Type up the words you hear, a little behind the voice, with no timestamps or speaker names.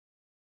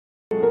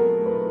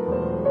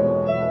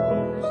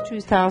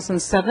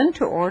2007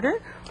 to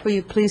order. Will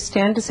you please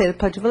stand to say the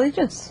Pledge of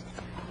Allegiance?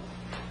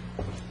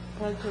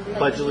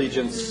 Pledge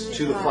allegiance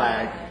to the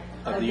flag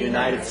of the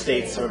United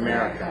States of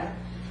America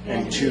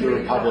and to the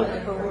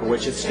republic for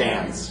which it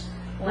stands,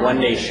 one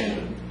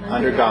nation,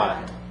 under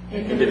God,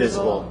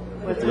 indivisible,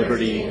 with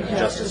liberty and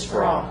justice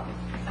for all.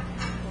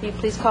 Will you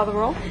please call the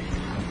roll?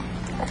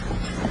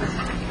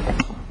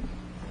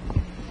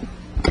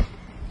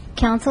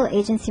 Council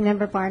Agency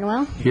Member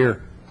Barnwell.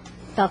 Here.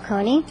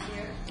 Falcone.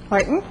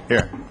 Horton.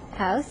 Here.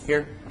 House.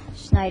 Here.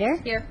 Schneider.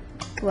 Here.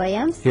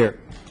 Williams. Here.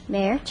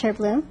 Mayor Chair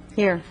Bloom.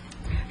 Here.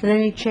 Are there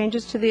any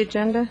changes to the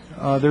agenda?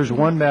 There's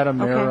one, Madam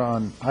Mayor, Okay.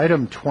 on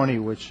item 20,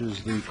 which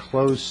is the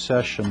closed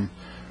session.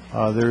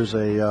 There's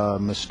a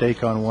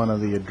mistake on one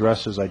of the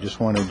addresses I just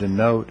wanted to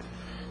note,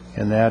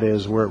 and that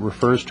is where it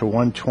refers to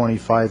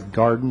 125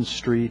 Garden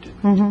Street.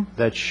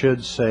 That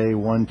should say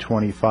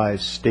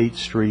 125 State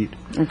Street.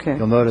 Okay.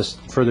 You'll notice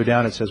further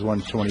down it says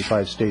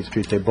 125 State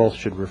Street. They both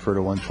should refer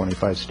to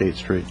 125 State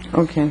Street.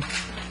 Okay.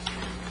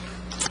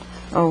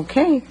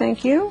 Okay,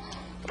 thank you.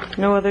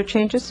 No other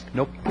changes?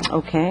 Nope.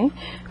 Okay.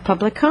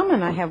 Public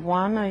comment. I have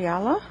Juan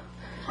Ayala.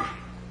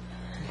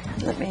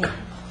 Let me...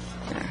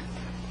 there.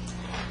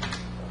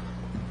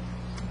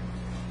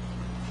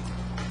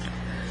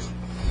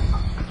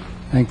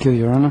 Thank you,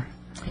 Your Honor.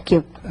 Thank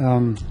you.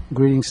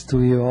 Greetings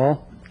to you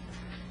all.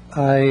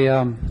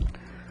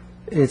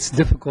 It's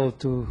difficult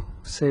to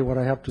say what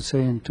I have to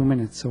say in 2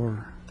 minutes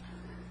or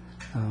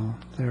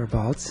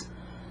thereabouts.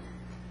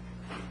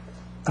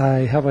 I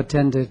have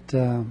attended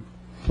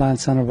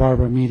Planned Santa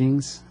Barbara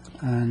meetings,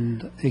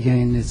 and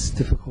again, it's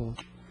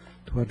difficult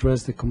to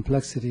address the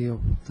complexity of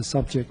the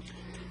subject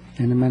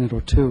in a minute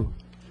or two.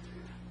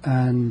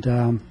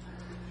 And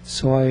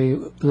so I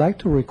like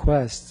to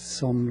request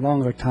some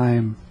longer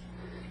time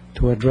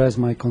to address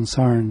my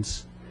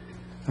concerns.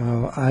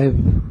 I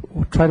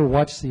try to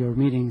watch your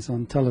meetings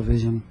on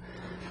television,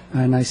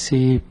 and I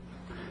see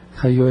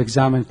how you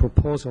examine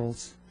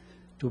proposals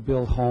to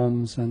build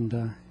homes,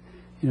 and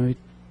it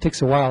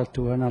takes a while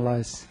to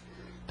analyze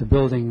the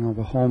building of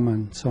a home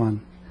and so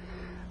on.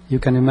 You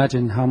can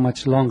imagine how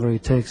much longer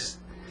it takes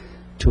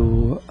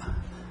to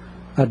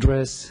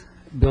address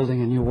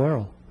building a new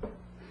world,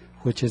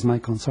 which is my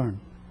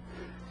concern.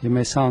 You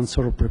may sound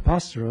sort of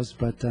preposterous,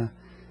 but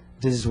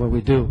this is what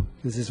we do.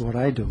 This is what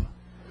I do.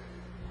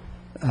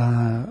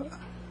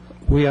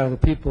 We are the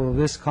people of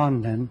this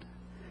continent,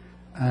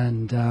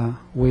 and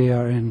we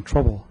are in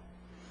trouble.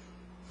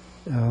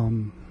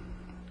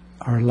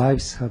 Our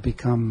lives have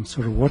become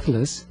sort of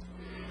worthless.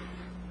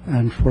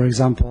 And for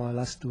example, I'll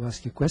ask you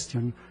a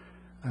question.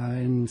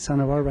 In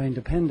Santa Barbara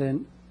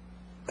Independent,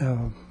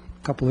 a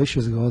couple of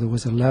issues ago, there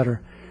was a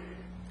letter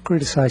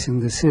criticizing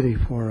the city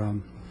for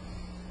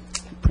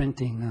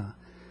printing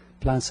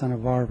Planned Santa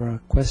Barbara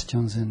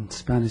questions in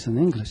Spanish and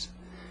English.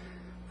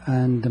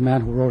 And the man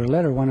who wrote a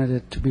letter wanted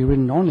it to be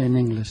written only in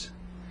English.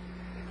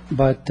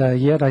 But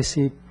yet I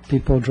see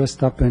people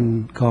dressed up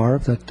in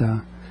garb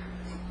that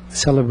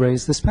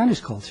celebrates the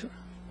Spanish culture.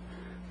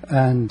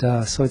 And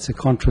so it's a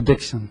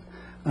contradiction.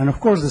 And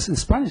of course, the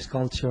Spanish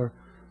culture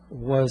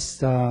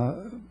was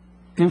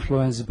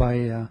influenced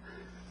by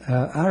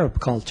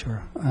Arab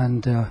culture,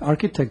 and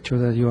architecture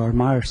that you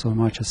admire so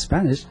much as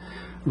Spanish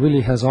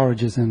really has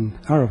origins in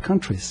Arab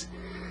countries.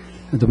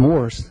 The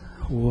Moors,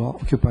 who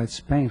occupied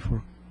Spain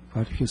for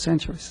quite a few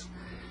centuries.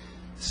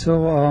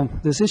 So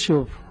this issue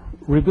of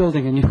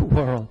rebuilding a new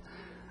world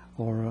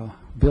or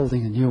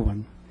building a new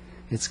one,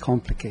 it's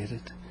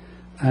complicated.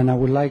 And I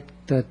would like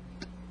that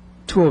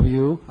two of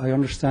you, I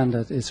understand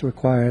that it's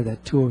required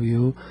that two of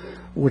you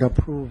would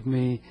approve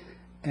me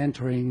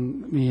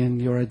entering me in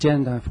your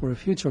agenda for a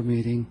future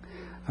meeting.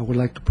 I would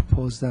like to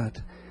propose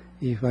that.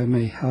 If I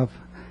may have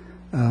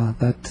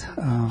that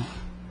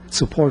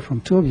support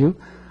from two of you,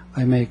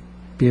 I may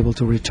be able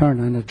to return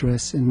and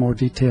address in more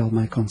detail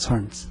my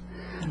concerns.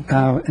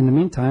 Okay. In the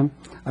meantime,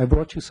 I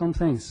brought you some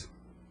things.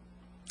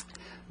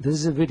 This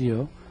is a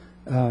video.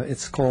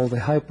 It's called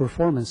the High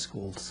Performance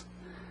Schools.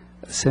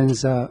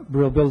 Since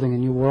building a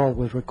new world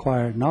would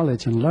require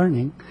knowledge and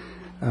learning,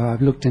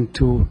 I've looked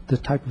into the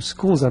type of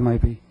schools that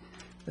might be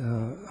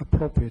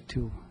appropriate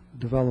to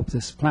develop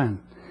this plan.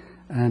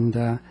 And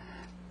I'm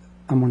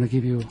going to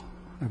give you,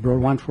 I brought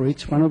one for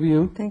each one of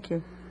you. Thank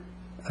you.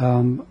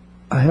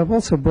 I have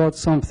also brought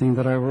something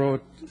that I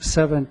wrote in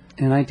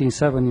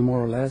 1970,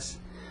 more or less,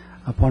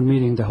 upon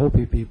meeting the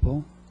Hopi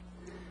people.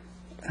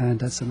 And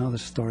that's another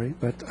story.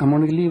 But I'm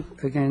going to leave,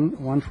 again,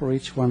 one for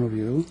each one of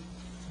you.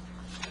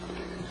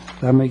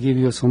 That may give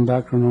you some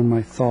background on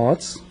my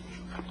thoughts.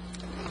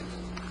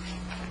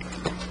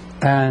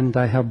 And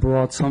I have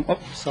brought some,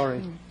 That's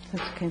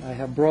okay. I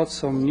have brought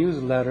some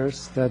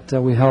newsletters that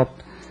we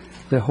helped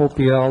the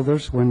Hopi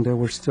elders, when they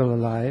were still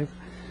alive,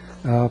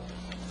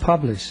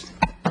 publish.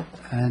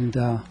 And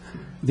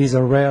these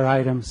are rare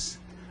items.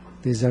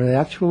 These are the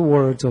actual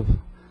words of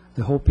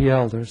the Hopi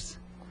elders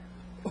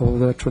of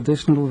the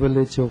traditional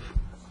village of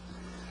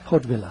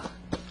Hautevilla,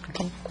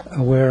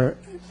 where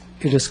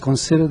it is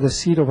considered the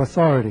seat of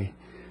authority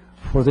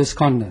for this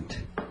continent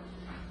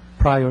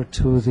prior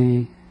to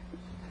the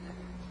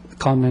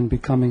continent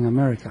becoming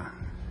America.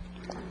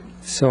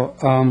 So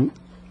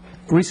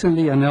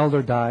recently an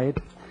elder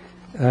died.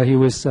 He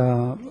was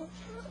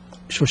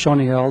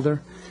Shoshone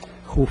elder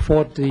who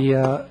fought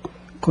the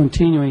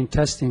continuing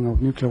testing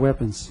of nuclear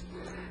weapons.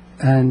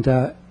 And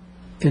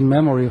in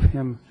memory of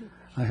him,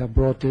 I have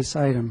brought this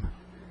item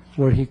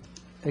where he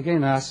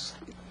again asks,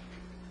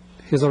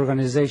 his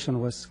organization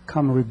was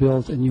Come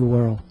Rebuild a New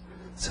World.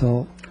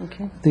 So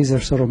Okay. these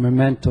are sort of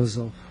mementos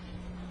of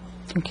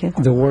Okay.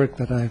 the work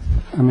that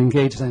I'm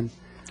engaged in.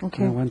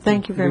 Okay. I want to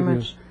Thank you very give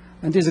much.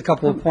 And there's a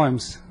couple of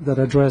poems that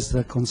address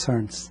the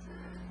concerns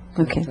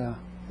Okay. that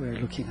we're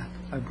looking at.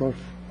 I brought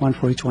one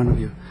for each one of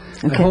you.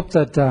 I Okay. hope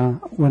that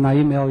when I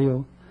email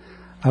you,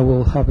 I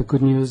will have a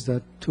good news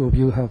that two of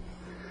you have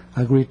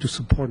agreed to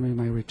support me in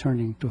my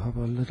returning to have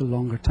a little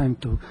longer time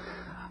to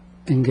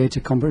engage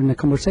in a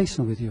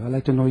conversation with you. I'd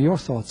like to know your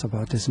thoughts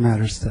about these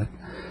matters that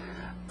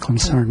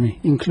concern me,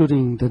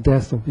 including the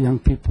death of young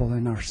people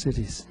in our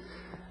cities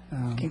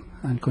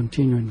and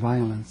continuing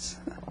violence.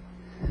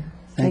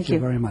 Thank you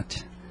you. very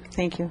much.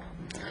 Thank you.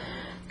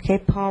 Okay,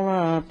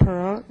 Paula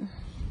Perot,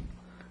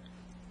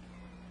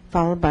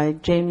 followed by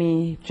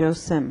Jamie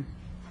Josim.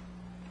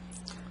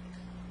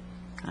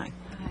 Hi.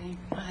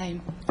 Hi.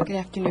 Good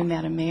afternoon,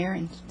 Madam Mayor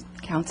and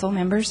council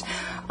members.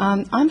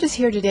 I'm just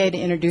here today to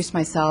introduce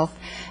myself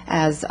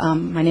as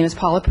my name is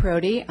Paula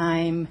Perotti.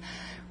 I'm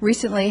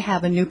recently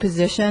have a new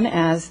position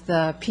as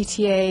the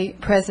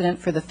PTA president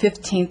for the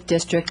 15th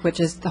district, which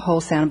is the whole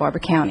Santa Barbara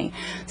County.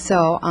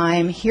 So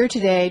I'm here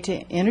today to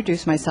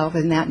introduce myself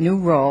in that new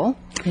role.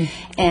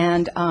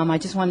 And I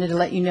just wanted to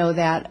let you know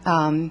that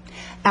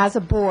as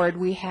a board,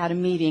 we had a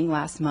meeting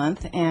last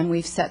month, and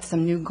we've set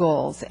some new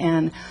goals.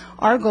 And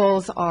our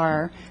goals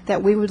are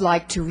that we would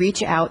like to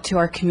reach out to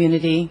our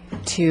community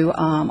to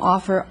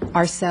offer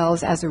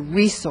ourselves as a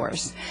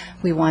resource.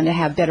 We want to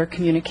have better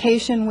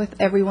communication with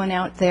everyone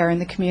out there in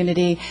the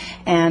community,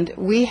 and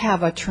we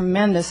have a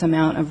tremendous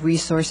amount of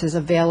resources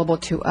available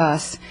to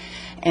us,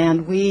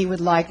 and we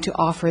would like to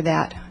offer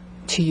that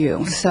to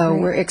you. So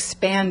we're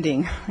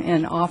expanding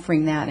and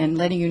offering that and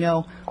letting you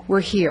know we're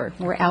here,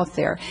 we're out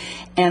there.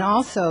 And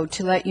also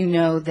to let you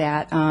know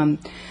that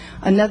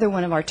another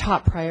one of our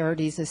top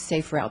priorities is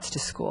safe routes to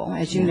school.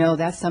 As you know,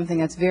 that's something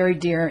that's very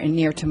dear and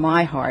near to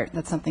my heart.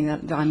 That's something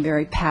that I'm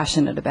very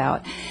passionate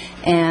about.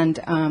 And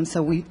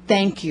so we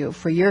thank you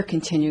for your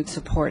continued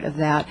support of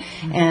that.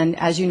 And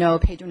as you know,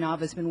 Pedro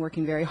Nava has been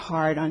working very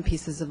hard on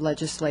pieces of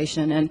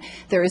legislation. And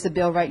there is a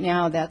bill right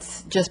now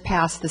that's just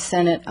passed the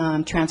Senate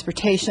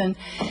Transportation,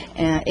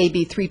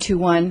 AB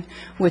 321,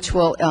 which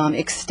will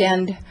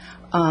extend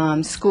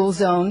school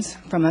zones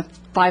from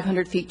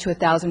 500 feet to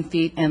 1,000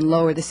 feet and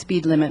lower the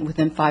speed limit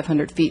within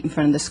 500 feet in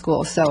front of the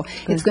school. So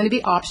it's going to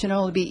be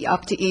optional. It'll be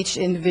up to each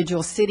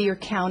individual city or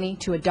county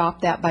to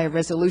adopt that by a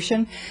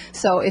resolution.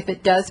 So if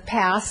it does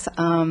pass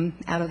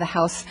out of the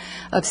House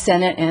of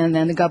Senate and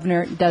then the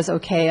governor does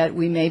okay it,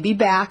 we may be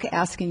back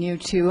asking you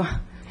to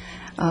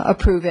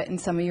approve it in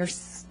some of your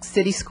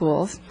city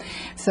schools.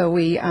 So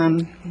we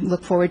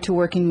look forward to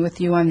working with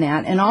you on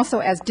that. And also,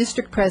 as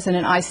district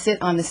president, I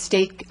sit on the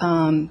state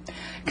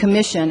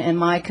commission, and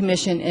my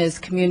commission is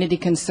community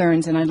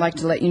concerns. And I'd like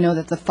to let you know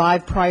that the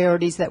 5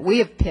 priorities that we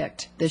have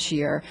picked this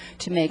year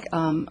to make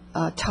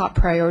a top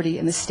priority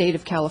in the state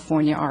of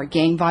California are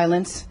gang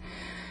violence,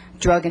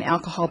 drug and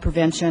alcohol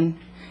prevention,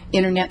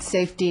 internet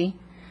safety,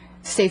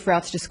 safe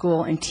routes to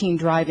school, and teen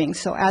driving.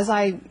 So as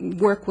I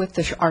work with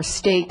our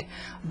state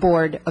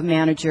board of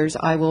managers,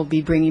 I will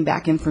be bringing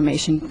back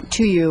information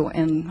to you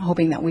and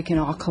hoping that we can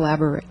all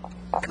collaborate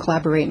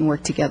and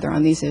work together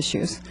on these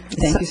issues.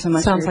 Thank you so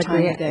much for your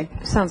time today.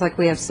 Sounds like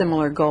we have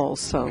similar goals,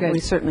 so Good. we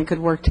certainly could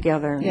work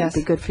together. And Yes.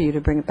 it'd be good for you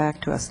to bring it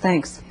back to us.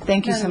 Thanks.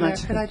 Thank you so Madam Mayor,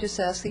 much. could I just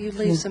ask that you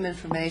leave some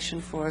information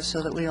for us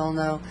so that we all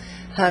know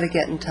how to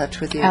get in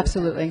touch with you?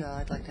 Absolutely. And,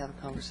 I'd like to have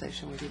a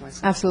conversation with you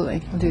myself.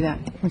 Absolutely. We'll do that.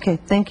 Okay,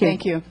 thank you.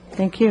 Thank you.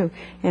 Thank you.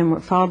 And we're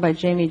followed by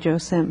Jamie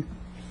Josim.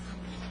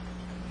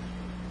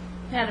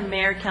 Madam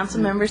Mayor, council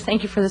members,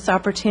 thank you for this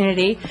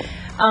opportunity.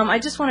 I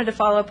just wanted to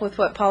follow up with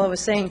what Paula was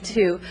saying,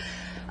 too.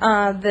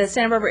 The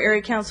Santa Barbara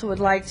Area Council would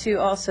like to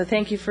also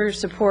thank you for your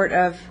support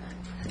of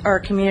our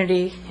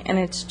community and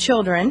its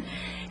children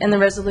and the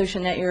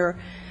resolution that you're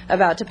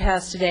about to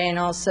pass today, and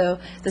also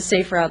the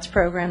Safe Routes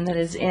program that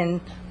is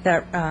in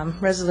that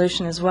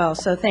resolution as well.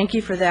 So thank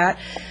you for that.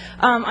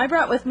 I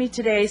brought with me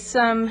today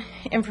some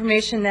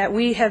information that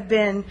we have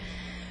been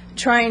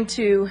trying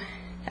to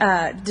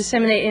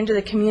disseminate into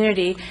the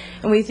community,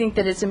 and we think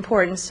that it's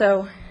important.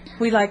 So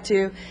we'd like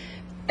to,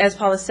 as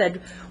Paula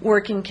said,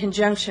 work in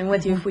conjunction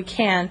with you if we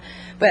can.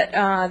 But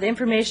the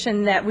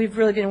information that we've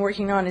really been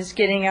working on is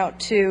getting out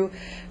to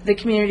the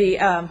community,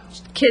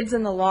 kids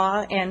in the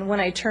law, and when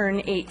I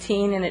turn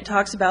 18, and it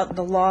talks about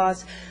the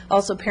laws,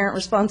 also parent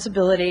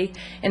responsibility,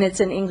 and it's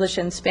in English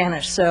and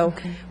Spanish. So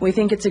we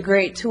think it's a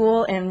great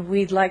tool, and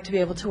we'd like to be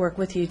able to work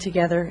with you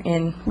together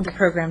in the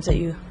programs that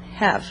you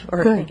have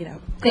or Good. thinking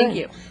of. Thank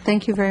you.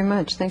 Thank you very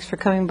much. Thanks for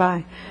coming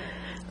by.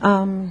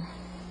 I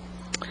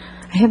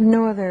have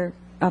no other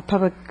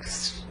public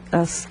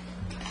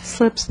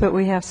slips, but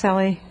we have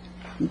Sally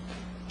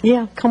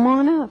Yeah, come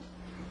on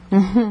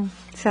up.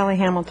 Sally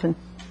Hamilton.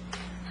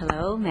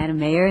 Hello, Madam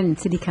Mayor and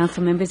City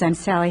Council members. I'm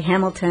Sally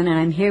Hamilton, and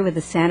I'm here with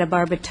the Santa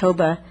Barbara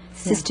Toba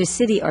Sister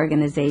City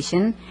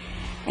Organization.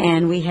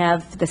 And we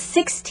have the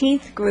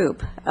 16th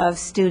group of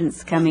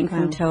students coming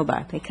from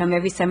Toba. They come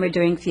every summer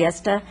during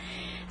Fiesta.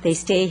 They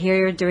stay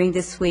here during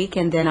this week,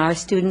 and then our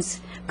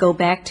students go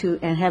back to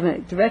and have a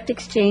direct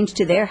exchange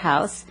to their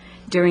house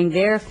during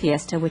their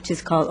Fiesta, which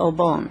is called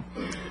Obon.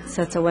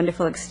 So it's a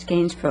wonderful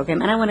exchange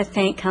program. And I want to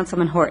thank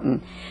Councilman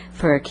Horton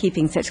for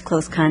keeping such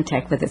close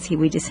contact with us.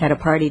 We just had a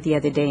party the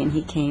other day, and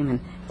he came, and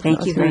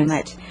thank you very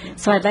much.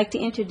 So I'd like to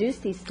introduce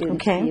these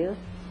students to you.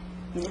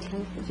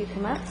 Would you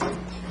come up?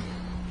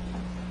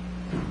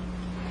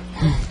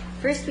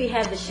 First, we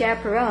have the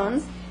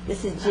chaperones.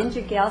 This is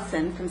Ginger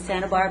Gelson from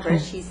Santa Barbara.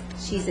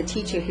 She's a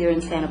teacher here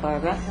in Santa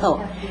Barbara.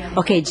 Oh,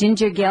 okay.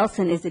 Ginger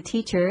Gelson is a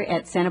teacher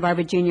at Santa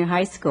Barbara Junior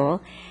High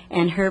School,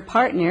 and her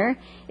partner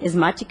is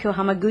Machiko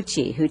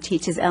Hamaguchi, who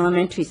teaches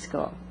elementary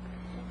school.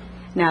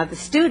 Now, the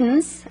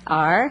students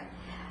are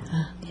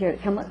here.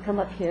 Come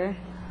up here,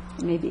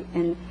 maybe.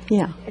 And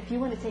if you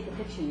want to take a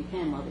picture, you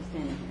can while they're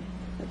standing here.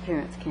 The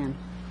parents can.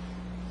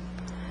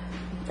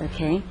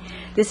 Okay.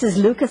 This is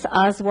Lucas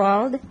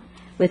Oswald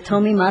with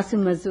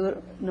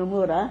Tomimasu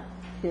Nomura.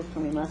 Here's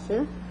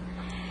Tomimasu.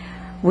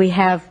 We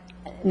have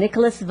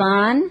Nicholas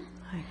Vaughn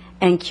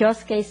and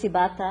Kyosuke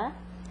Shibata.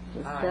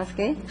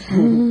 Kyosuke.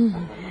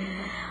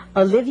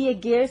 Olivia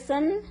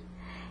Gearson,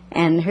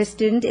 and her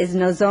student is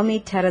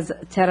Nozomi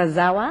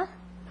Terazawa.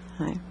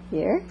 Hi.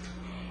 Here.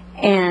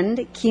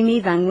 And Kimi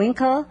Van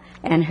Winkle,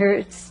 and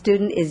her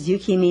student is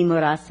Yukimi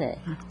Murase.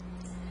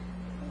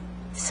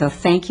 So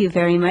thank you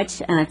very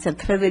much, and it's a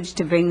privilege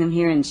to bring them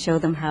here and show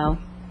them how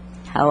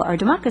our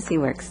democracy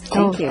works.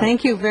 Thank you.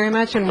 Thank you very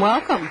much, and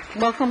welcome.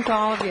 Welcome to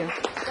all of you.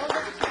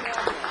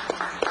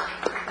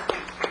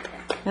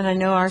 And I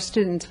know our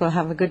students will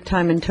have a good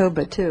time in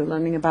Toba, too,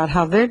 learning about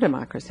how their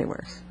democracy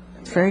works.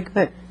 It's very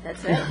good.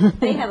 That's right.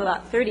 They have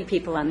about 30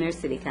 people on their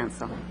city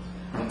council.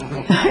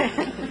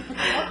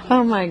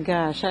 Oh, my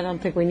gosh, I don't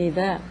think we need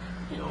that.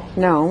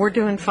 No, we're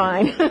doing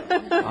fine.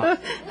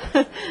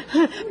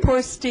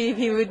 Poor Steve,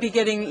 he would be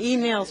getting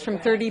emails from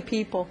 30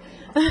 people.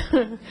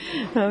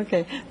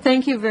 Okay.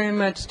 Thank you very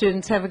much,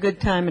 students. Have a good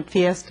time at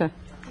Fiesta.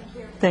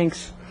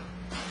 Thanks.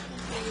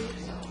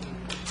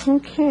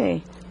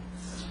 Okay.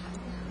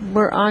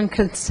 We're on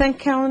consent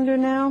calendar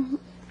now.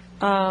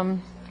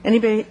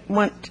 Anybody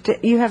want to,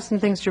 you have some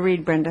things to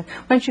read, Brenda.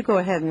 Why don't you go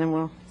ahead and then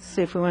we'll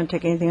see if we want to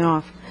take anything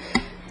off.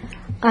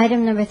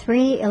 Item number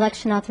 3,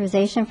 election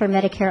authorization for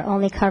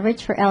Medicare-only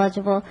coverage for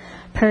eligible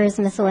PERS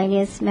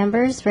miscellaneous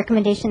members.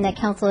 Recommendation that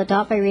council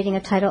adopt by reading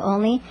of title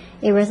only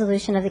a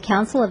resolution of the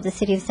council of the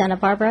city of Santa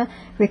Barbara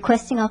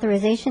requesting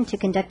authorization to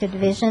conduct a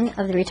division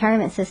of the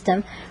retirement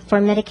system for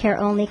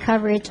Medicare-only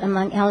coverage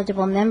among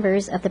eligible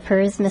members of the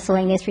PERS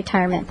miscellaneous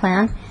retirement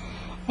plan.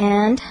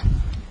 And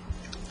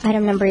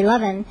item number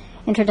 11,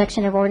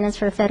 introduction of ordinance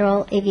for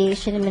Federal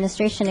Aviation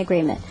Administration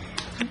Agreement.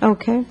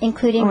 Okay.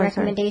 Including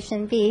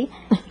recommendation B,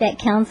 that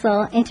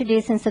council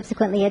introduce and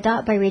subsequently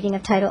adopt by reading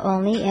of title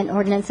only an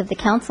ordinance of the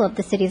council of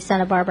the city of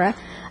Santa Barbara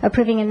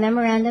approving a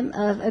memorandum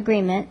of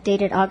agreement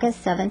dated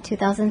August 7,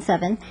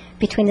 2007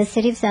 between the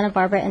city of Santa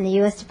Barbara and the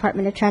U.S.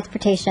 Department of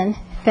Transportation,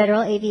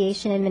 Federal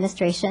Aviation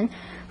Administration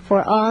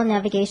for all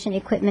navigation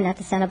equipment at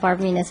the Santa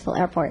Barbara Municipal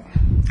Airport.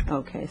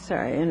 Okay,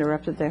 sorry, I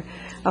interrupted there.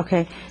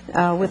 Okay,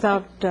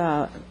 without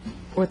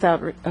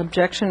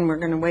objection, we're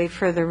going to waive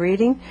further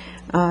reading.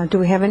 Do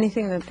we have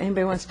anything that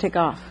anybody wants to take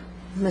off?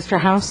 Mr.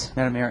 House?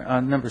 Madam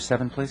Mayor, number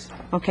 7, please.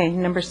 Okay,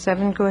 number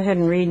 7. Go ahead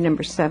and read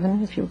number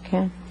 7, if you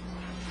can.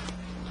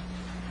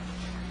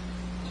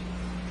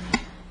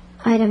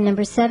 Item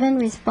number 7,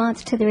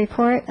 response to the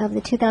report of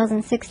the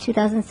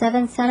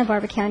 2006-2007 Santa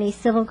Barbara County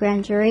Civil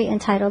Grand Jury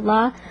entitled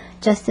Law,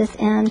 Justice,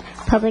 and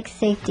Public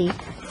Safety,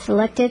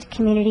 Selected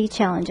Community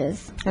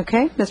Challenges.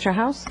 Okay, Mr.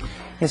 House?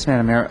 Yes,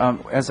 Madam Mayor.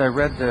 As I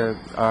read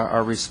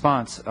our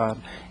response,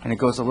 and it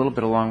goes a little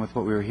bit along with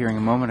what we were hearing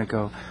a moment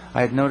ago,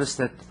 I had noticed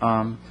that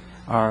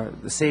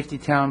the Safety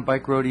Town,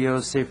 bike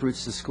rodeos, safe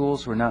routes to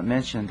schools were not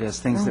mentioned as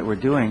things that we're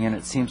doing, and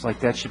it seems like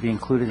that should be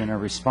included in our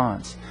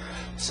response.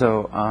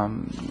 So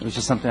it was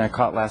just something I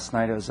caught last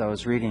night as I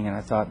was reading, and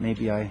I thought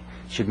maybe I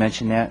should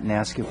mention that and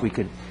ask if we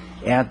could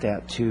add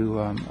that to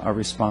our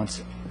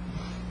response.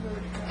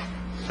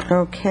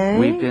 Okay.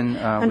 We've been,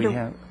 we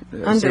have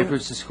safe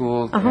routes to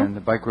school and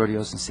the bike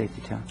rodeos in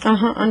Safety Town.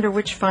 Under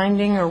which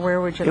finding, or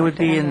where would you like to It would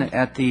be add it?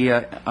 at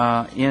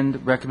the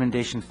end,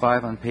 recommendation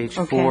 5 on page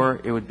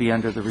 4. It would be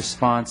under the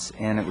response,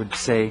 and it would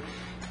say,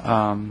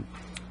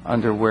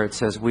 under where it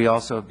says, we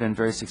also have been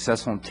very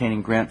successful in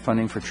obtaining grant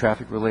funding for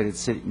traffic-related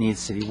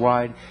needs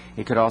citywide.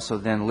 It could also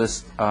then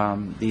list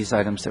these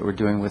items that we're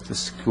doing with the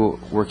school,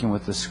 working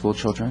with the school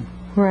children.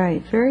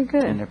 Right, very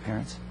good. And their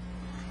parents.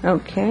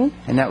 Okay.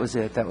 And that was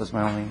it. That was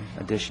my only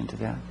addition to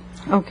that.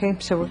 Okay,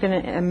 so we're going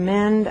to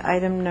amend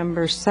item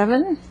number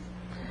 7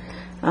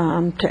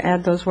 to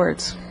add those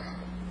words.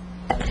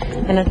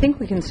 And I think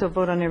we can still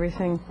vote on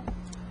everything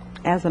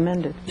as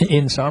amended.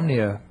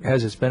 Insomnia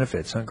has its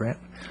benefits, huh, Grant?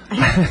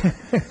 I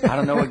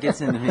don't know what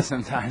gets into me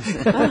sometimes.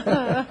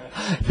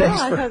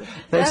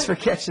 Thanks for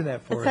catching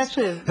that for That's us.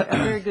 actually a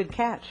very good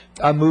catch.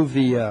 I move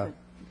the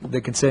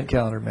consent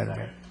calendar, Madam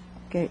Mayor.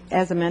 Okay,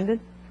 as amended?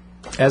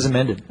 As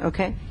amended.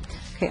 Okay.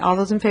 Okay, all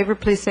those in favor,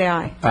 please say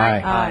aye.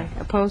 Aye. Aye.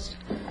 Opposed?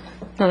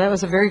 No, that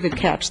was a very good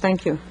catch.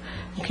 Thank you.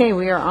 Okay,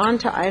 we are on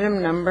to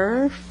item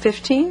number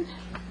 15.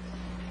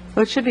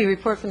 Well, it should be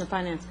report from the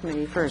Finance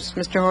Committee first.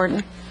 Mr.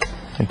 Horton?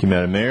 Thank you,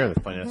 Madam Mayor. The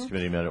Finance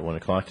Committee met at 1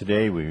 o'clock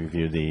today. We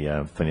reviewed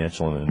the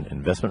financial and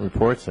investment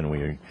reports, and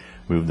we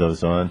moved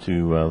those on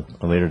to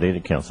a later date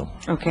at Council.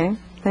 Okay,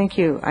 thank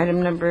you.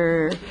 Item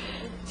number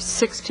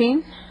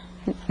 16?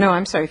 No,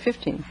 I'm sorry,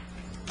 15.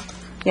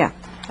 Yeah,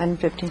 item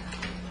 15.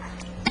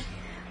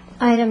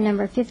 Item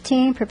number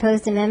 15,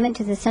 proposed amendment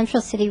to the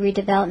Central City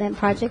Redevelopment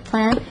Project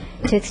Plan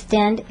to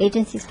extend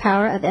agency's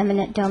power of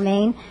eminent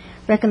domain.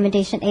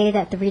 Recommendation A,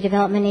 that the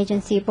Redevelopment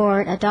Agency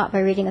Board adopt by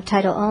reading of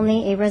title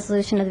only a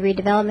resolution of the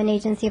Redevelopment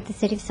Agency of the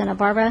City of Santa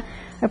Barbara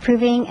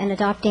approving and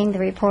adopting the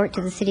report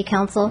to the City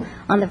Council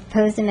on the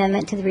proposed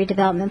amendment to the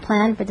redevelopment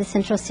plan for the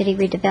Central City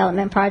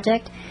Redevelopment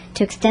Project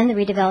to extend the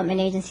Redevelopment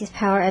Agency's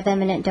power of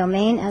eminent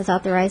domain as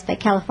authorized by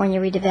California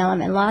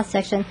Redevelopment Law,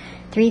 Section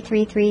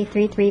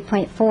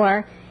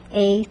 33333.4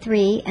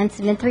 A3, and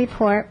submit the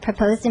report,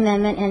 proposed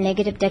amendment, and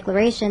negative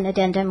declaration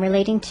addendum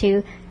relating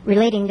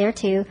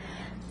thereto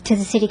to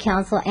the City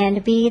Council,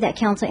 and B, that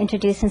Council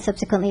introduce and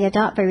subsequently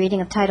adopt by reading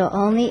of title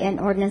only an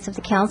ordinance of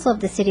the Council of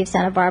the City of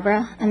Santa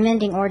Barbara,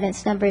 amending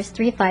ordinance numbers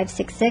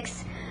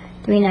 3566,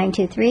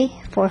 3923,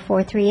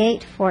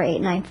 4438,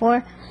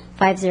 4894,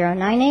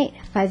 5098,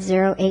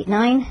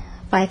 5089,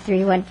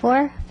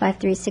 5314,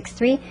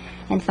 5363,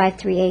 and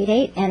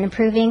 5388, and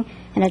approving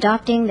and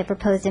adopting the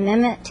proposed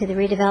amendment to the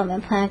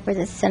redevelopment plan for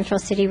the Central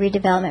City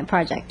Redevelopment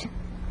Project.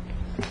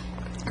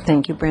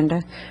 Thank you,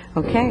 Brenda.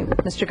 Okay,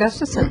 Mr.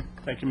 Gustafson.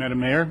 Thank you, Madam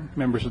Mayor,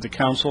 members of the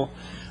council.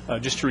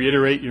 Just to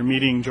reiterate, you're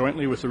meeting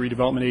jointly with the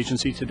Redevelopment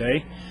Agency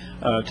today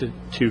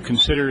to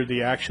consider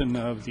the action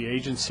of the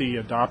agency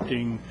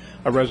adopting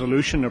a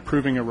resolution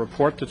approving a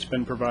report that's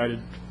been provided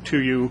to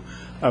you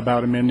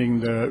about amending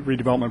the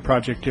redevelopment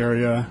project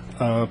area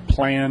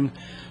plan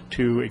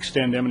to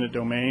extend eminent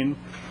domain.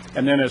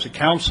 And then as a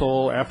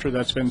council, after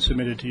that's been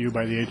submitted to you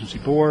by the agency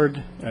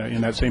board, in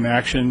that same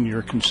action,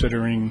 you're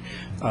considering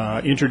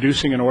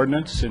introducing an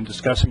ordinance and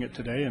discussing it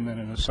today, and then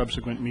in a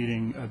subsequent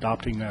meeting,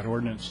 adopting that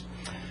ordinance.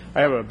 I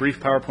have a brief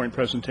PowerPoint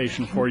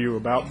presentation for you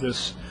about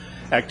this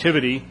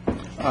activity.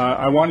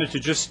 I wanted to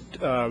just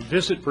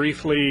visit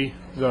briefly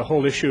the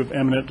whole issue of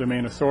eminent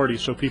domain authority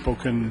so people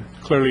can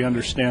clearly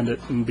understand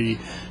it and be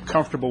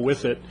comfortable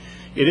with it.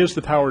 It is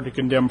the power to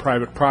condemn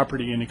private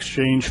property in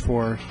exchange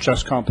for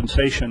just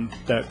compensation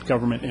that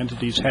government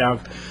entities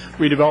have.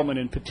 Redevelopment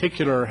in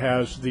particular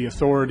has the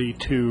authority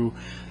to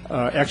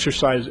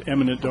exercise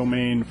eminent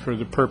domain for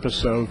the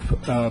purpose of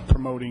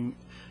promoting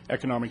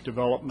economic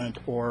development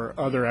or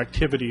other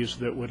activities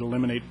that would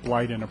eliminate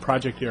blight in a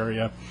project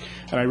area.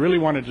 And I really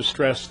wanted to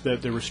stress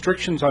that the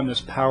restrictions on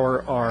this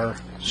power are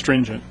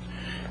stringent,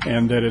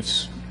 and that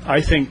it's,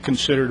 I think,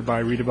 considered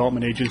by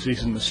redevelopment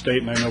agencies in the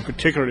state, and I know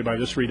particularly by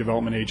this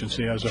redevelopment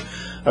agency, as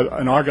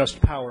an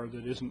august power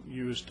that isn't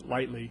used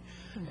lightly.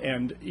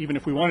 And even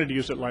if we wanted to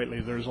use it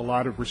lightly, there's a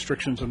lot of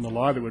restrictions in the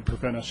law that would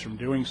prevent us from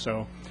doing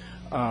so.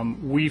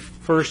 We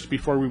first,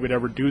 before we would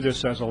ever do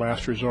this as a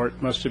last resort,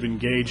 must have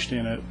engaged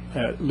in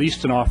at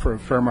least an offer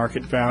of fair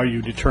market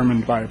value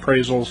determined by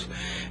appraisals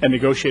and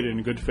negotiated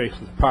in good faith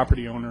with the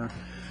property owner.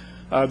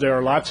 There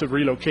are lots of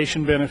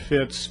relocation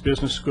benefits,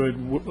 business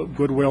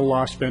goodwill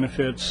loss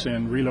benefits,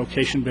 and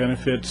relocation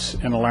benefits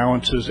and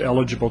allowances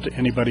eligible to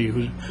anybody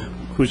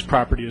whose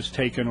property is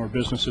taken or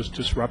business is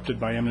disrupted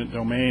by eminent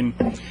domain.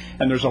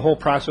 And there's a whole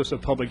process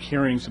of public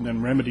hearings and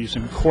then remedies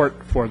in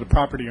court for the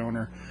property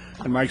owner.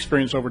 In my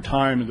experience over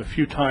time, the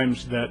few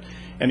times that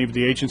any of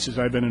the agencies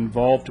I've been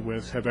involved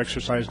with have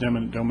exercised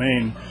eminent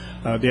domain,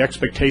 the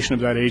expectation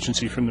of that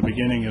agency from the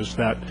beginning is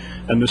that,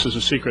 and this is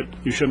a secret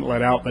you shouldn't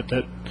let out, but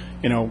that,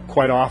 you know,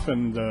 quite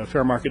often the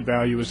fair market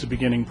value is the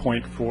beginning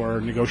point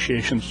for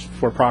negotiations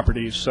for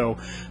properties. So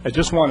I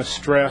just want to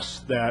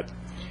stress that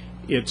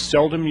it's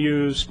seldom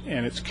used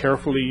and it's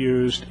carefully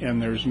used, and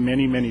there's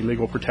many, many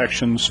legal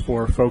protections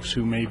for folks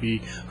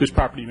whose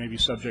property may be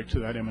subject to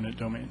that eminent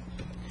domain.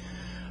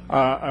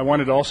 I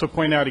wanted to also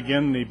point out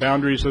again the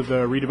boundaries of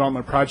the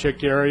redevelopment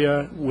project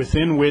area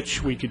within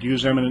which we could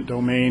use eminent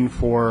domain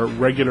for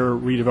regular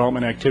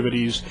redevelopment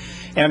activities,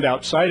 and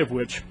outside of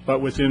which, but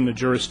within the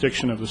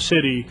jurisdiction of the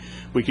city,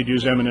 we could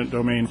use eminent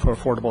domain for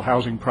affordable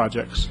housing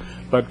projects.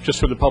 But just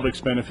for the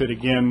public's benefit,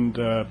 again,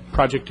 the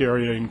project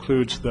area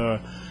includes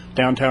the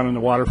downtown and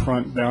the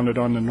waterfront, bounded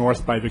on the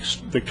north by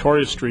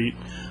Victoria Street.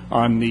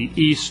 On the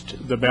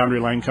east, the boundary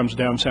line comes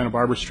down Santa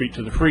Barbara Street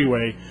to the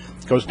freeway,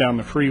 goes down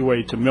the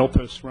freeway to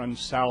Milpas, runs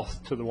south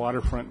to the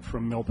waterfront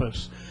from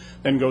Milpas,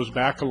 then goes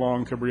back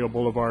along Cabrillo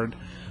Boulevard,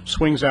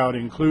 swings out,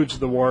 includes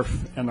the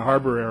wharf and the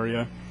harbor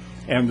area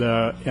and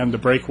the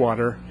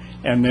breakwater,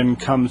 and then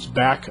comes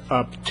back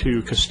up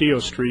to Castillo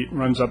Street,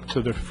 runs up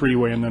to the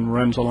freeway, and then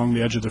runs along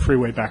the edge of the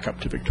freeway back up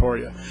to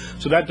Victoria.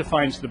 So that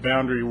defines the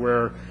boundary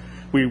where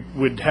we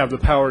would have the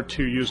power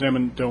to use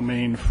eminent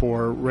domain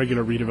for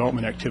regular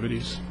redevelopment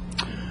activities.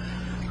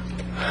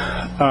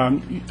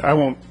 I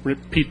won't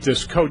repeat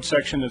this code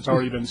section, it's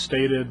already been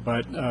stated,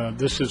 but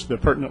this is the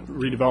pertinent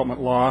redevelopment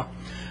law,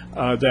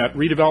 that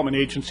redevelopment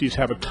agencies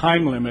have a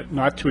time limit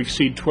not to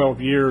exceed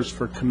 12 years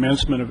for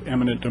commencement of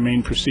eminent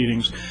domain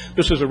proceedings.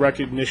 This is a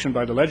recognition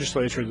by the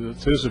legislature that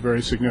this is a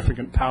very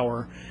significant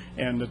power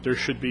and that there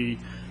should be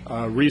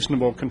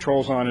reasonable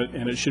controls on it,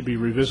 and it should be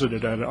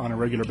revisited on a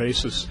regular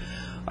basis.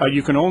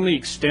 You can only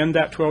extend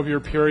that 12-year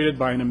period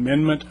by an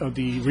amendment of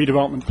the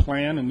redevelopment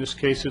plan. In this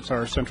case, it's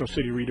our Central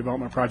City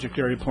Redevelopment Project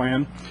Area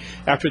Plan.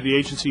 After the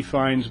agency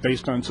finds,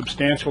 based on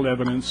substantial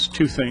evidence,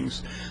 two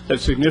things: that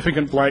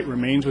significant blight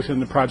remains within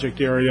the project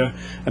area,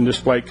 and this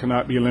blight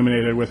cannot be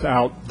eliminated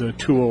without the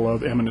tool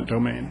of eminent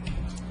domain.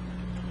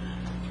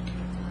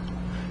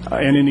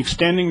 And in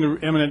extending the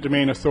eminent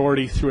domain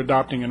authority through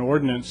adopting an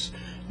ordinance,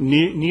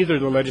 neither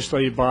the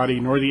legislative body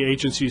nor the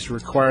agency is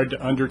required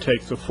to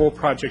undertake the full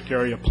project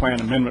area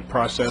plan amendment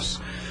process.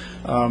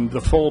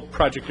 The full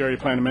project area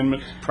plan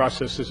amendment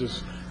process is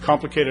as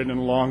complicated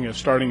and long as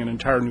starting an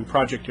entire new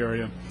project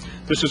area.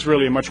 This is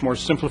really a much more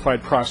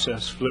simplified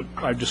process that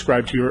I've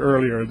described to you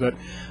earlier, that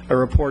a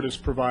report is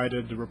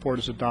provided, the report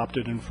is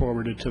adopted and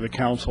forwarded to the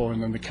council,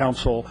 and then the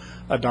council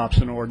adopts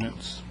an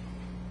ordinance.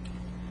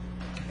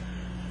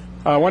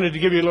 I wanted to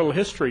give you a little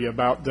history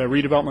about the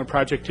redevelopment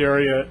project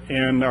area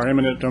and our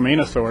eminent domain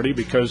authority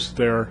because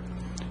they're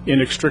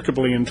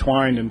inextricably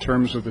entwined in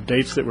terms of the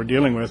dates that we're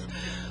dealing with.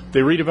 The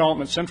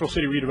redevelopment, Central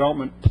City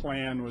Redevelopment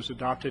Plan was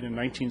adopted in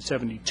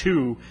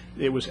 1972.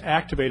 It was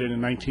activated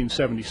in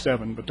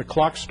 1977, but the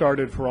clock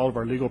started for all of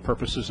our legal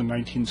purposes in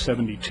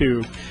 1972.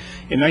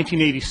 In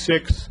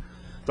 1986,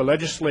 the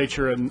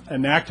legislature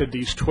enacted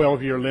these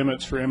 12-year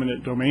limits for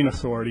eminent domain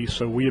authority,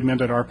 so we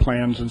amended our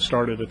plans and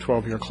started a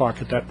 12-year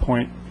clock at that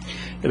point.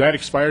 That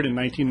expired in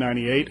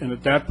 1998, and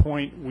at that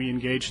point we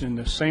engaged in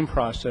the same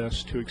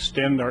process to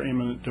extend our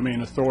eminent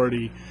domain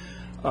authority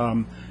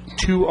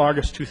to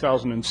August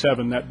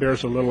 2007. That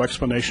bears a little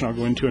explanation I'll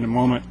go into in a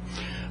moment.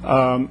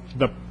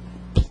 The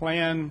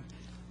plan,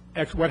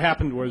 what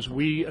happened was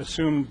we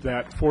assumed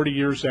that 40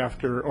 years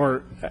after,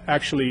 or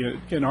actually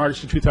in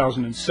August of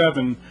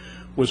 2007,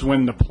 was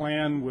when the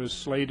plan was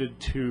slated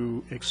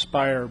to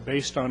expire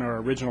based on our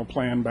original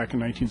plan back in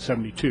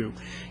 1972.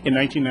 In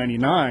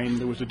 1999,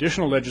 there was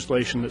additional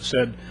legislation that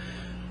said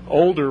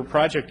older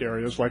project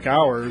areas like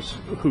ours,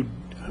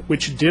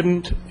 which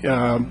didn't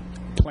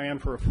plan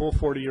for a full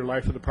 40-year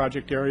life of the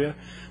project area,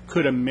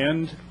 could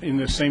amend in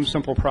the same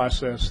simple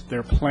process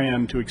their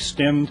plan to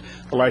extend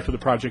the life of the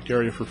project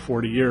area for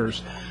 40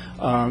 years.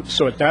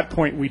 So at that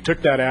point, we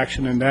took that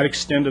action, and that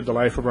extended the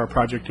life of our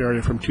project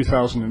area from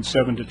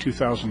 2007 to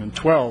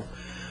 2012.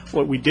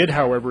 What we did,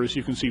 however, as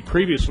you can see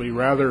previously, in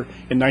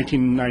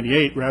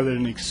 1998, rather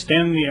than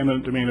extend the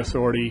eminent domain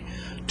authority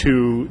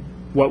to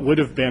what would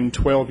have been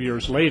 12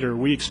 years later,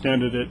 we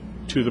extended it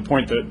to the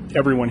point that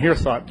everyone here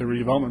thought the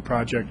redevelopment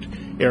project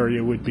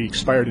area would be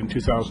expired in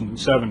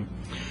 2007.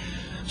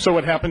 So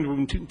what happened in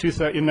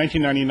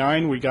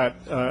 1999, we got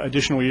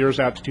additional years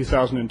out to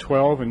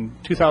 2012. In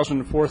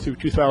 2004 through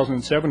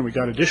 2007, we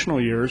got additional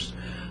years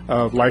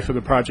of life of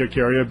the project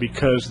area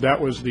because that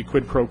was the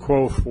quid pro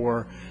quo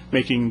for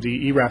making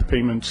the ERAF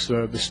payments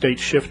the state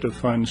shift of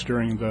funds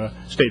during the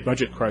state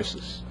budget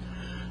crisis.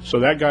 So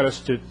that got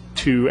us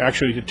to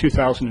actually to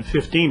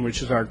 2015,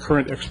 which is our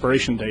current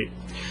expiration date.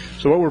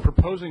 So what we're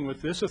proposing with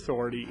this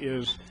authority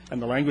is,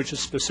 and the language is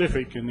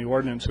specific in the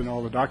ordinance and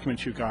all the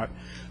documents you got,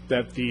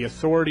 that the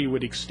authority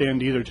would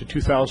extend either to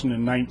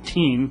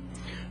 2019,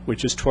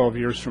 which is 12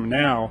 years from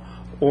now,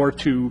 or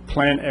to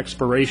plan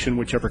expiration,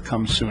 whichever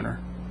comes sooner.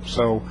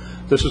 So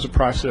this is a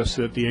process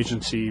that the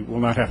agency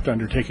will not have to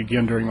undertake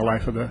again during the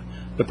life of the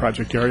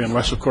project area,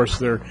 unless, of course,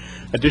 there are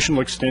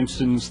additional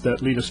extensions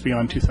that lead us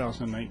beyond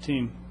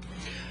 2019.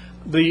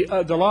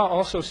 The law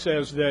also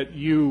says that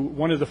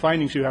one of the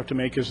findings you have to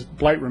make is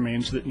blight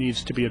remains that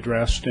needs to be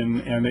addressed,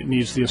 and it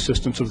needs the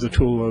assistance of the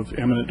tool of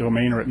eminent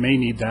domain, or it may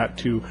need that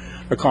to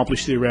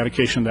accomplish the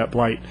eradication of that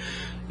blight.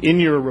 In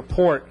your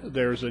report,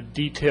 there's a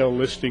detailed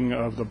listing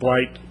of the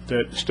blight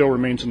that still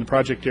remains in the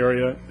project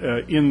area.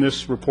 In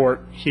this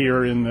report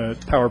here in the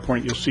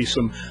PowerPoint, you'll see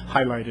some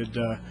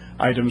highlighted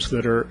items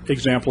that are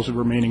examples of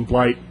remaining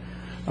blight.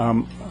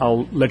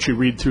 I'll let you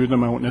read through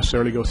them. I won't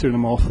necessarily go through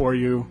them all for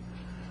you.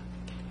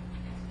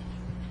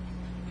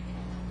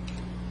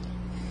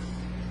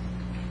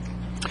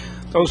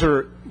 Those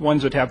are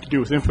ones that have to do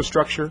with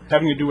infrastructure,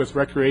 having to do with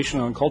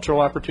recreational and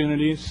cultural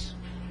opportunities.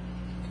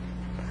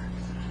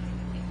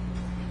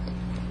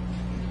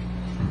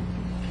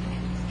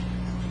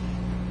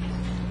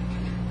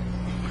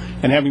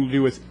 And having to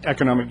do with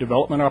economic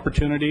development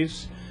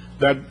opportunities.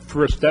 That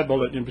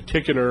bullet in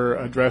particular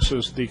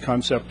addresses the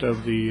concept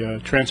of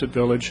the transit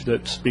village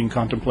that's being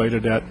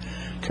contemplated at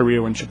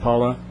Carrillo and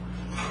Chapala.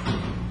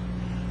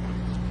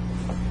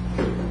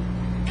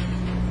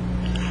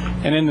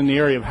 And then in the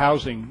area of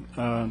housing,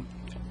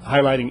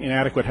 highlighting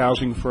inadequate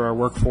housing for our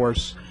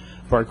workforce,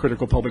 for our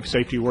critical public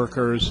safety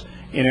workers,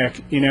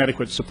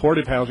 inadequate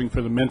supportive housing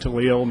for the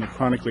mentally ill and the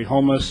chronically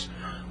homeless.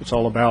 It's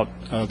all about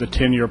the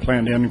 10-year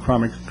plan to end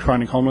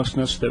chronic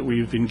homelessness that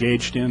we've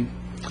engaged in.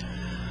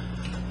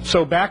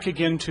 So back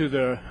again to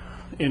the,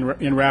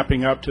 in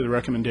wrapping up to the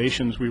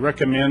recommendations, we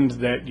recommend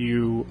that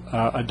you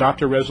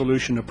adopt a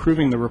resolution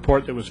approving the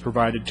report that was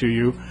provided to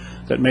you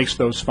that makes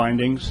those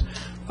findings,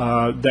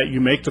 that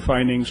you make the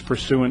findings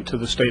pursuant to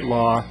the state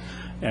law,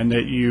 and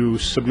that you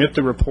submit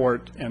the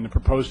report and the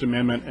proposed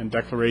amendment and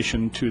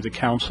declaration to the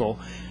council.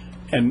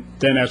 And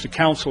then as a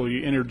council,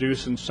 you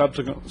introduce and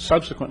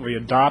subsequently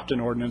adopt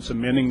an ordinance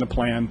amending the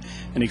plan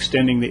and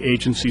extending the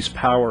agency's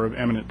power of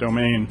eminent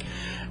domain.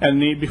 And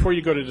before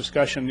you go to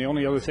discussion, the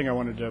only other thing I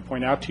wanted to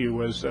point out to you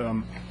was,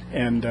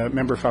 and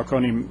Member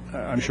Falcone,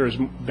 I'm sure is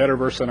better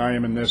versed than I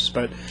am in this,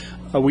 but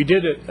we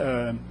did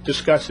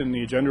discuss in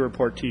the agenda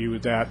report to you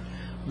that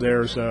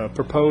there's a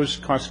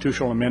proposed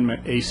constitutional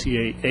amendment,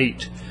 ACA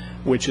 8,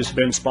 which has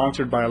been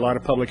sponsored by a lot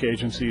of public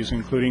agencies,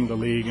 including the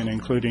League and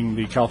including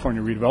the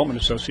California Redevelopment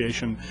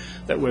Association,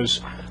 that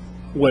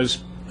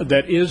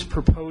is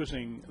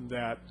proposing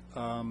that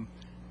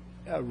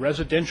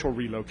residential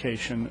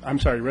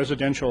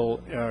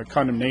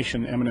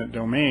condemnation eminent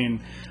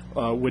domain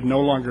would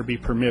no longer be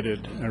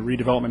permitted.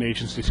 Redevelopment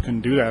agencies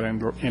couldn't do that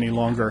any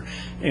longer.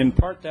 In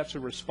part, that's a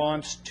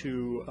response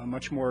to a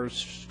much more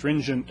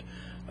stringent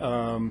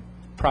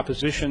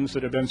propositions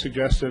that have been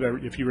suggested.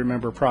 If you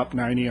remember Prop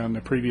 90 on the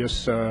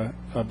previous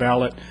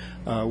ballot,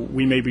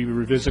 we may be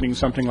revisiting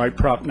something like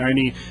Prop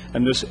 90,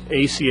 and this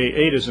ACA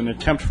 8 is an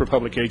attempt for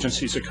public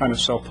agencies to kind of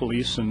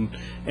self-police, and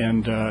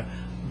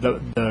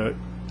the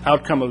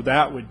outcome of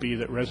that would be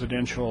that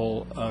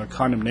residential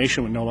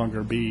condemnation would no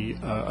longer be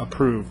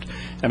approved.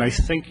 And I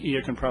think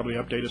Ia can probably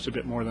update us a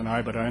bit more than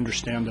I, but I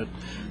understand that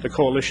the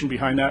coalition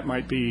behind that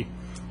might be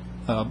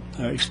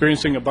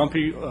experiencing a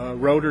bumpy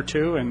road or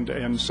two,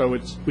 and so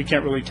we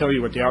can't really tell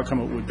you what the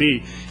outcome would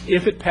be.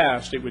 If it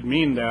passed, it would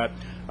mean that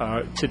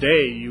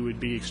today you would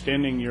be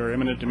extending your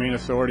eminent domain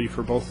authority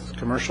for both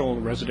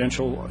commercial,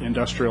 residential,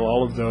 industrial,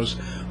 all of those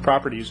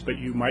properties, but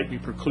you might be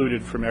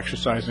precluded from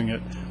exercising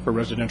it for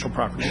residential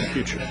property in the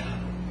future.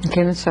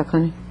 Okay, Ms.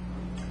 Falcone.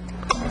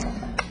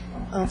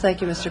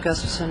 Thank you, Mr.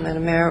 Gustafson,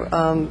 Madam Mayor.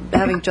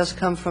 Having just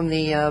come from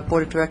the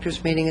Board of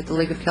Directors meeting at the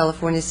League of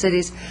California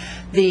Cities,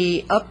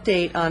 the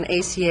update on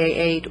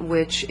ACA 8,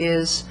 which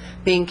is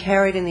being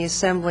carried in the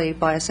Assembly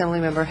by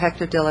Assemblymember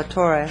Hector De La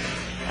Torre,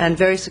 and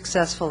very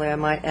successfully, I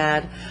might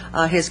add.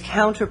 His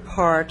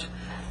counterpart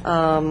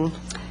on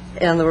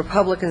the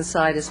Republican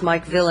side is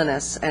Mike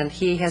Villanis, and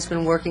he has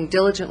been working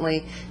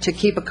diligently to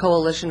keep a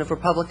coalition of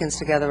Republicans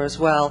together as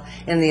well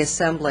in the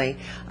Assembly.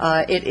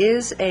 It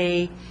is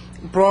a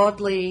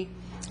broadly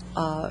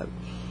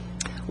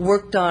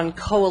worked on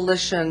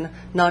coalition,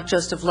 not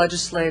just of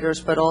legislators,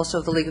 but also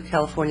of the League of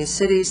California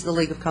Cities, the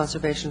League of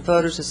Conservation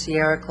Voters, the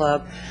Sierra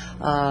Club,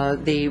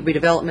 the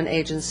Redevelopment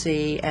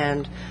Agency,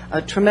 and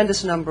a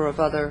tremendous number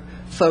of other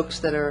folks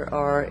that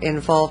are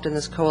involved in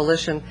this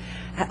coalition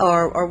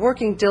are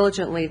working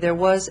diligently. There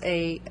was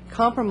a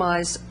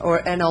compromise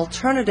or an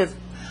alternative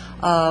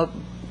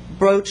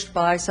broached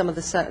by some of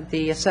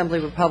the Assembly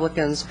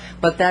Republicans,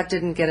 but that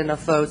didn't get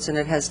enough votes, and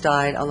it has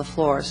died on the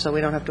floor, so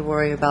we don't have to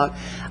worry about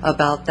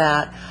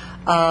that.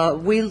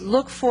 We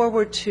look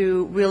forward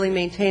to really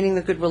maintaining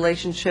the good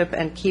relationship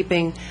and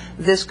keeping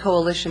this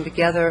coalition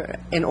together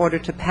in order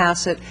to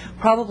pass it,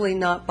 probably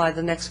not by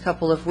the next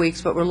couple of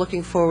weeks, but we're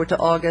looking forward to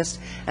August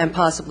and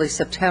possibly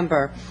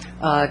September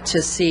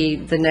to see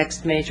the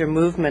next major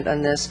movement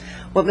on this.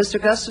 What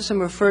Mr. Gustafson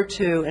referred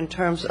to in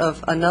terms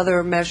of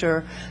another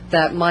measure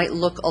that might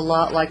look a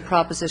lot like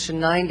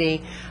Proposition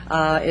 90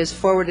 is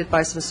forwarded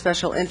by some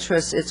special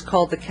interests. It's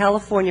called the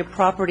California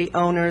Property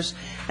Owners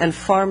and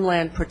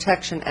Farmland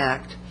Protection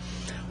Act.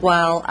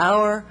 While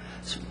our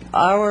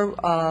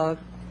ACA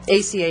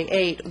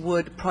 8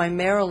 would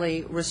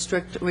primarily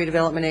restrict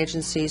redevelopment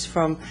agencies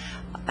from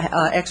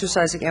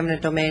exercising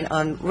eminent domain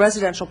on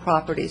residential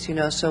properties,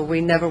 so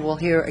we never will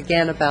hear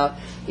again about,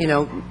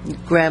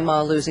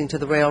 grandma losing to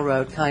the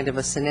railroad kind of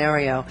a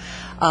scenario.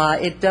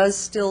 It does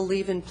still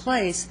leave in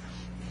place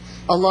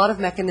a lot of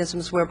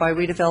mechanisms whereby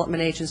redevelopment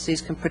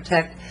agencies can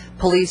protect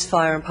police,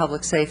 fire, and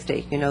public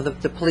safety,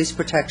 the police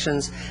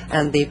protections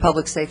and the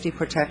public safety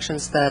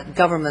protections that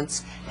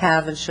governments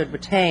have and should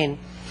retain.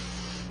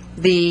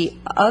 The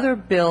other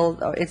bill,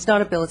 it's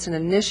not a bill, it's an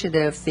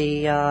initiative,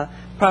 the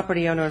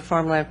Property Owner and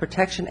Farmland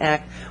Protection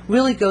Act,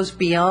 really goes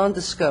beyond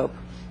the scope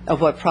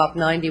of what Prop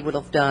 90 would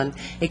have done.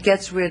 It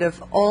gets rid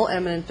of all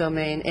eminent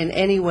domain in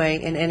any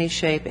way, in any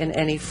shape, in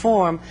any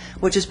form,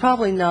 which is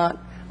probably not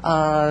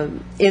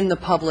in the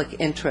public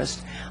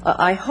interest.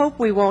 I hope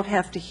we won't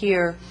have to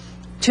hear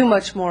too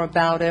much more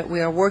about it. We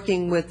are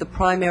working with the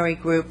primary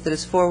group that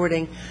is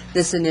forwarding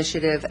this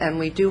initiative, and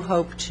we do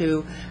hope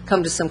to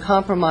come to some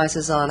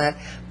compromises on it,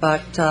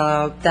 but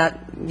that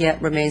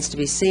yet remains to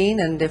be seen.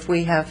 And if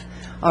we have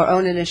our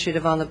own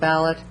initiative on the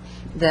ballot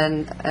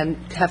and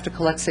have to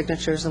collect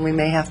signatures, and we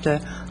may have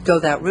to go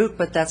that route,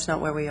 but that's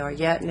not where we are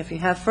yet. And if you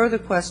have further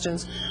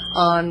questions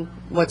on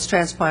what's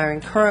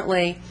transpiring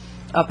currently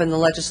up in the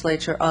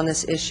legislature on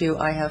this issue,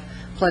 I have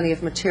plenty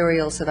of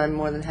materials that I'm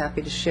more than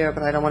happy to share,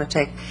 but I don't want to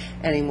take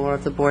any more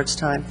of the board's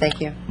time. Thank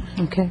you.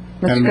 Okay.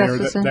 Madam Mr. Mayor,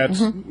 Gustafson?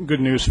 that's good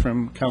news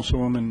from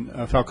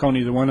Councilwoman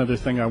Falcone. The one other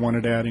thing I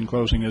wanted to add in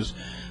closing is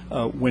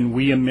when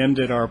we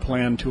amended our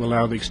plan to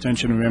allow the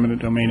extension of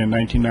eminent domain in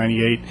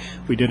 1998,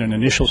 we did an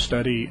initial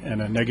study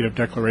and a negative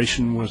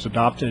declaration was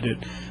adopted. It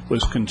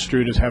was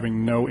construed as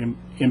having no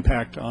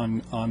impact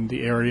on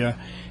the area,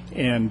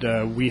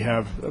 and we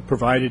have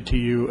provided to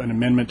you an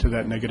amendment to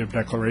that negative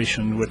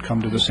declaration would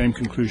come to the same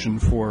conclusion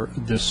for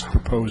this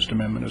proposed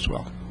amendment as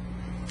well.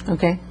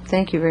 Okay,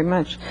 thank you very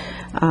much.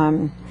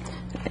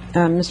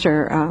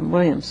 Mr.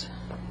 Williams.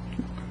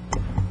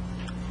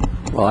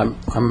 Well,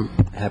 I'm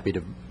happy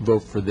to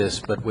vote for this,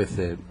 but with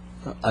the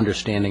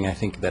understanding, I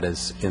think, that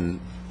is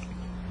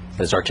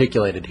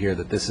articulated here,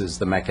 that this is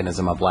the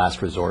mechanism of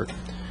last resort,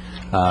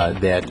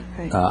 that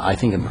I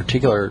think in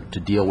particular to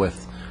deal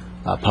with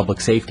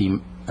public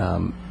safety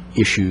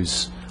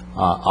issues,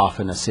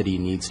 often a city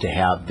needs to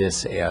have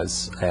this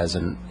as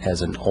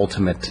an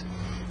ultimate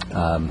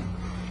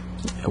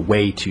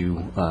way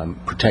to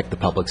protect the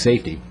public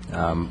safety.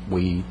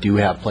 We do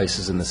have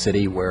places in the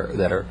city where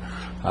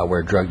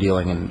drug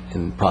dealing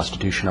and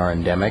prostitution are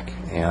endemic,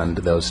 and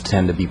those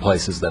tend to be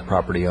places that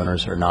property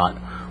owners are not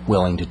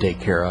willing to take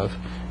care of.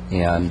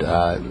 And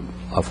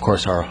of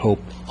course, our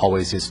hope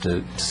always is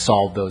to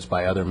solve those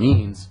by other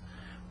means.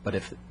 But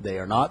if they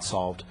are not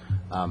solved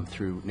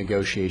through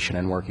negotiation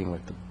and working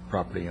with the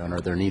property owner,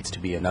 there needs to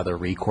be another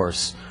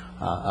recourse.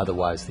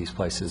 Otherwise, these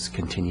places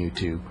continue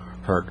to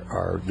hurt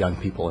our young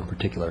people in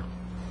particular.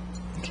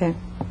 Okay.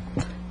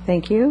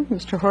 Thank you.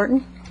 Mr.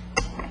 Horton?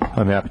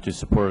 I'm happy to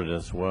support it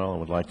as well. I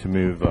would like to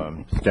move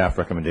staff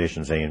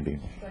recommendations A and B.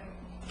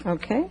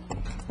 Okay.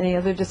 Any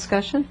other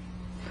discussion?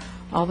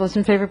 All those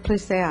in favor,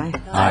 please say aye.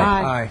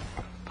 Aye.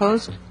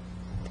 Opposed?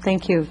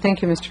 Thank you.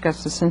 Thank you, Mr.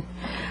 Gustafson.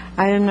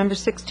 Item number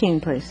 16,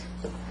 please.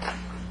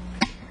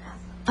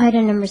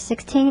 Item number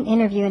 16,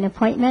 interview and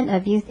appointment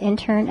of youth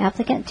intern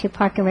applicant to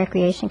Park and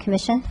Recreation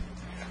Commission.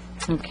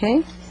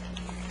 Okay.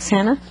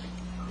 Hannah?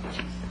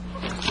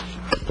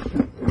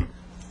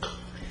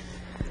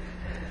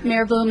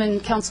 Mayor Bloom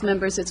and council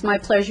members, it's my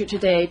pleasure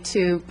today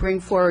to bring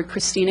forward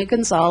Christina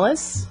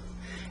Gonzalez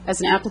as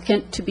an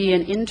applicant to be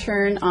an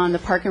intern on the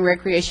Park and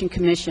Recreation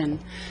Commission.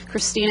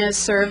 Christina has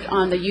served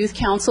on the Youth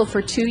Council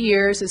for 2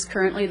 years, is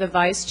currently the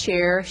vice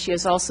chair. She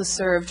has also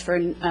served for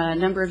a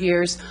number of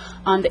years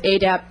on the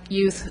ADAP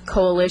Youth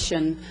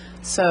Coalition.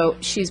 So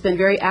she's been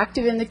very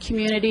active in the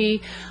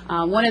community.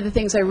 One of the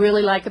things I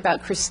really like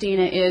about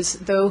Christina is,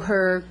 though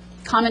her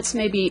comments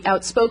may be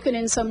outspoken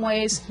in some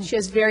ways, she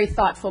has very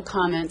thoughtful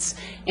comments,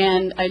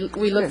 and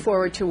we look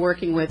forward to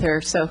working with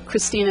her. So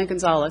Christina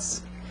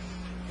Gonzalez.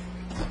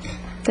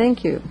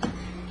 Thank you.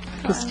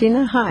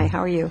 Christina, hi, how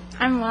are you?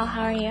 I'm well,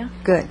 how are you?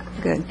 Good,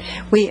 good.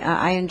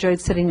 I enjoyed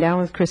sitting down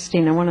with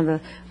Christina. One of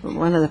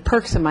the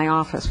perks of my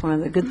office, one of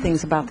the good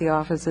things about the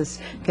office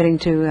is getting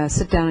to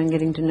sit down and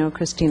getting to know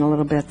Christina a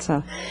little bit.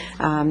 So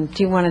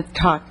do you want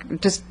to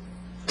just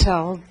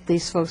tell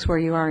these folks where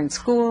you are in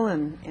school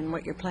and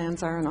what your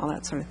plans are and all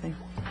that sort of thing?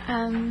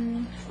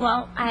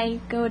 Well, I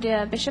go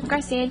to Bishop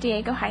Garcia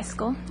Diego High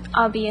School.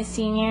 I'll be a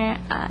senior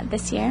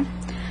this year.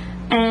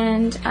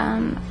 And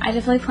I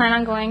definitely plan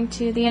on going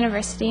to the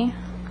university.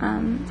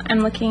 I'm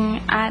looking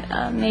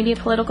at maybe a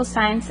political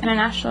science,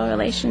 international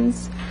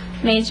relations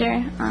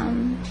major,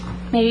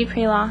 maybe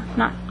pre-law,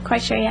 not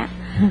quite sure yet.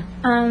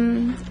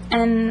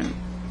 And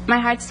my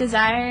heart's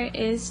desire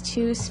is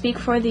to speak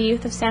for the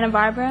youth of Santa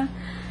Barbara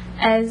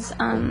as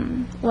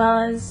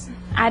well as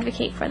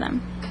advocate for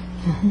them.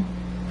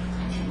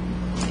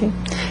 Okay.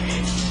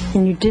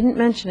 And you didn't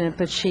mention it,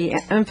 but she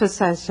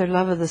emphasized her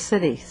love of the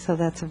city, so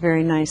that's a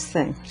very nice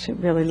thing. She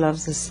really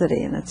loves the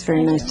city, and it's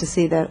very nice to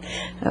see that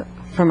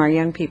from our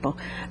young people.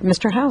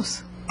 Mr.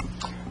 House.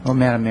 Well,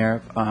 Madam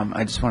Mayor,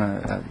 I just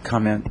want to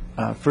comment.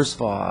 First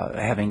of all,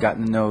 having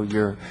gotten to know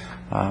your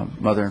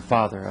mother and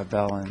father,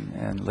 Abel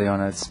and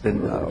Leona, it's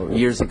been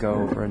years ago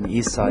over on the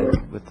east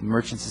side with the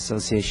Merchants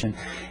Association,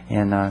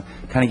 and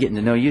kind of getting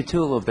to know you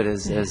too a little bit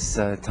as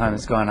time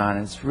has gone on.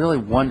 It's really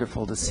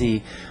wonderful to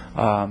see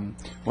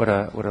what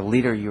a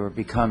leader you are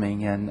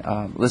becoming, and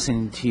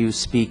listening to you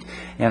speak.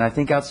 And I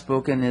think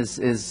outspoken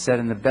is said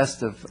in the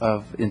best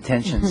of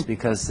intentions,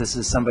 because this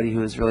is somebody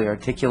who is really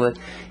articulate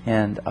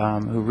and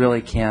who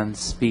really can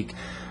speak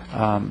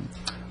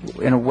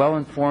in a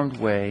well-informed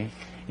way,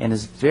 and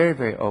is very,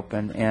 very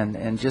open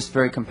and just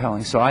very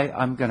compelling. So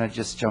I'm going to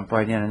just jump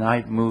right in, and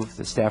I move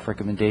the staff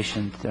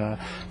recommendation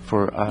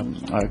for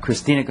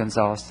Christina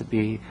Gonzalez to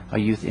be a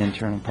youth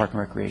intern in Park and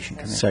Recreation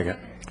Commission. Second.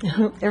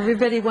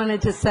 Everybody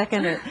wanted to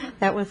second it.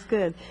 That was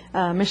good.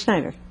 Ms.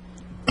 Schneider.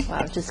 Well,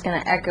 I was just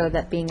going to echo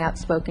that being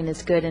outspoken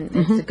is good, and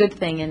it's a good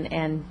thing,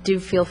 and do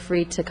feel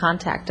free to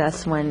contact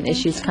us when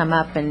issues come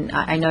up, and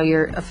I know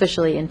you're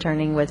officially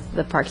interning with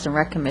the Parks and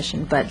Rec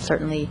Commission, but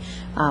certainly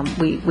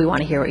we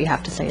want to hear what you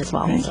have to say as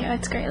well. Thank you.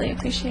 It's greatly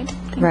appreciated.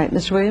 Right.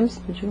 Mr. Williams,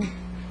 did you?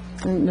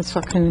 And Ms.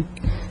 Falcone?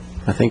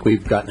 I think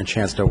we've gotten a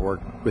chance to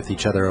work with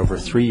each other over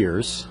 3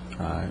 years.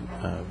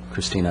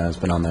 Christina has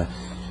been on the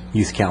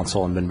Youth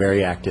Council and been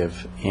very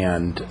active,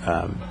 and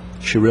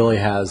she really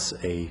has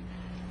a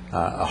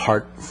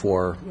heart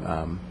for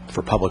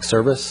public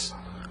service.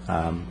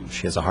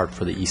 She has a heart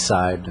for the East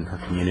Side and her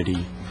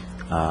community,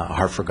 a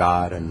heart for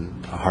God,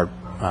 and a heart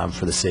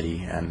for the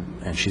city,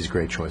 and she's a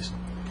great choice.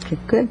 Okay,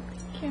 good.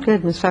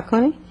 Good. Ms.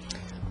 Falcone?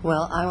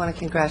 Well, I want to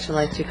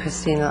congratulate you,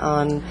 Christina,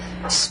 on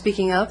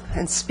speaking up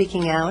and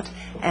speaking out,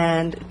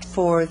 and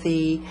for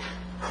the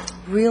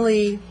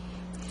really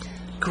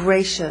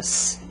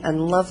gracious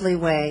and lovely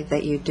way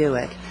that you do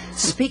it.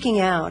 Speaking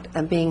out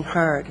and being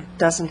heard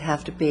doesn't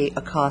have to be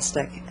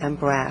caustic and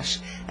brash,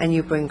 and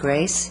you bring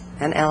grace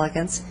and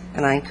elegance,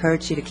 and I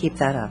encourage you to keep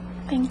that up.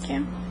 Thank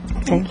you.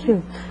 Thank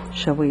you.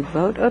 Shall we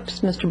vote? Oops,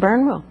 Mr.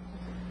 Burnwell.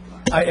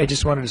 I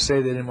just wanted to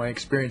say that in my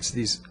experience,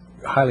 these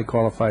highly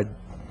qualified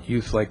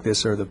youth like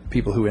this are the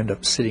people who end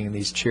up sitting in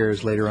these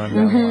chairs later on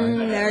down the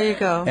line. There you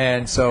go.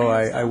 And so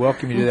I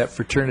welcome you to that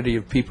fraternity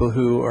of people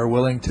who are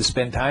willing to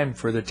spend time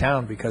for their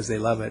town because they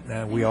love it.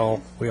 And we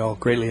all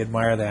greatly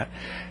admire that.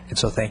 And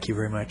so thank you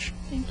very much.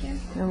 Thank you.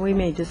 And we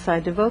may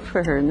decide to vote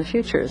for her in the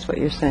future, is what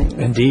you're saying.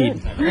 That's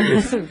Indeed.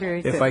 good.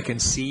 Very good. If I can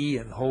see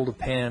and hold a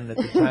pen at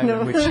the time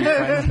in which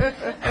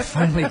she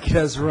finally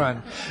does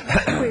run.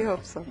 We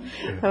hope so.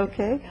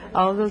 Okay.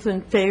 All those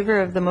in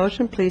favor of the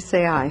motion, please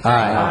say aye.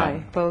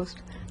 Aye. Opposed?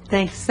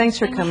 Thanks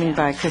for coming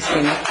by,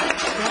 Christina.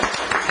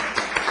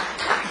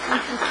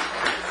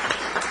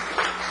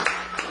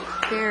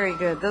 Very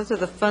good. Those are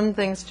the fun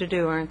things to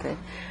do, aren't they?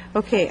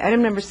 Okay,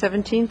 item number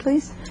 17,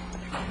 please.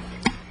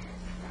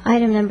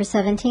 Item number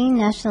 17,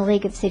 National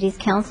League of Cities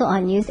Council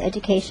on Youth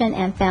Education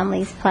and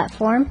Families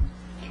Platform,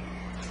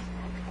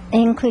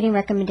 including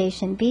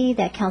recommendation B,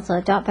 that council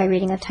adopt by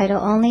reading of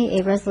title only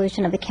a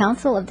resolution of the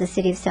Council of the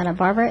City of Santa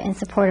Barbara in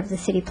support of the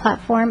city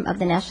platform of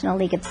the National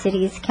League of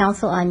Cities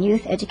Council on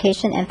Youth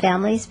Education and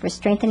Families for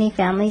strengthening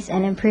families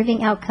and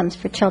improving outcomes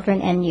for children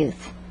and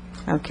youth.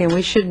 Okay,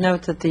 we should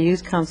note that the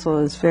Youth Council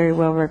is very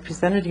well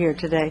represented here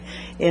today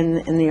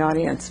in the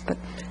audience. But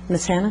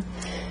Ms. Hanna?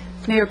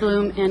 Mayor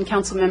Bloom and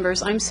council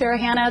members, I'm Sarah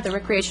Hanna, the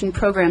Recreation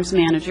Programs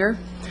Manager.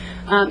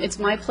 It's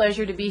my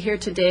pleasure to be here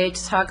today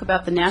to talk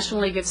about the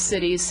National League of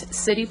Cities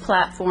City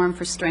Platform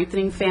for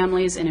Strengthening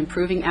Families and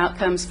Improving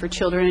Outcomes for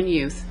Children and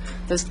Youth,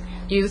 the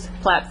Youth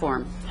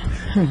Platform.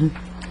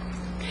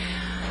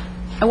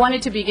 I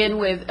wanted to begin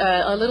with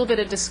a little bit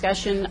of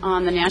discussion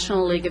on the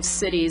National League of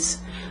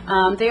Cities.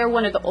 They are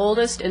one of the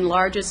oldest and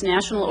largest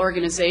national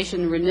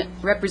organizations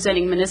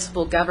representing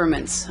municipal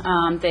governments.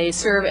 They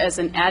serve as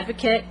an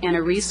advocate and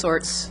a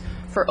resource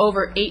for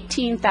over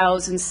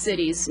 18,000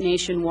 cities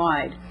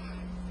nationwide.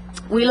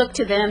 We look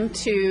to them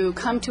to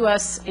come to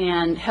us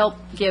and help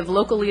give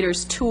local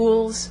leaders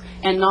tools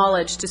and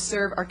knowledge to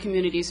serve our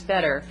communities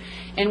better.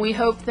 And we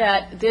hope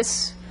that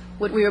this,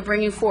 what we are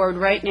bringing forward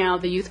right now,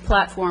 the Youth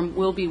Platform,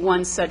 will be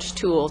one such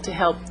tool to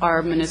help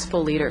our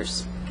municipal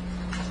leaders.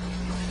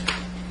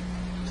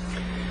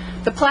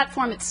 The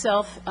platform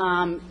itself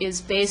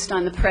is based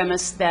on the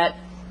premise that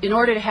in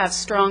order to have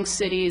strong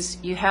cities,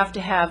 you have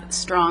to have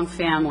strong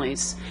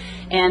families.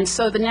 And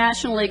so the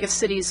National League of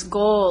Cities'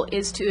 goal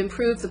is to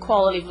improve the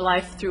quality of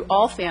life through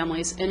all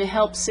families and to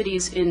help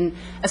cities in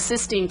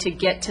assisting to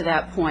get to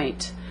that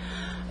point.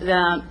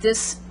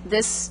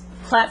 This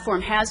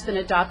platform has been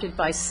adopted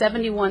by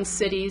 71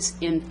 cities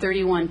in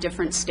 31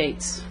 different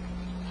states.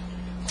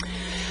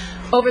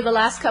 Over the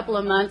last couple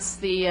of months,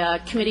 the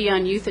Committee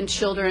on Youth and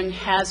Children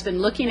has been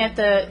looking at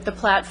the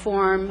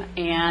platform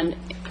and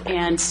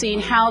seeing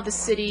how the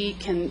city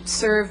can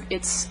serve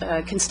its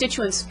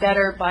constituents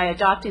better by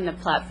adopting the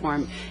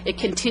platform. It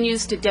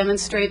continues to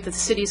demonstrate the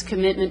city's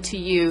commitment to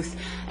youth,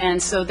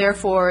 and so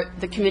therefore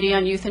the Committee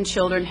on Youth and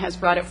Children has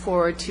brought it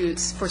forward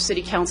for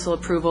City Council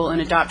approval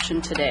and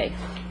adoption today.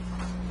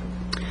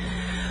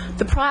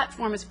 The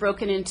platform is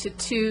broken into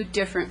two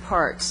different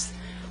parts.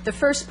 The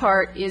first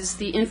part is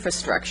the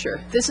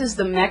infrastructure. This is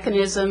the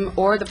mechanism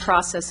or the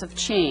process of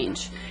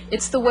change.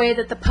 It's the way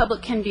that the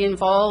public can be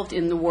involved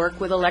in the work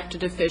with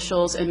elected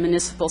officials and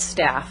municipal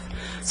staff.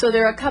 So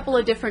there are a couple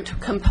of different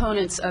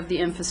components of the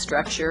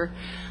infrastructure,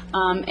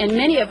 and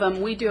many of them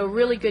we do a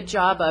really good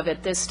job of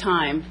at this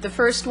time. The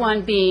first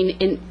one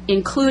being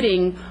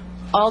including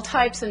all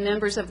types and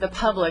members of the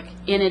public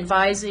in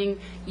advising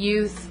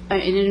youth,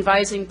 in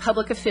advising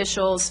public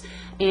officials,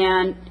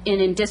 and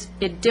in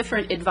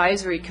different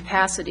advisory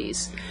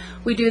capacities.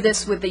 We do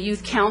this with the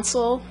Youth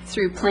Council,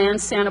 through Plan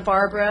Santa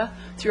Barbara,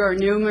 through our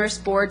numerous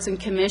boards and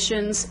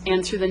commissions,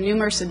 and through the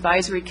numerous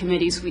advisory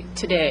committees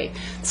today.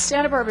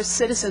 Santa Barbara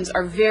citizens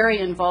are very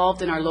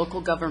involved in our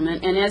local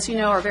government, and as you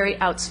know, are very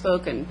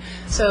outspoken.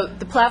 So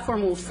the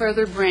platform will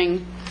further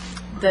bring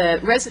the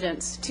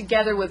residents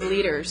together with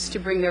leaders to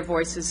bring their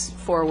voices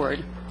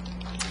forward.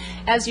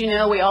 As you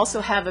know, we also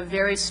have a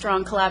very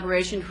strong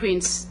collaboration between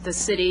the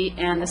city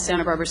and the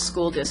Santa Barbara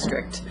School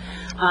District.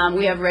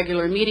 We have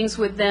regular meetings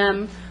with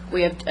them.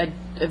 We have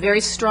a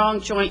very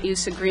strong joint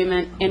use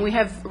agreement, and we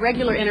have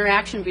regular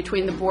interaction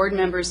between the board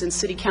members and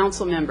city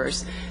council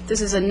members.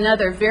 This is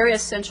another very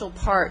essential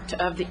part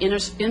of the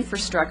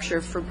infrastructure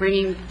for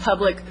bringing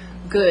public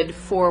good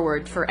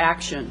forward for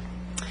action.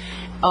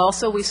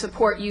 Also, we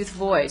support Youth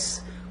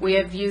Voice. We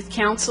have Youth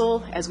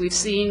Council. As we've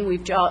seen,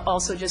 we've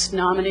also just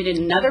nominated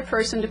another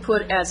person to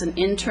put as an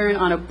intern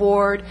on a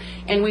board,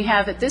 and we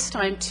have at this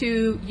time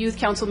 2 Youth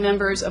Council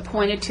members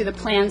appointed to the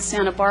Plan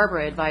Santa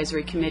Barbara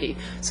Advisory Committee.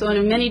 So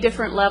on many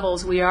different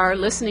levels, we are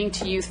listening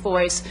to Youth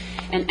Voice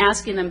and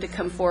asking them to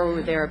come forward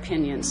with their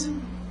opinions.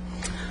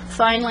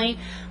 Finally,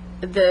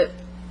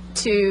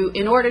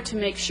 in order to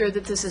make sure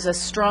that this is a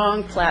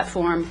strong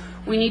platform,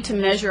 we need to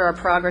measure our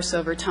progress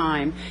over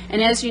time.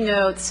 And as you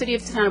know, the City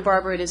of Santa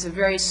Barbara, it is a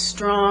very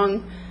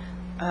strong,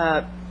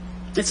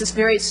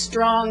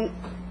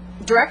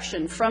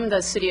 direction from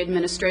the city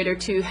administrator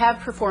to have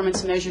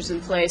performance measures in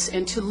place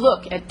and to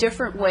look at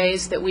different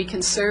ways that we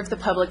can serve the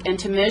public and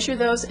to measure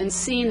those and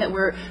seeing that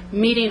we're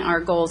meeting our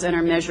goals and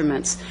our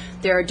measurements.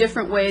 There are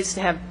different ways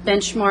to have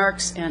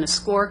benchmarks and a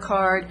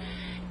scorecard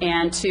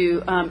and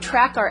to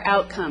track our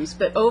outcomes.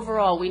 But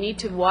overall, we need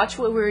to watch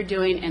what we're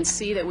doing and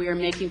see that we are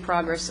making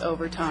progress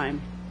over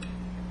time.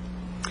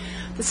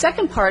 The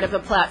second part of the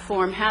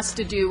platform has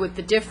to do with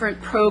the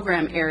different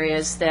program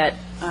areas that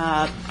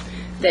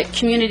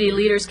community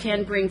leaders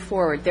can bring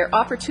forward. There are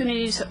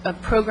opportunities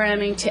of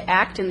programming to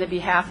act in the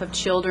behalf of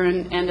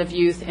children and of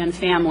youth and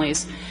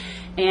families.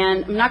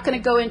 And I'm not going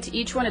to go into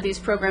each one of these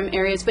program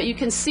areas, but you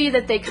can see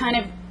that they kind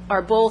of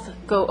are both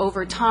go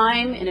over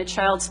time in a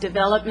child's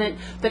development,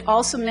 but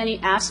also many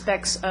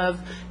aspects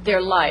of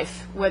their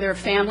life, whether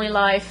family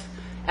life,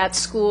 at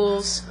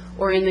schools,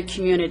 or in the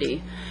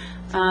community.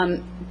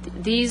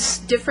 These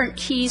different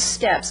key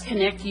steps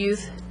connect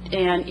youth,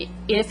 and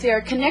if they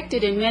are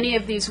connected in many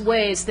of these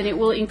ways, then it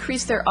will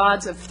increase their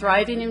odds of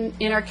thriving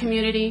in our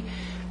community,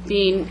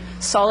 being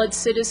solid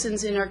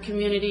citizens in our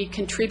community,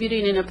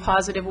 contributing in a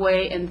positive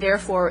way, and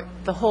therefore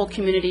the whole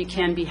community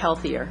can be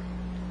healthier.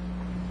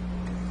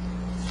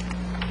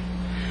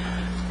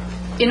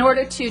 In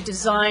order to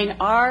design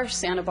our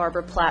Santa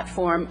Barbara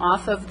platform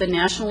off of the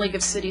National League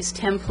of Cities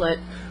template,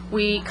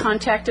 we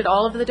contacted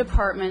all of the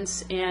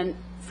departments, and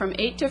from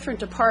 8 different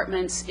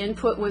departments,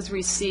 input was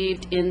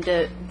received in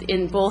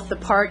both the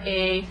Part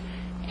A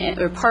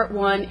or Part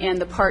 1 and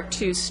the Part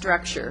 2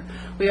 structure.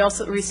 We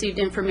also received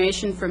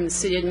information from the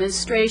city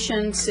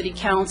administration, city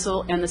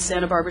council, and the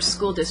Santa Barbara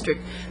School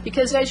District,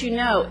 because as you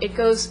know, it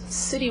goes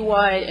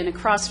citywide and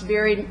across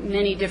very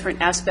many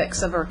different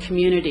aspects of our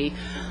community.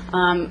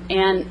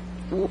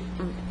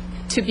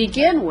 To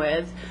begin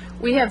with,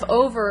 we have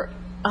over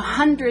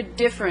 100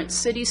 different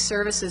city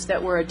services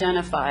that were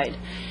identified,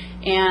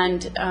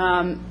 and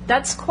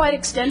that's quite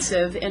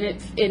extensive, and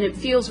it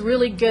feels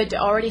really good to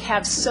already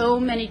have so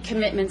many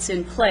commitments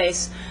in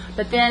place.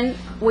 But then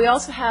we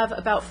also have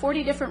about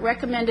 40 different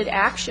recommended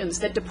actions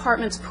that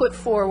departments put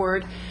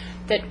forward,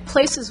 that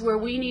places where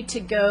we need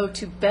to go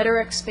to better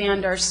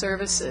expand our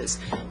services.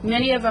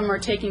 Many of them are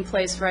taking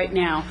place right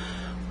now.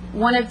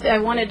 I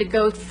wanted to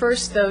go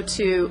first, though,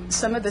 to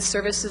some of the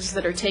services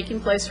that are taking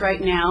place right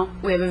now.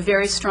 We have a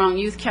very strong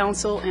Youth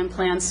Council and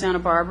Plan Santa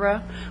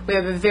Barbara. We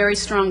have a very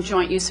strong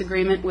joint use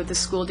agreement with the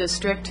school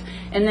district.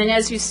 And then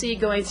as you see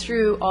going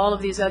through all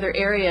of these other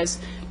areas,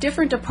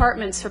 different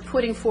departments are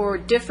putting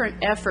forward different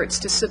efforts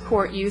to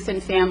support youth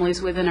and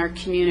families within our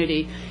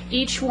community,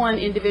 each one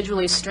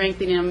individually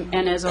strengthening them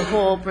and as a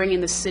whole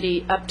bringing the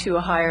city up to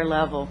a higher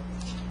level.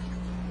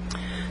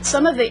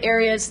 Some of the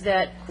areas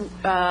that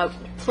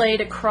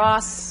played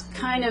across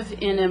kind of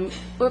it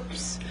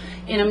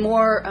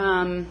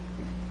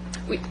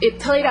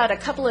played out a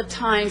couple of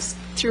times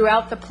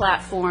throughout the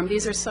platform.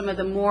 These are some of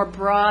the more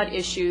broad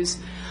issues.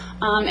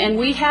 And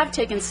we have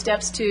taken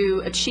steps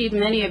to achieve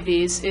many of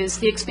these, is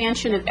the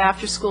expansion of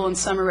after-school and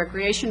summer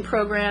recreation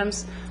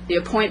programs, the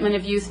appointment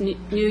of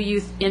new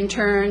youth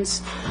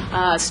interns,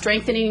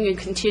 strengthening and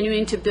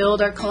continuing to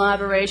build our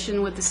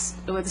collaboration with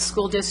the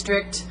school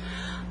district,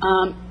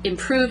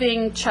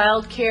 improving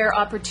child care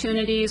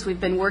opportunities. We've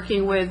been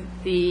working with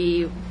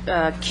the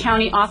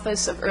County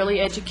Office of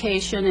Early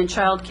Education and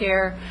Child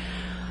Care,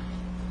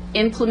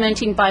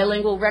 implementing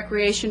bilingual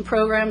recreation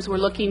programs. We're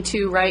looking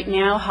to right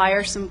now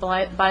hire some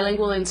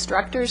bilingual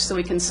instructors so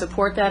we can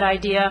support that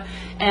idea.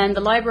 And the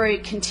library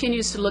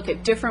continues to look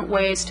at different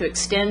ways to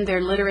extend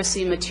their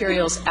literacy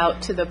materials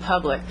out to the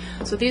public.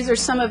 So these are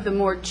some of the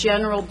more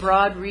general,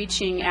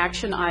 broad-reaching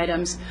action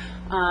items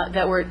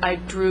that I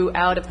drew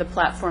out of the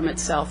platform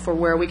itself for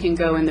where we can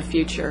go in the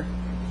future.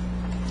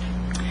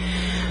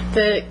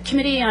 The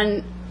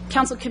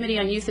Council Committee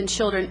on Youth and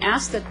Children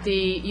asked that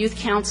the Youth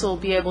Council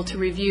be able to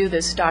review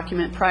this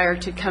document prior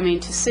to coming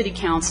to City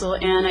Council,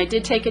 and I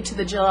did take it to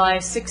the July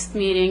 6th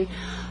meeting,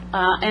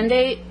 and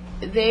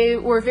they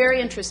were very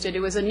interested.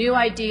 It was a new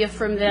idea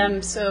from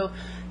them, so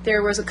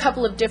there was a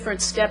couple of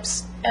different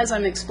steps, as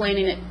I'm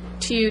explaining it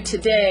to you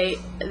today,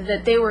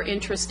 that they were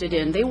interested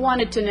in. They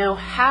wanted to know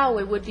how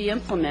it would be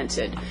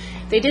implemented.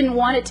 They didn't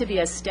want it to be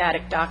a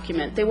static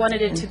document. They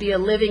wanted it to be a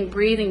living,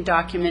 breathing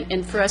document,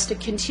 and for us to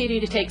continue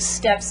to take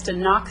steps to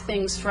knock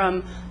things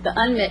from the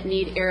unmet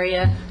need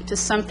area to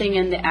something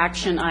in the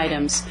action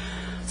items.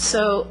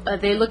 So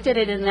they looked at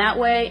it in that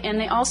way, and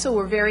they also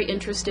were very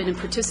interested in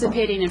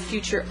participating in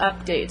future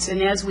updates.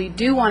 And as we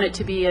do want it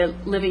to be a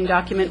living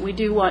document, we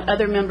do want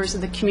other members of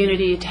the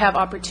community to have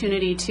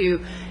opportunity to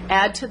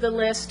add to the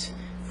list,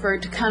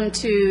 to come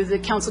to the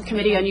Council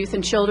Committee on Youth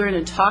and Children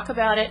and talk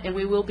about it, and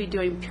we will be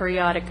doing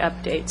periodic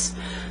updates.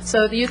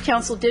 So the Youth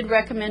Council did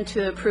recommend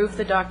to approve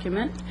the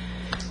document,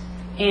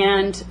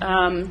 and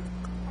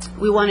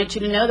we wanted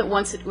you to know that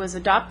once it was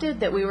adopted,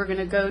 that we were going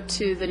to go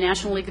to the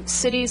National League of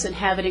Cities and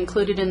have it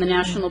included in the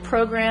national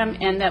program,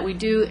 and that we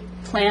do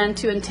plan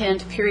to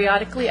intend to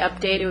periodically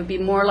update. It would be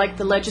more like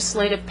the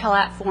legislative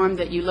platform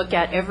that you look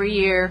at every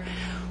year,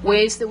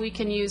 ways that we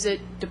can use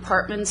it,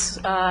 departments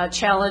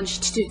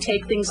challenged to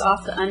take things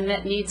off the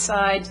unmet needs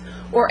side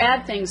or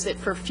add things that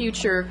for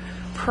future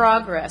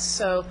progress.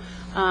 So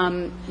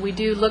we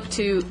do look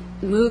to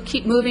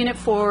keep moving it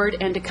forward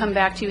and to come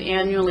back to you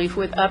annually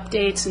with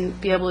updates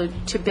and be able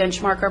to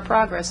benchmark our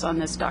progress on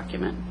this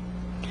document.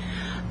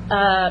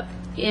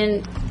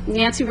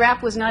 Nancy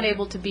Rapp was not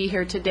able to be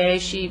here today.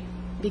 She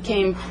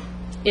became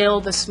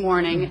ill this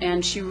morning,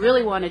 and she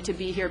really wanted to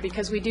be here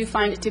because we do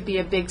find it to be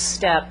a big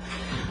step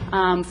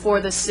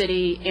for the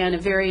city and a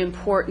very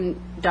important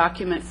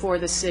document for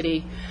the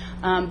city.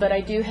 But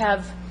I do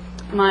have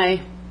my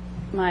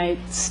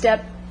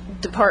step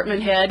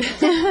department head,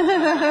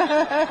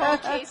 Paul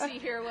Casey,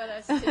 here with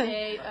us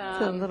today.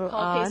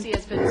 Paul Casey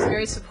has been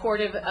very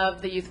supportive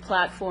of the youth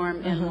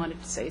platform and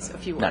wanted to say a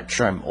few words. Not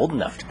sure I'm old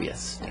enough to be a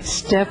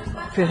step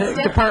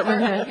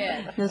department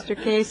head,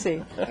 Mr.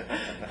 Casey.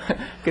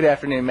 Good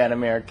afternoon, Madam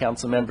Mayor,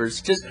 council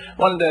members. Just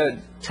wanted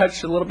to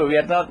touch a little bit. We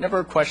had a number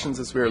of questions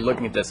as we were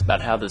looking at this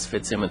about how this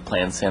fits in with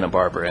Plan Santa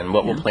Barbara and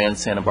what will Plan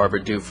Santa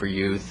Barbara do for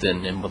youth,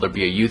 and will there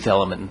be a youth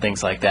element and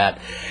things like that.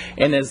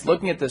 And as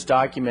looking at this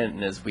document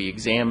and as we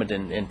examined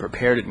and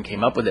prepared it and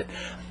came up with it,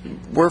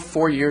 we're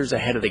 4 years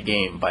ahead of the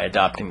game by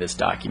adopting this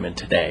document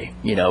today.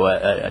 You know,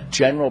 a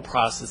general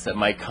process that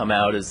might come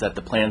out is that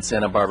the Plan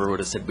Santa Barbara would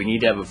have said we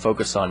need to have a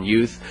focus on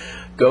youth.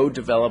 Go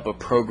develop a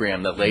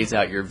program that lays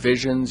out your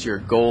visions, your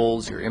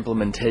goals, your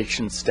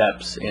implementation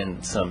steps,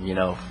 and some,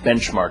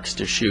 benchmarks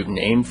to shoot and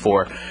aim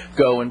for.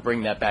 Go and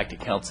bring that back to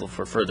council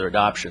for further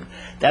adoption.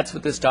 That's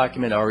what this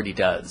document already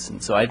does.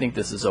 And so I think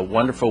this is a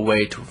wonderful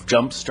way to have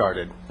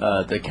jump-started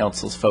the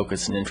council's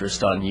focus and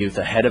interest on youth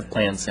ahead of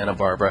Plan Santa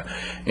Barbara.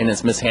 And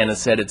as Ms. Hannah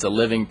said, it's a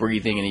living,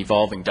 breathing, and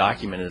evolving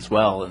document as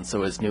well. And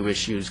so as new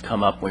issues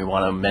come up, we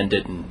want to amend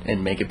it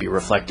and make it be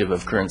reflective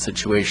of current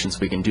situations.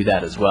 We can do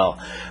that as well.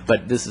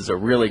 But this is a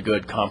really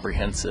good,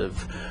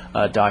 comprehensive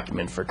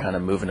document for kind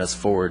of moving us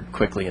forward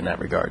quickly in that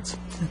regards.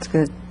 That's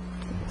good.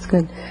 That's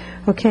good.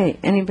 Okay,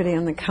 anybody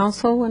on the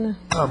council want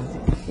to?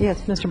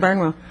 Yes, Mr.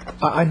 Barnwell.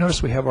 I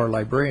noticed we have our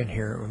librarian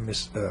here,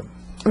 Ms.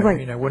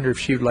 Irene. I wonder if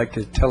she would like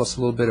to tell us a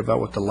little bit about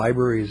what the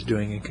library is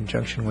doing in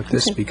conjunction with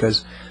this,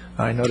 because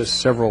I noticed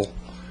several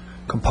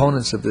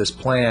components of this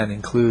plan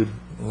include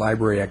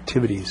library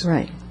activities.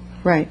 Right.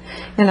 Right.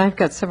 And I've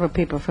got several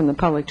people from the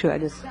public, too. I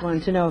just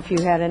wanted to know if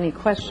you had any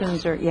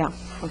questions or,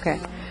 okay.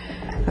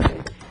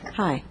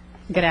 Hi.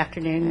 Good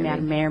afternoon,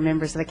 Madam Mayor,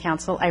 members of the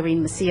council.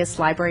 Irene Macias,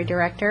 Library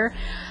Director.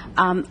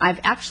 I've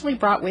actually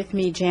brought with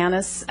me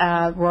Janice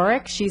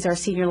Rorick. She's our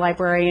Senior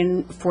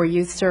Librarian for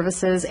Youth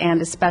Services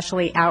and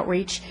especially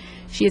Outreach.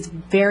 She is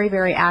very,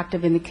 very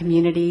active in the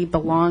community,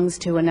 belongs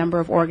to a number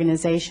of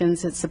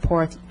organizations that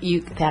support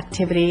youth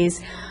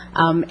activities,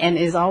 and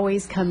is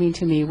always coming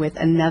to me with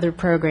another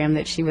program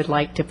that she would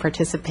like to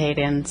participate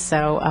in.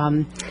 So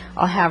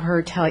I'll have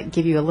her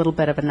give you a little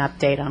bit of an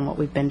update on what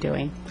we've been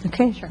doing.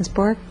 Okay, sure. Ms.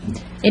 Borg?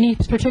 Any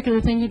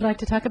particular thing you'd like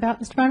to talk about,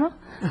 Mr. Barnwell?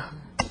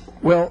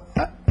 Well,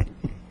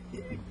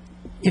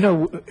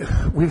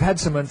 we've had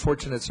some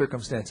unfortunate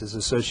circumstances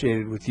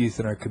associated with youth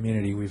in our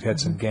community. We've had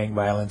some gang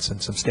violence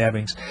and some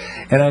stabbings.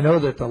 And I know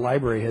that the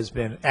library has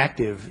been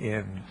active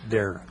in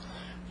their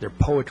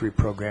poetry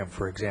program,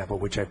 for example,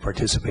 which I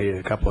participated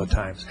a couple of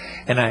times.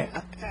 And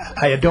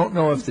I don't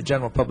know if the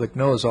general public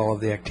knows all of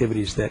the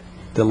activities that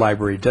the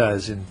library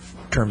does in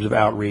terms of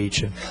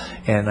outreach,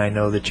 and I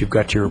know that you've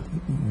got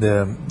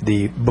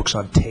the books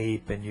on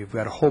tape, and you've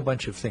got a whole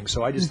bunch of things.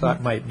 So I just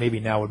thought maybe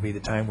now would be the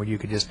time when you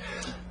could just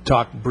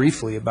talk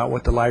briefly about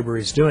what the library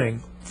is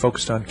doing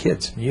focused on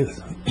kids and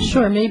youth.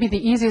 Sure. Maybe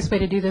the easiest way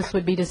to do this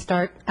would be to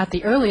start at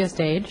the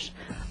earliest age,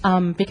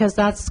 because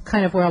that's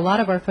kind of where a lot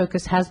of our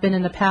focus has been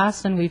in the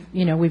past, and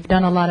we've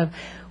done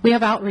we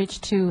have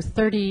outreach to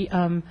 30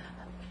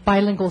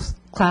 bilingual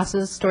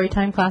classes,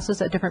 storytime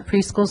classes at different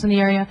preschools in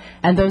the area,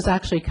 and those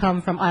actually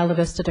come from Isla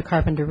Vista to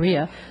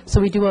Carpinteria.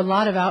 So we do a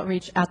lot of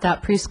outreach at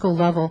that preschool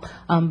level,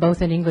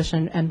 both in English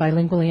and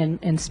bilingually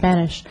in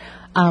Spanish.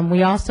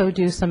 We also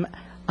do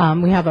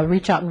we have a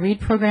Reach Out and Read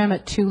program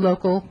at 2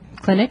 local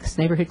clinics,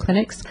 neighborhood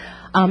clinics.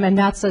 And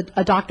that's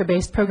a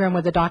doctor-based program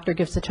where the doctor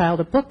gives the child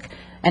a book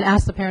and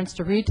asks the parents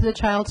to read to the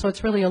child. So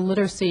it's really a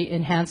literacy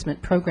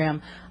enhancement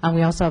program.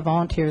 We also have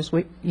volunteers,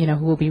 who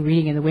will be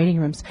reading in the waiting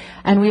rooms.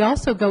 And we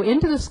also go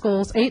into the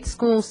schools, 8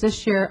 schools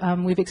this year.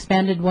 We've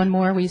expanded one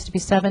more. We used to be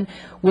 7.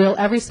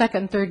 Every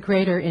second and third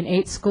grader in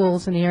 8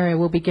 schools in the area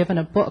will be given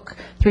a book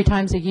 3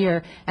 times a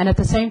year. And at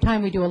the same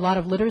time, we do a lot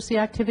of literacy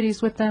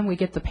activities with them. We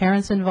get the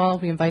parents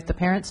involved. We invite the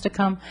parents to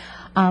come.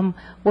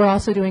 We're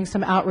also doing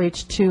some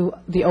outreach to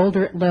the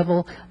older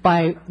level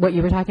by what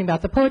you were talking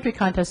about. The poetry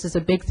contest is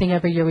a big thing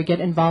every year. We get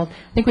involved.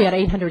 I think we had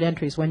 800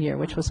 entries one year,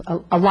 which was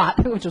a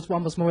lot, which was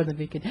almost more than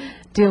we could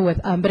deal with.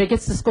 But it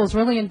gets the schools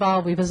really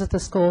involved. We visit the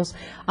schools.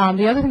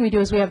 The other thing we do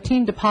is we have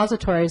teen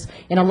depositories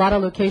in a lot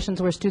of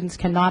locations where students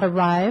cannot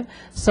arrive.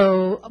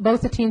 So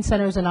both the teen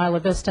centers in Isla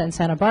Vista and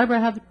Santa Barbara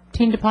have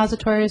teen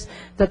depositories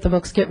that the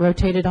books get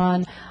rotated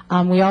on.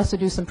 We also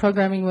do some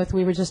programming with,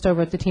 we were just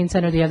over at the teen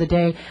center the other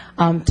day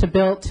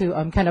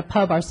to kind of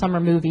pub our summer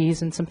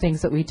movies and some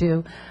things that we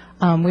do.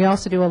 We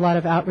also do a lot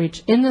of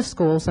outreach in the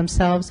schools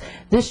themselves.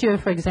 This year,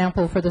 for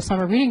example, for the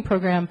summer reading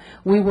program,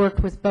 we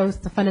worked with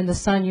both the Fun in the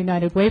Sun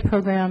United Way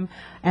program,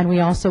 and we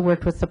also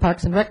worked with the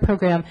Parks and Rec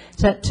program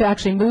to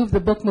actually move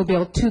the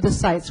bookmobile to the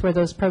sites where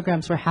those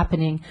programs were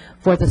happening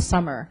for the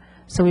summer.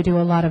 So we do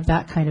a lot of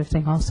that kind of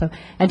thing also.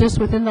 And just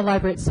within the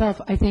library itself,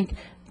 I think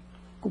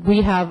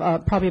we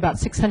have probably about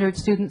 600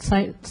 students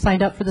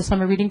signed up for the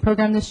summer reading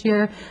program this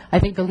year. I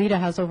think Goleta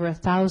has over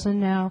 1,000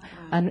 now,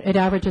 and it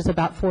averages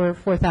about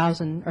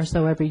 4,000 or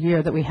so every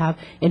year that we have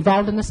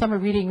involved in the summer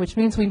reading, which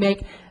means we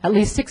make at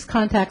least 6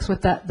 contacts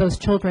with those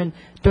children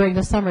during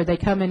the summer. They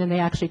come in and they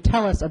actually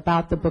tell us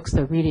about the books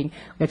they're reading.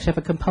 We actually have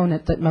a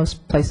component that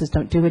most places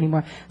don't do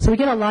anymore. So we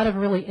get a lot of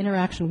really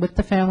interaction with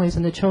the families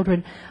and the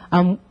children.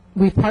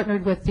 We've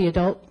partnered with the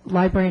adult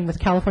library and with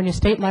California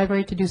State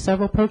Library to do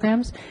several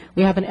programs.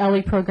 We have an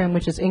ELLI program,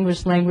 which is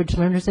English Language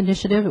Learners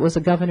Initiative. It was a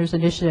governor's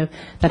initiative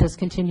that has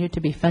continued to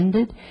be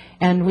funded.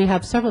 And we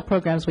have several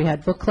programs. We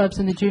had book clubs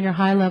in the junior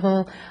high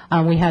level.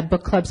 We had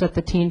book clubs at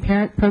the teen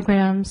parent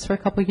programs for a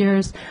couple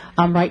years.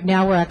 Right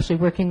now we're actually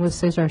working with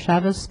Cesar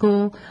Chavez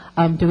School,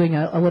 doing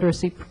a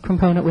literacy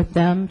component with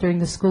them during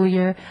the school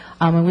year.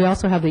 And we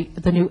also have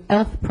the new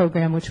ELF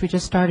program, which we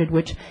just started,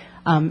 which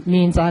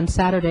means on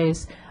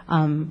Saturdays,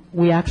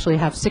 we actually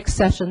have 6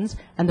 sessions,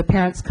 and the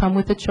parents come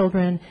with the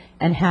children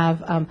and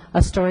have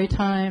a story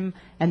time,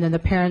 and then the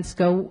parents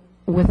go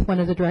with one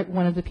of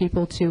the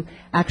people to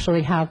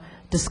actually have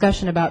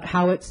discussion about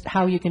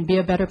how you can be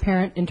a better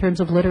parent in terms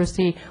of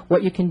literacy,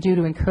 what you can do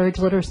to encourage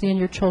literacy in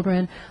your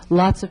children,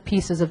 lots of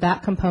pieces of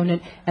that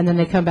component, and then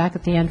they come back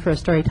at the end for a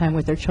story time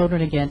with their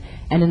children again.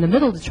 And in the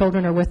middle, the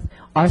children are with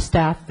our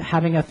staff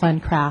having a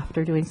fun craft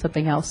or doing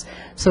something else.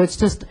 So it's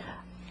just,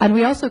 and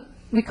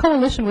we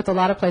coalition with a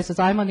lot of places.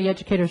 I'm on the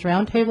Educators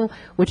Roundtable,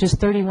 which is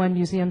 31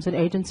 museums and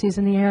agencies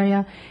in the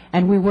area,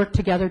 and we work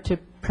together to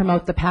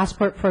promote the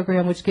Passport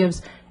program, which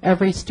gives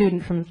every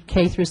student from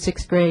K through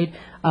 6th grade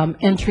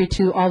entry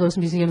to all those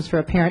museums for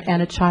a parent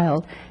and a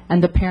child.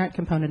 And the parent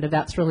component of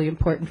that's really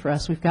important for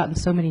us. We've gotten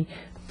so many,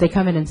 they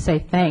come in and say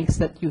thanks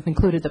that you've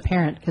included the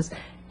parent, because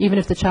even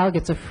if the child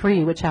gets a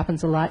free, which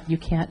happens a lot, you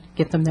can't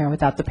get them there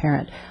without the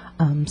parent.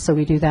 So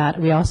we do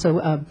that. We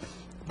also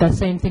the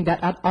same thing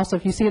that also,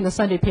 if you see in the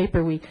Sunday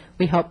paper, we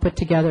help put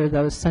together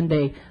those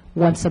Sunday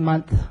once a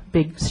month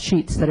big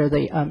sheets that are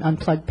the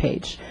unplugged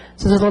page.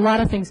 So there's a lot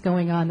of things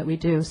going on that we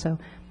do. So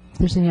if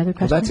there's any other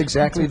questions? Well, that's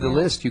exactly the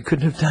list. You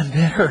couldn't have done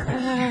better.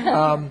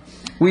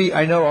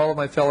 I know all of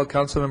my fellow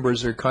council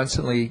members are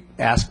constantly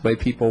asked by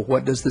people,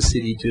 what does the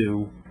city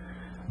do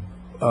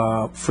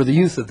for the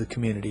youth of the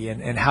community,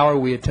 and how are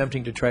we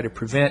attempting to try to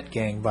prevent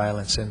gang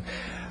violence? And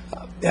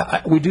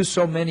we do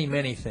so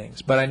many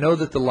things, but I know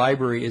that the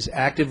library is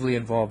actively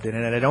involved in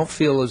it, and I don't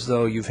feel as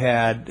though you've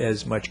had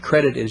as much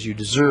credit as you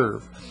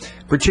deserve,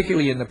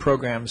 particularly in the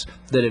programs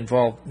that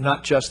involve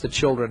not just the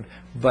children,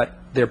 but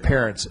their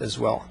parents as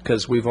well,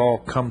 because we've all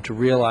come to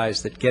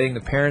realize that getting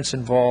the parents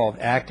involved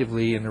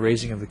actively in the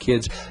raising of the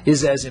kids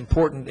is as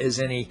important as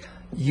any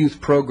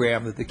youth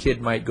program that the kid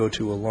might go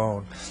to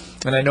alone.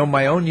 And I know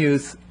my own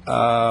youth,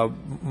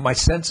 my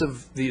sense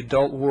of the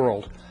adult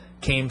world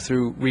came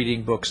through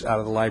reading books out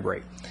of the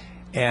library.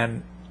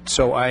 And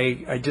so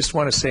I just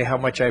want to say how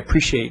much I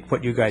appreciate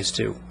what you guys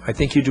do. I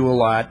think you do a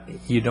lot.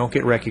 You don't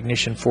get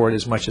recognition for it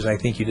as much as I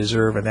think you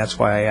deserve, and that's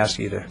why I asked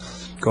you to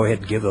go ahead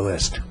and give the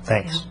list.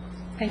 Thanks.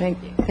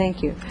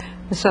 Thank you.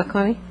 Ms.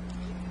 Alconi?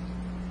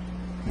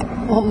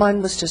 Well,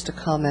 mine was just a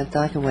comment.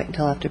 I can wait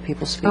until after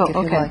people speak if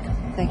you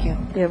like. Thank you.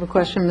 You have a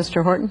question,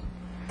 Mr. Horton?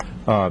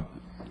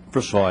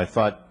 First of all, I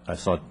thought I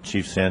saw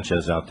Chief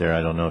Sanchez out there.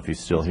 I don't know if he's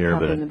still here,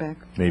 Probably but in the back.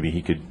 Maybe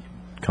he could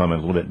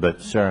comment a little bit.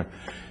 But Sarah,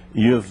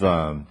 you've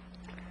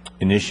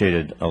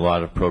initiated a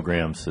lot of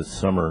programs this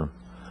summer,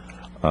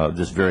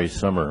 this very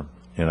summer,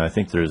 and I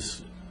think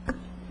there's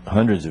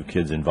hundreds of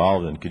kids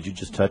involved. And could you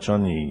just touch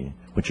on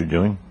what you're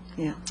doing?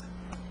 Yeah.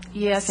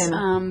 Yes,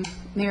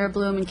 Mayor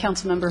Bloom and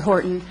Councilmember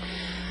Horton.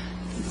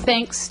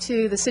 thanks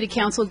to the City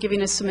Council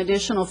giving us some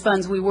additional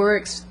funds, we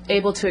were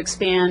able to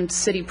expand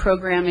city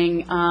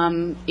programming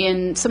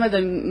in some of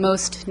the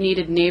most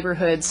needed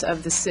neighborhoods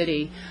of the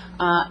city.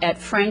 At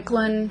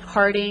Franklin,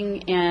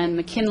 Harding, and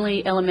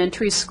McKinley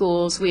Elementary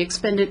Schools, we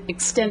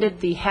extended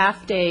the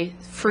half-day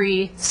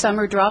free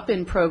summer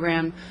drop-in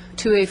program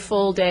to a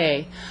full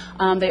day.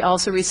 They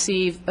also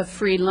receive a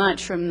free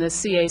lunch from the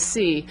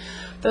CAC.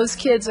 Those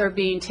kids are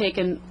being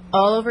taken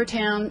all over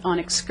town on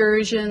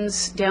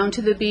excursions, down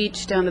to the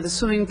beach, down to the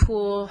swimming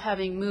pool,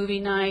 having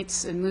movie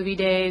nights and movie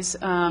days,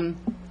 and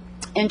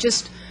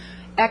just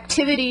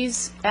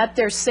activities at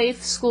their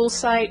safe school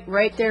site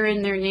right there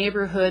in their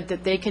neighborhood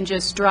that they can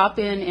just drop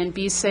in and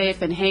be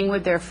safe and hang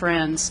with their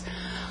friends.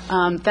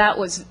 That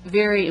was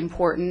very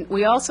important.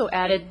 We also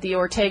added the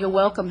Ortega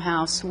Welcome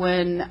House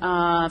when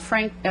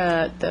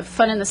the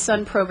Fun in the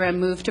Sun program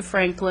moved to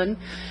Franklin.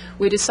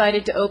 We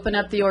decided to open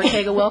up the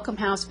Ortega Welcome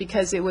House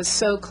because it was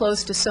so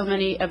close to so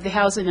many of the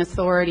Housing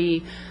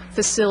Authority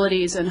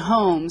facilities and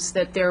homes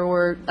that there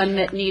were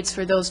unmet needs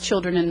for those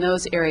children in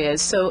those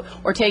areas. So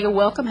Ortega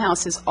Welcome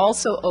House is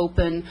also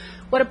open.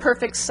 What a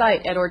perfect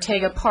site at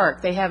Ortega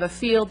Park. They have a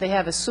field, they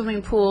have a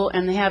swimming pool,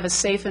 and they have a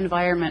safe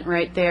environment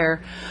right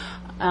there.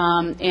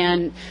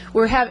 And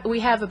we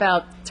have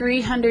about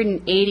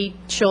 380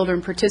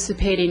 children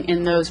participating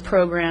in those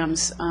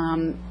programs.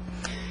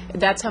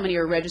 That's how many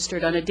are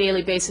registered on a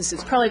daily basis.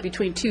 It's probably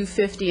between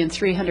 250 and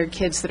 300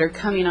 kids that are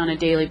coming on a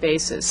daily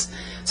basis.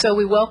 So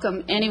we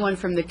welcome anyone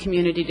from the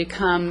community to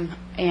come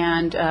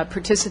and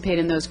participate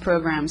in those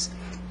programs.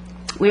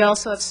 We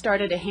also have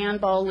started a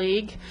handball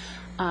league.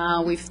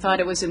 We thought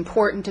it was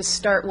important to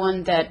start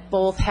one that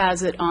both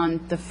has it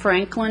on the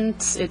Franklin,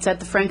 it's at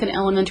the Franklin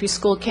Elementary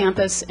School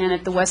campus, and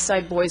at the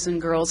Westside Boys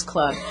and Girls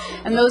Club.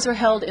 And those are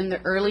held in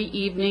the early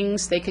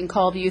evenings. They can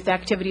call the Youth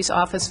Activities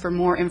Office for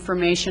more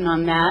information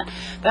on that.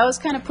 That was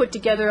kind of put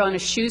together on a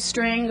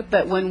shoestring,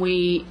 but when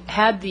we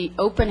had the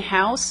open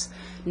house,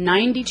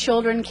 90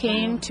 children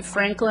came to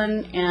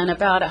Franklin, and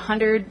about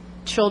 100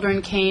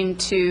 children came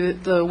to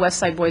the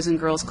Westside Boys and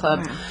Girls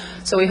Club.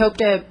 So we hope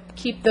to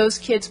keep those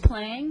kids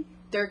playing.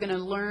 They're going to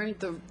learn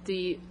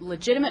the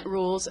legitimate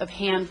rules of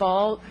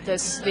handball. The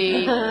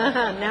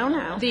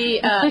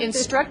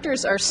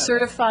instructors are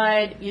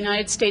certified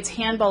United States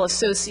Handball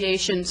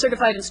Association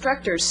certified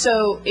instructors,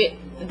 so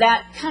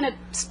that kind of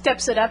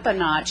steps it up a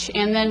notch.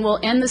 And then we'll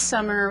end the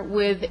summer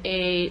with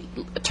a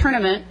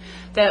tournament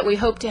that we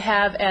hope to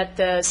have at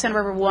the Santa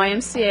Barbara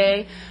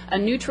YMCA, a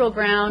neutral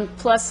ground,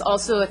 plus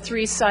also a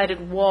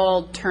three-sided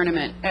walled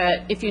tournament.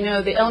 If you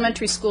know the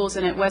elementary schools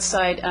and at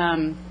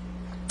Westside,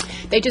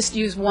 they just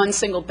use one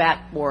single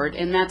backboard,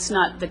 and that's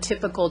not the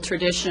typical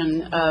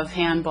tradition of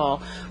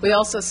handball. We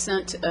also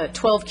sent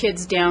 12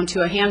 kids down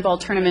to a handball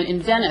tournament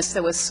in Venice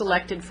that was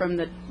selected from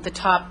the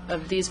top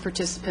of these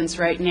participants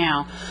right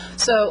now.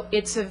 So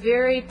it's a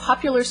very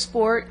popular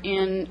sport,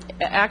 and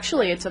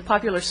actually it's a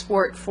popular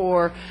sport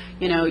for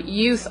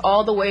youth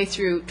all the way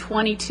through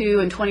 22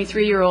 and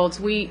 23-year-olds.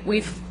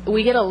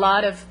 We get a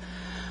lot of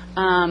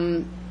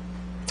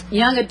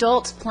young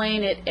adults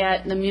playing it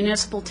at the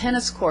municipal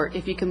tennis court,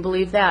 if you can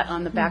believe that,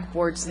 on the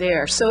backboards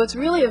there. So it's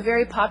really a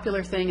very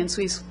popular thing, and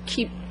so we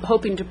keep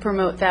hoping to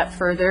promote that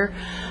further.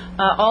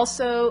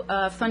 Also,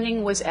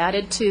 funding was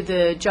added to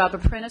the Job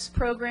Apprentice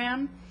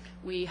program.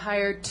 We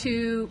hired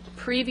 2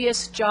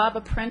 previous job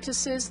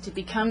apprentices to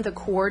become the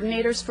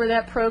coordinators for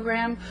that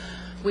program.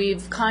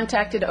 We've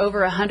contacted over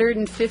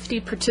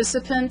 150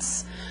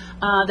 participants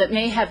that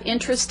may have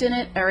interest in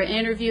it, are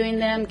interviewing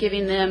them,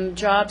 giving them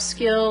job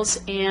skills,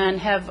 and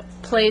have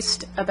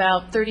placed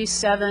about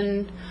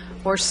 37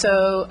 or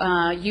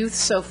so youth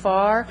so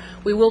far.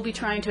 We will be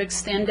trying to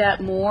extend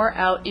that more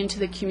out into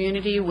the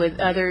community with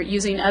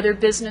using other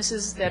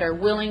businesses that are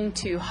willing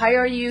to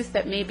hire youth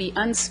that may be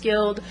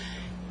unskilled,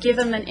 give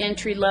them an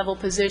entry-level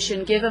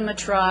position, give them a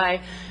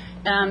try.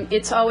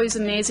 It's always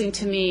amazing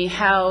to me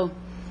how,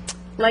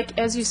 like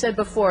as you said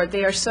before,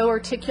 they are so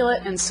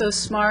articulate and so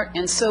smart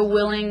and so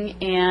willing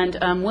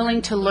and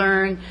willing to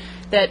learn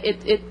that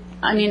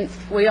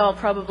we all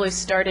probably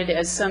started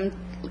as some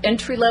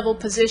entry-level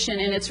position,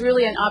 and it's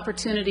really an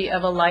opportunity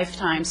of a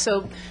lifetime.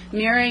 So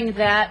marrying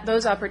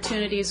those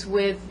opportunities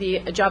with the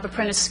job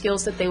apprentice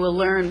skills that they will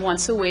learn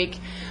once a week,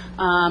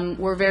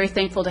 we're very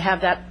thankful to have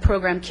that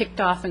program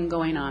kicked off and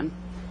going on.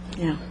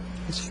 Yeah,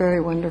 it's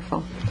very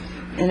wonderful.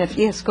 And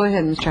yes, go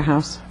ahead, Mr.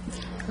 House.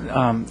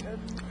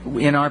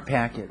 In our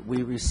packet,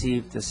 we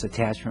received this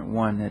attachment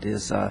 1 that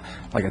is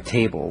like a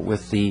table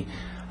with the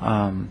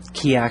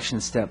key action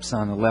steps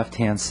on the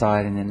left-hand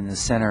side, and then in the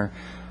center.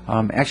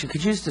 Actually,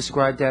 could you just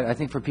describe that? I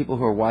think for people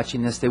who are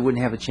watching this, they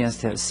wouldn't have a chance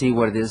to see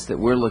what it is that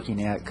we're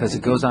looking at, because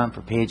it goes on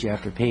for page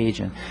after page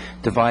and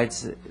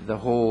divides the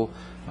whole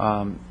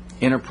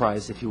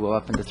enterprise, if you will,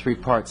 up into 3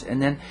 parts.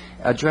 And then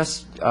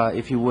address,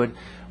 if you would,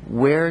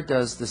 where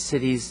does the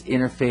city's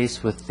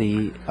interface with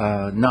the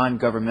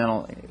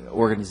non-governmental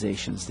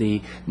organizations,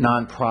 the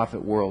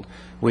nonprofit world,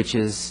 which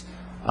is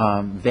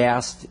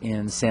vast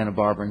in Santa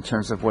Barbara in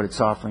terms of what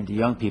it's offering to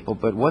young people,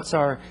 but what's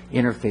our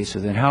interface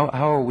with it? How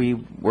are we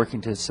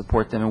working to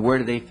support them, and where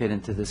do they fit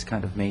into this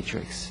kind of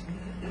matrix?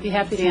 Be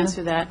happy to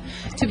answer that.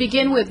 To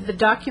begin with, the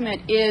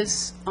document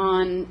is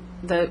on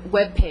the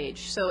web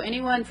page, so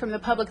anyone from the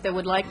public that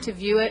would like to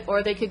view it,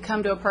 or they could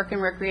come to a Park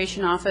and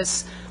Recreation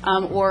office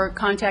or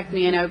contact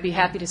me, and I would be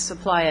happy to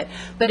supply it.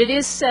 But it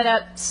is set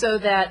up so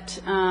that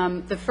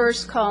the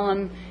first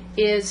column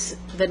is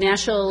the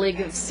National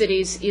League of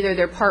Cities, either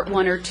their Part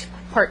 1 or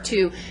Part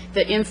 2,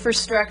 the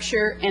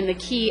infrastructure and the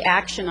key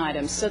action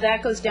items. So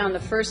that goes down the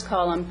first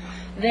column.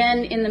 Then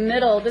in the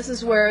middle, this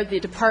is where the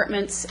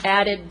departments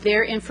added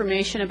their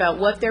information about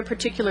what their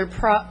particular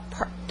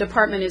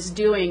department is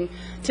doing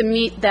to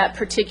meet that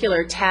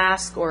particular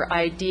task or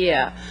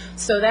idea.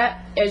 So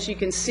that, as you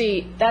can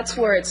see, that's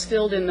where it's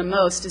filled in the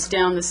most, is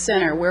down the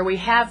center, where we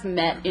have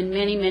met in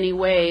many, many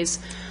ways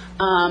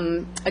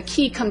a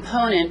key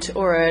component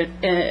or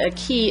a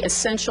key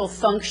essential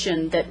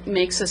function that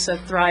makes us a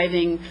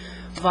thriving,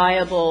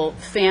 viable,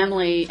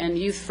 family and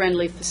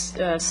youth-friendly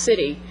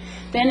city.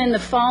 Then in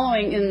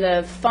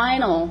the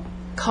final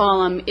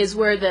column is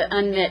where the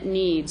unmet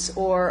needs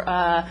or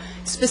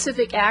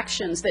specific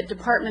actions that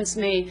departments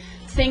may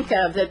think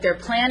of that they're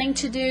planning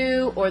to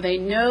do, or they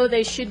know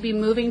they should be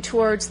moving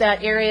towards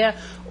that area,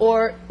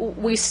 or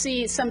we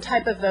see some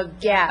type of a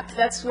gap.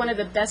 That's one of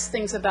the best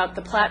things about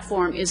the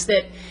platform, is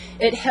that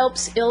it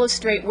helps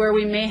illustrate where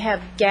we may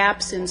have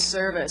gaps in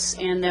service,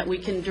 and that we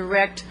can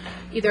direct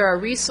either our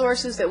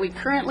resources that we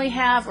currently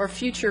have or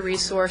future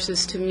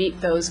resources to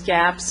meet those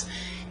gaps.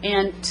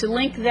 And to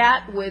link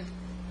that with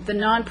the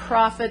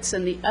nonprofits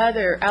and the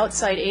other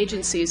outside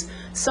agencies,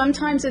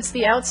 sometimes it's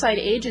the outside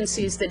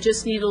agencies that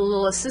just need a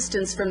little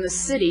assistance from the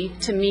city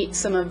to meet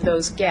some of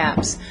those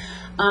gaps.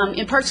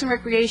 In Parks and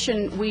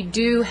Recreation, we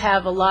do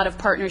have a lot of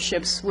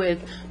partnerships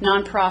with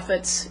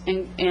nonprofits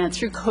and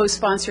through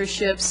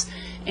co-sponsorships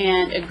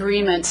and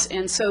agreements,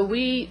 and so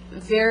we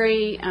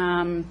very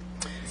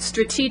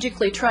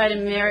strategically try to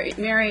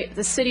marry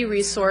the city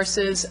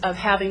resources of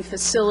having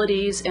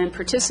facilities and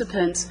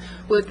participants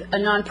with a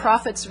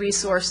nonprofit's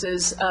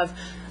resources of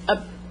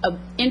a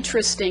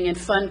interesting and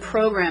fun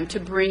program to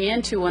bring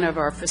into one of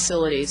our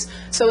facilities.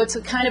 So it's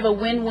a kind of a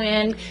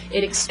win-win.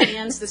 It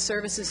expands the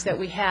services that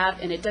we have,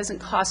 and it doesn't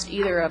cost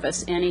either of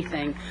us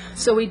anything.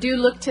 So we do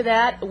look to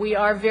that. We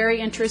are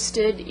very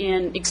interested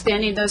in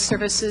expanding those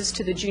services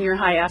to the junior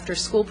high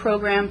after-school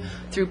program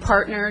through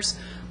partners.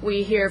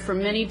 We hear from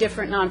many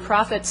different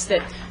nonprofits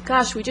that,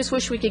 gosh, we just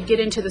wish we could get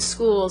into the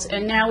schools,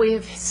 and now we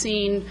have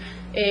seen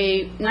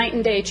a night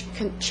and day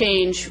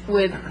change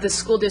with the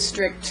school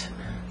district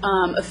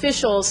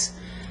officials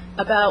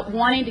about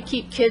wanting to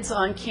keep kids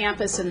on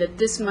campus, and that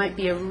this might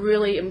be a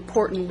really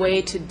important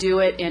way to do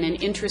it and an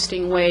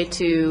interesting way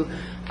to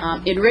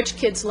enrich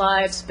kids'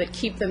 lives but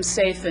keep them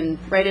safe and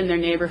right in their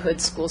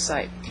neighborhood school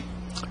site.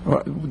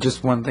 Well,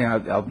 just one thing,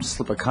 I'll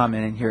slip a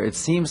comment in here. It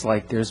seems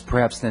like there's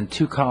perhaps then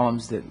two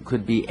columns that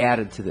could be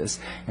added to this,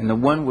 and the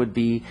one would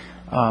be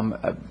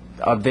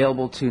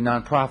available to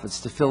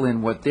nonprofits to fill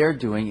in what they're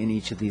doing in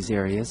each of these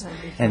areas,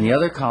 and the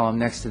other column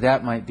next to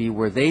that might be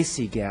where they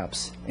see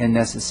gaps and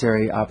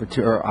necessary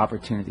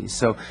opportunities.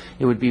 So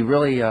it would be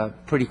really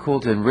pretty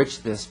cool to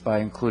enrich this by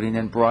including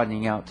and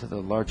broadening out to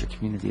the larger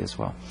community as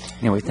well.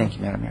 Anyway, thank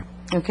you, Madam Mayor.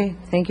 Okay,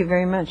 thank you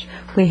very much.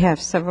 We have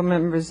several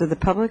members of the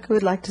public who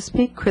would like to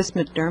speak. Chris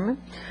McDermott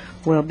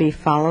will be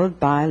followed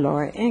by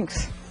Laura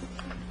Inks.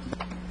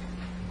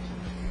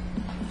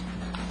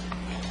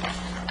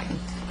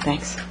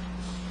 Thanks.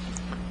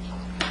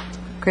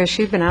 Chris,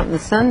 you've been out in the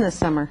sun this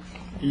summer.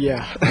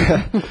 Yeah.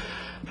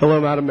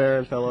 Hello, Madam Mayor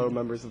and fellow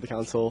members of the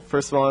council.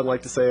 First of all, I'd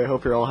like to say I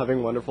hope you're all having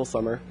a wonderful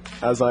summer,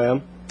 as I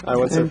am. I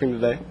went surfing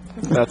today.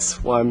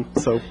 That's why I'm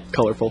so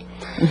colorful.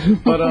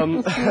 But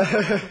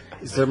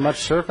is there much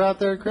surf out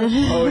there, Chris?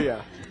 Oh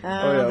yeah.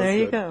 There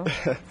you go.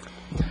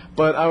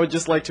 But I would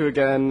just like to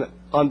again,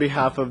 on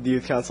behalf of the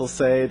Youth Council,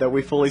 say that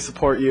we fully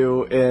support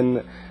you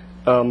in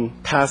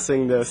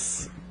passing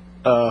this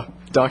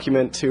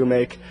document to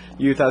make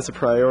youth as a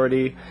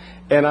priority.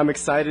 And I'm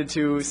excited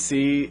to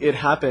see it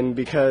happen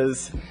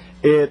because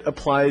it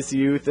applies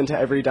youth into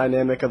every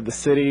dynamic of the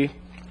city.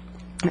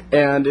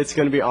 And it's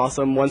going to be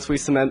awesome. Once we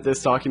cement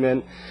this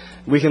document,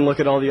 we can look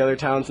at all the other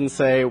towns and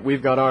say,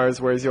 we've got ours,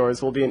 where's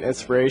yours? We'll be an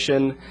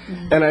inspiration.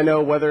 Mm-hmm. And I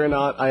know whether or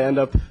not I end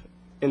up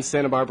in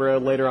Santa Barbara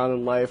later on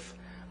in life,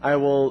 I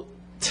will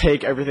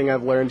take everything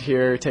I've learned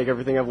here, take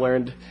everything I've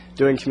learned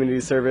doing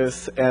community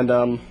service, and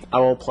I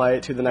will apply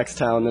it to the next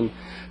town. And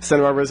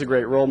Santa Barbara is a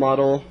great role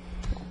model.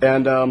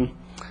 And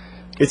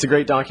it's a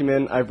great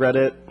document. I've read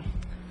it.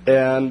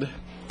 And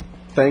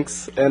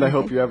thanks. And I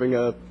hope you're having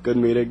a good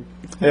meeting.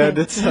 And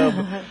it's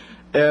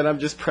and I'm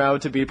just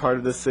proud to be part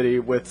of this city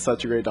with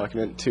such a great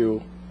document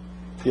to,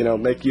 you know,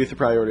 make youth a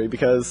priority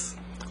because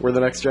we're the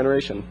next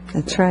generation.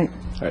 That's right.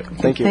 All right.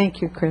 Thank you.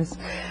 Thank you, Chris.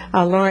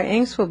 Laura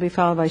Inks will be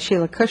followed by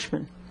Sheila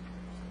Cushman.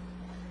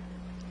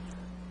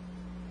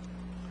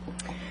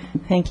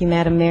 Thank you,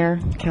 Madam Mayor,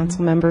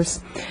 council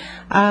members.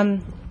 I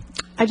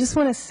just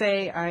want to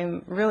say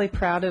I'm really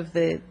proud of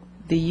the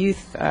the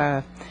youth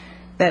that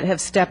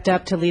have stepped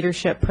up to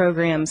leadership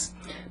programs.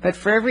 But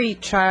for every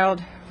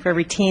child, for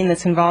every teen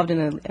that's involved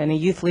in a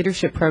youth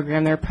leadership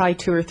program, there are probably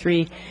 2 or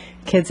 3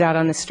 kids out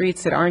on the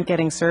streets that aren't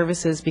getting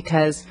services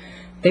because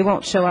they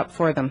won't show up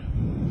for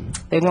them.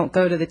 They won't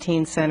go to the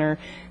teen center.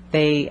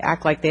 They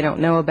act like they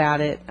don't know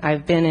about it.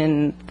 I've been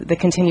in the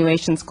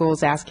continuation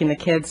schools asking the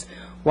kids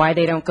why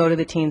they don't go to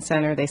the teen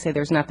center. They say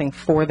there's nothing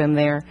for them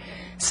there.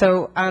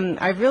 So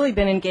I've really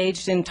been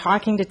engaged in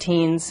talking to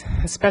teens,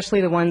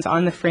 especially the ones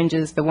on the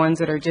fringes, the ones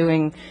that are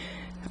doing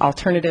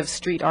alternative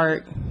street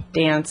art,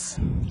 dance,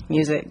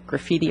 music,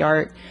 graffiti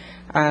art,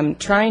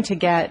 trying to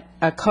get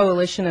a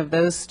coalition of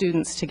those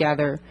students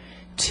together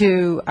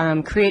to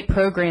create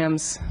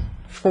programs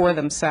for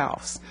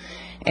themselves.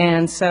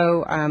 And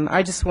so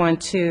I just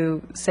want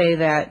to say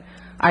that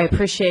I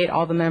appreciate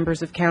all the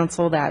members of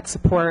council that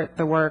support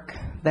the work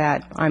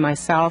that I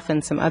myself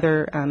and some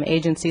other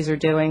agencies are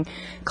doing.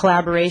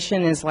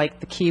 Collaboration is like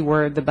the key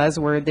word, the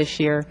buzzword this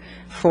year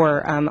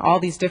for all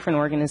these different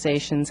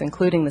organizations,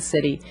 including the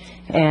city.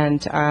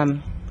 And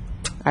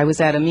I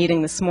was at a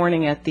meeting this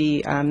morning at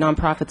the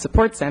Nonprofit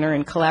Support Center,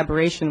 and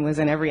collaboration was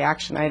in every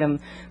action item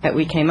that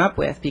we came up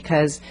with,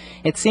 because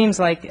it seems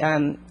like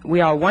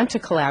we all want to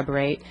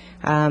collaborate,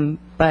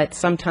 but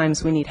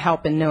sometimes we need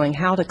help in knowing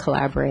how to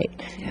collaborate.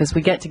 Because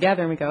we get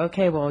together and we go,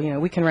 okay, well,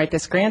 we can write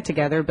this grant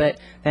together, but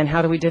then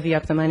how do we divvy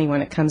up the money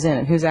when it comes in,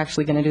 and who's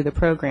actually going to do the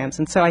programs?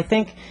 And so I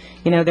think,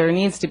 there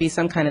needs to be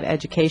some kind of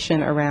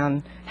education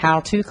around how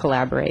to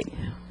collaborate.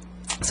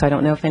 So I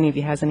don't know if any of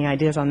you has any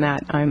ideas on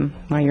that.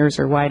 My ears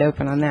are wide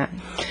open on that.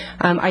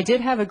 I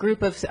did have a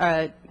group of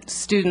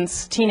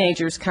students,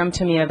 teenagers, come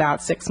to me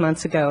about 6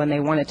 months ago, and they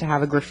wanted to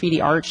have a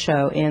graffiti art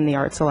show in the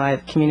Arts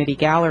Alive Community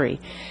Gallery.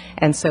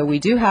 And so we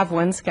do have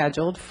one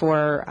scheduled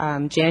for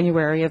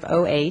January of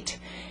 '08,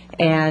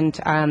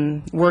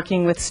 and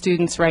working with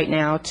students right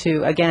now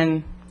to,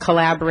 again,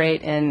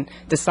 collaborate and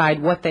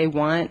decide what they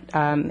want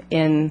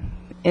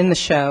in the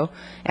show.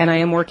 And I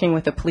am working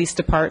with the police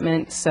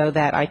department so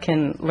that I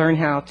can learn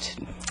how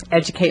to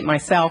educate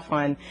myself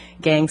on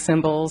gang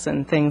symbols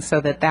and things,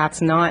 so that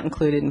that's not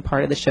included in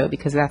part of the show,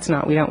 because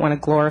we don't want to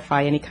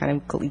glorify any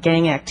kind of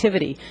gang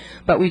activity.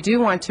 But we do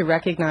want to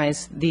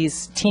recognize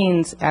these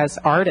teens as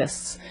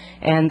artists,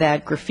 and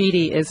that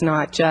graffiti is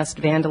not just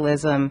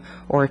vandalism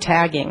or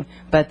tagging,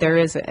 but there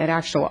is an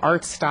actual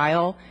art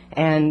style.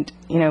 And,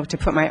 to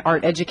put my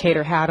art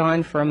educator hat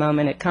on for a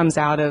moment, it comes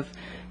out of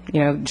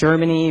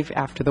Germany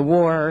after the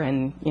war,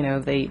 and,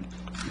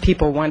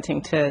 people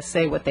wanting to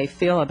say what they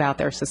feel about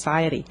their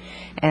society.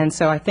 And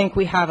so I think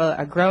we have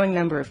a growing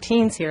number of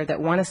teens here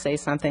that want to say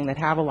something, that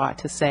have a lot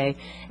to say,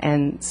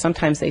 and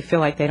sometimes they feel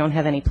like they don't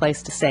have any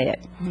place to say it.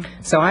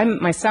 So I'm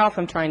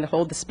trying to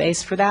hold the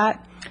space for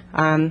that.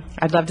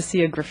 I'd love to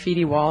see a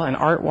graffiti wall, an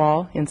art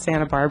wall in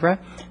Santa Barbara.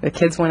 The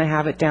kids want to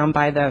have it down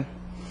by the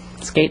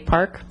skate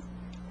park.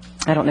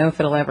 I don't know if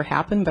it'll ever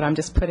happen, but I'm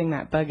just putting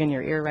that bug in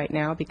your ear right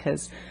now,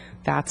 because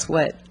that's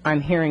what I'm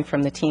hearing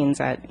from the teens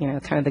at,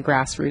 kind of the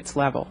grassroots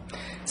level.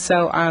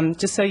 So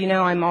just so you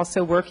know, I'm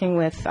also working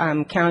with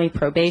county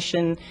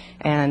probation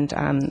and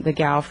the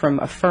gal from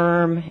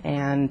Affirm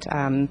and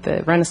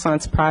the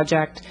Renaissance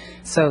Project.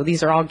 So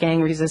these are all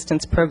gang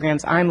resistance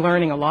programs. I'm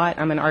learning a lot.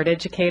 I'm an art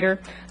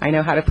educator. I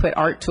know how to put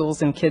art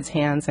tools in kids'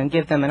 hands and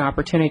give them an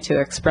opportunity to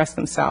express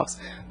themselves.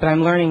 But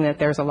I'm learning that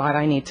there's a lot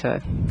I need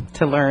to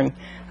learn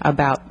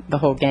about the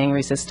whole gang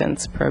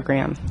resistance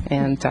program,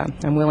 and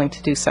I'm willing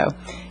to do so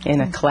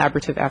in a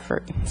collaborative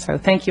effort. So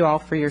thank you all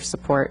for your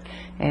support,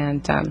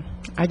 and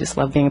I just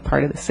love being a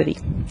part of the city.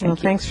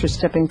 Thanks for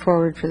stepping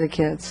forward for the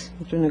kids.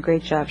 You're doing a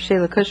great job.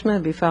 Sheila Cushman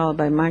will be followed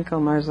by Michael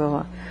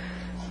Marzola.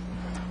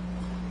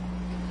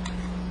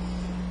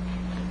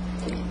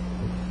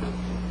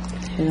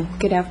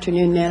 Good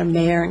afternoon, Madam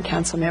Mayor and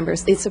council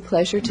members. It's a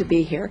pleasure to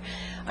be here.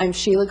 I'm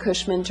Sheila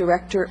Cushman,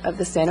 Director of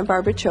the Santa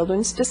Barbara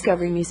Children's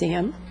Discovery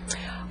Museum.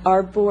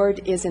 Our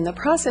board is in the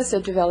process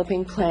of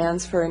developing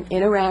plans for an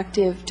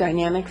interactive,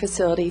 dynamic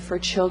facility for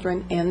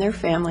children and their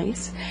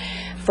families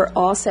for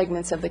all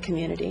segments of the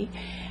community.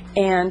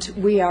 And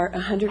we are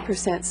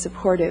 100%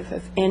 supportive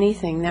of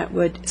anything that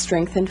would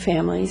strengthen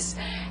families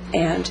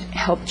and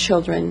help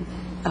children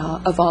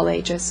of all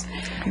ages.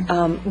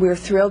 We're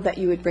thrilled that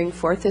you would bring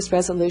forth this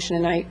resolution,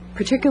 and I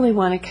particularly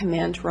want to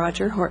commend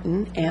Roger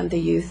Horton and the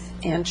Youth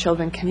and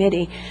Children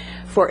Committee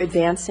for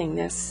advancing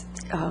this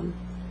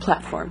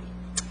platform.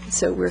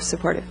 So we're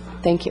supportive.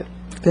 Thank you.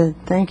 Good,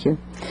 thank you.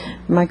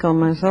 Michael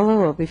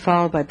Marzola will be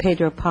followed by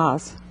Pedro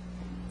Paz.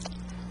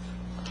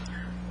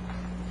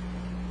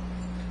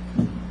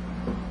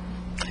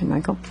 Hey,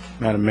 Michael.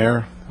 Madam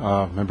Mayor,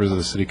 members of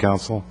the City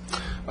Council,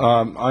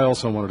 I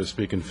also wanted to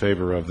speak in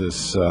favor of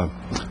this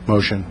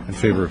motion in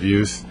favor of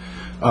youth.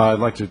 I'd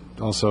like to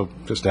also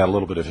just add a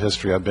little bit of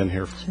history. I've been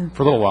here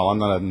for a little while. I'm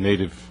not a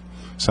native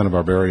Santa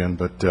Barbarian,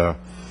 but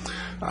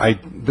I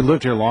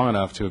lived here long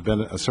enough to have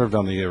been served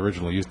on the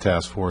original youth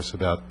task force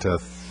about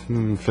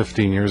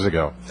 15 years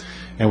ago.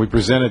 And we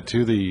presented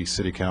to the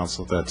City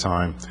Council at that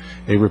time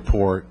a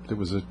report that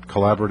was a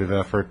collaborative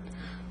effort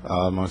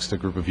amongst a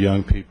group of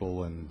young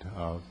people and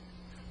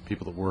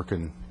people that work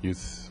in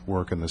youth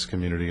work in this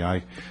community.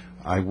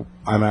 I'm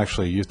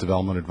actually a youth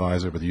development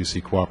advisor with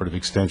UC Cooperative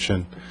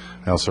Extension.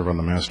 I also run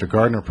the Master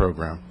Gardener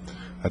program.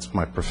 That's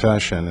my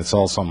profession. It's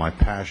also my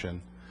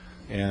passion.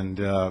 And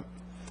the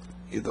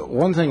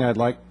one thing I'd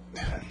like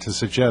to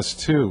suggest,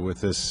 too,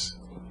 with this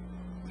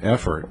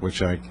effort,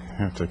 which I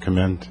have to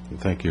commend and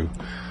thank you,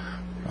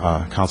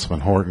 Councilman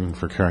Horton,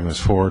 for carrying this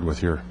forward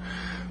with your,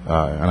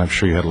 and I'm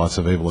sure you had lots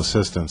of able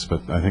assistance,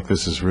 but I think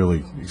this is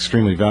really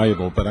extremely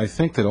valuable. But I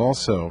think that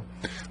also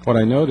what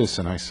I notice,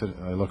 and I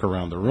look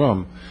around the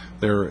room,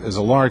 there is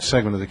a large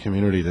segment of the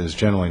community that is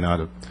generally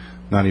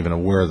not even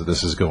aware that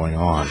this is going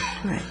on.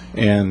 Right.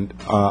 And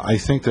I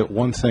think that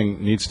one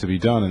thing needs to be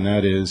done, and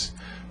that is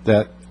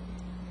that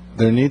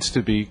there needs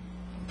to be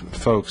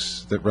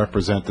folks that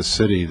represent the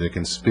city that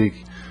can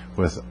speak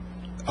with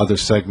other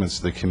segments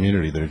of the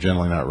community that are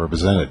generally not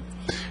represented,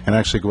 and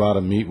actually go out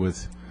and meet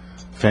with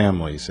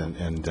families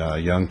and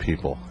young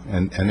people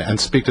and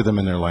speak to them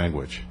in their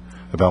language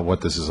about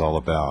what this is all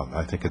about.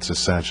 I think it's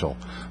essential.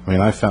 I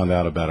mean, I found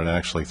out about it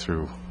actually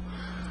through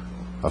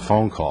a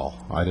phone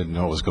call. I didn't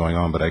know what was going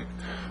on, but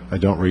I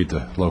don't read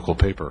the local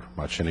paper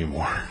much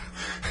anymore.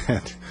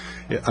 And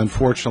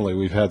unfortunately,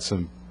 we've had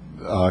some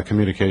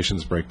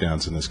communications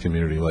breakdowns in this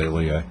community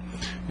lately,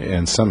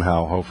 and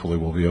somehow, hopefully,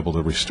 we'll be able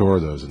to restore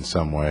those in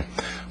some way.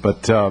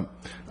 But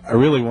I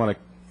really want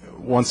to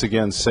once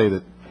again say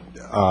that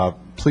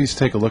please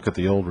take a look at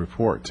the old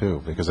report,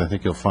 too, because I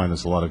think you'll find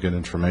there's a lot of good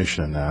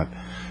information in that.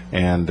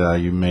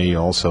 And you may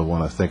also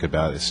want to think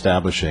about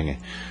establishing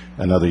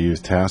another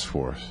youth task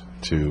force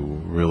to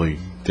really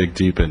dig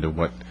deep into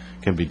what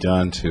can be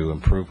done to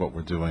improve what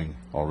we're doing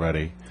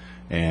already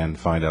and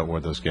find out where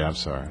those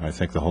gaps are. And I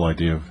think the whole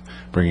idea of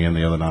bringing in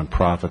the other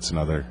nonprofits and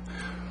other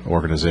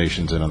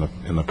organizations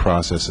in the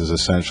process is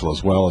essential,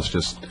 as well as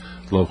just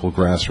local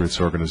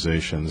grassroots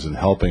organizations and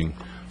helping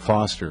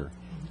foster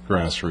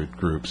grassroots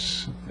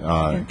groups,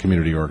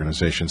 community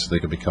organizations, so they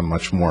can become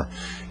much more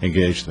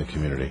engaged in the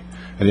community.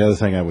 And the other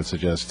thing I would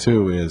suggest,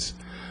 too, is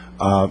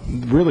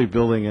really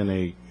building in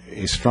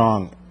a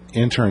strong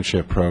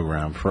internship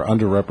program for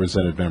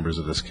underrepresented members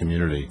of this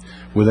community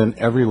within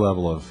every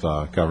level of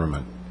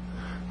government.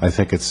 I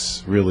think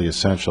it's really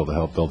essential to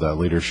help build that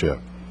leadership.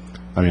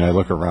 I mean, I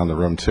look around the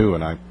room, too,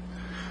 and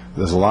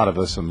there's a lot of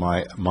us in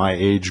my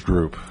age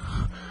group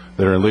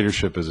that are in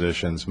leadership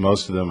positions.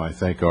 Most of them, I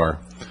think, are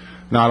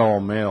not all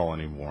male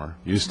anymore.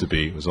 Used to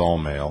be, it was all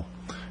male,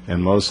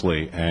 and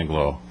mostly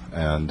Anglo.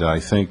 And I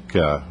think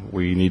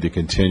we need to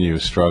continue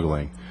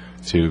struggling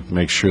to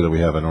make sure that we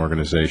have an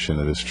organization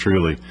that is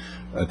truly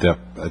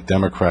a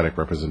democratic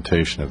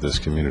representation of this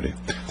community.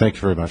 Thank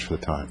you very much for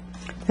the time.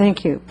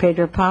 Thank you.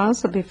 Pedro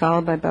Paz will be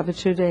followed by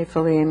Babatunde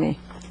Filiemi.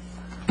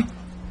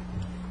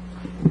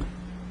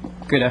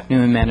 Good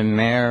afternoon, Madam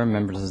Mayor,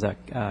 members of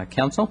the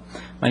council.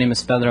 My name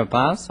is Pedro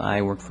Paz.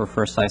 I work for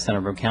First Life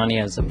Santa Barbara County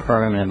as a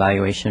program and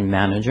evaluation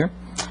manager.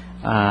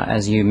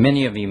 As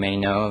many of you may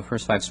know,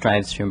 First Life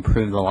strives to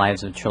improve the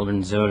lives of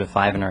children 0 to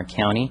 5 in our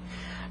county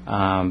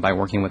by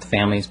working with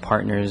families,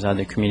 partners,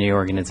 other community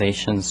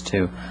organizations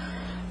to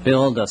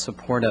build a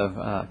supportive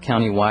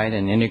county-wide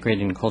and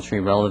integrated and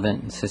culturally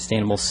relevant and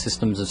sustainable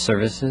systems of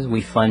services. We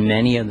fund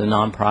many of the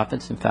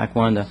nonprofits. In fact,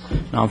 one of the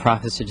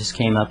nonprofits that just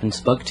came up and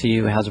spoke to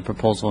you has a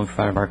proposal in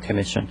front of our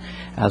commission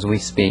as we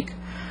speak.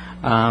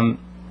 I'm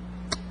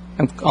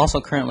also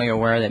currently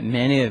aware that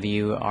many of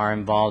you are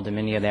involved in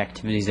many of the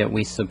activities that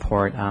we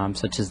support,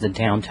 such as the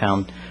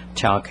Downtown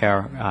Child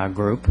Care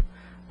Group.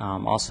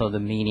 Also the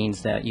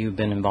meetings that you've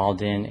been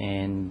involved in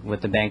and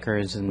with the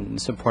bankers and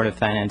supportive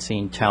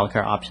financing child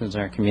care options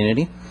in our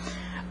community.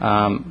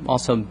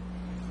 Also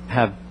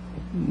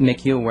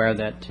make you aware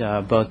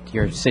that both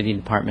your City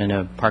Department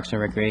of Parks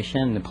and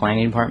Recreation and the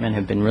Planning Department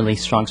have been really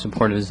strong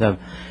supporters of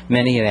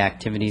many of the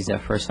activities that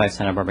First Life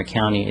Santa Barbara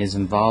County is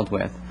involved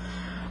with.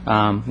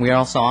 We are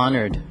also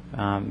honored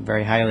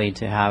very highly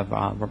to have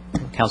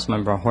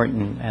Councilmember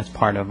Horton as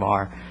part of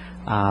our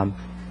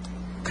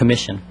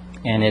commission.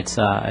 And it's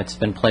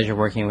been a pleasure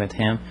working with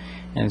him,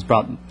 and it's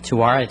brought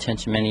to our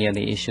attention many of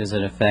the issues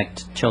that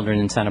affect children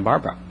in Santa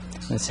Barbara,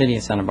 the city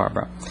of Santa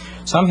Barbara.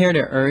 So I'm here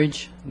to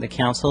urge the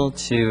council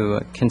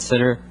to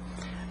consider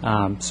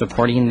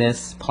supporting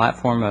this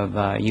platform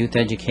of youth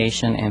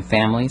education and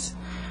families.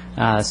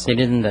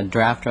 Stated in the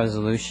draft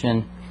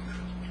resolution,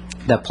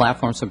 the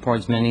platform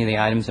supports many of the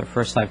items that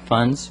First Life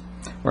funds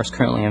or is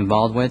currently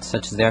involved with,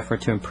 such as the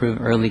effort to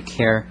improve early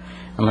care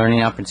and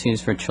learning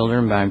opportunities for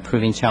children by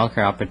improving child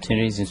care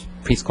opportunities and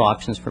preschool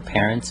options for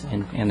parents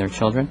and their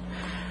children.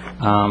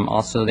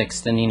 Also the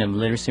extending of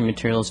literacy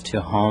materials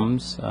to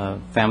homes,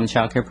 family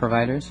child care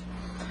providers.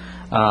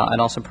 It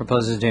also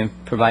proposes to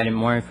provide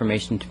more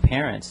information to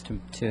parents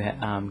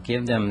to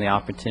give them the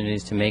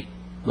opportunities to make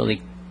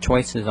really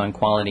choices on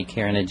quality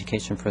care and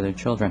education for their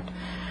children.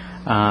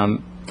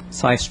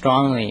 So I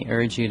strongly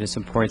urge you to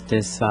support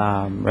this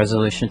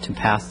resolution to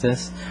pass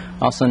this.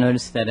 Also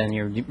notice that in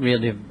your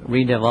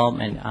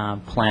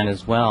redevelopment plan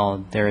as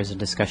well, there is a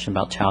discussion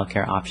about child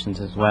care options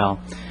as well.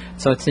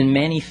 So it's in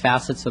many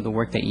facets of the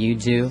work that you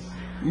do.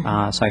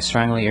 So I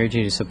strongly urge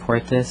you to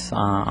support this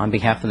on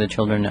behalf of the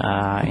children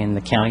in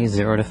the county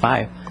 0 to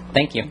 5.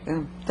 Thank you.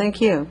 Yeah,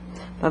 thank you.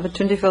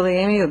 Babatunde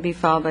Filiemi will be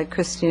followed by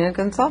Christina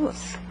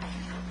Gonzalez.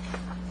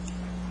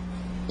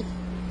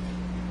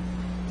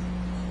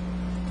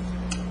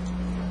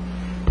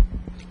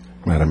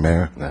 Madam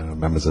Mayor,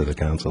 members of the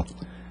council,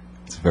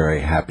 it's a very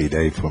happy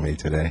day for me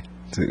today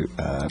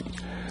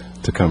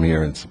to come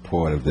here in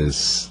support of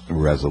this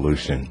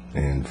resolution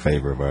in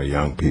favor of our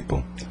young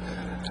people.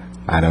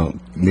 I don't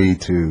need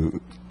to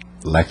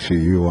lecture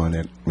you on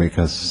it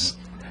because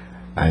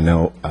I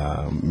know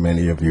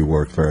many of you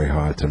work very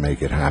hard to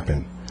make it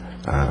happen.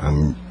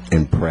 I'm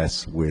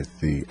impressed with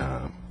the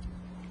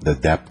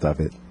depth of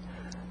it.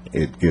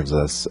 It gives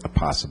us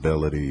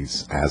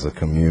possibilities as a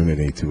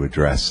community to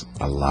address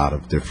a lot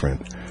of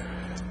different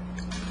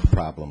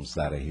problems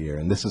that are here.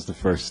 And this is the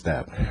first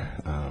step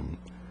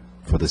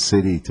for the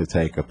city to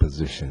take a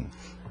position.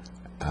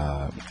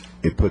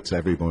 It puts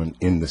everyone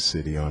in the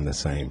city on the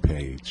same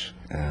page.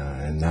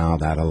 And now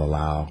that'll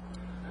allow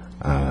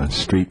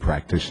street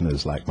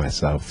practitioners like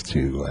myself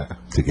to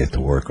get to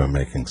work on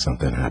making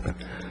something happen.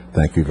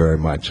 Thank you very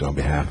much on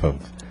behalf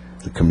of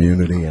the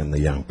community and the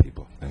young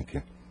people. Thank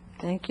you.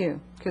 Thank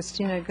you.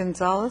 Christina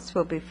Gonzalez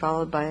will be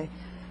followed by,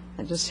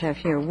 I just have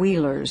here,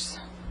 Wheelers.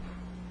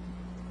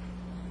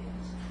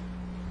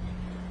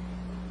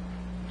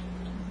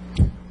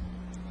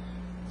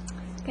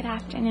 Good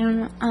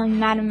afternoon,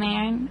 Madam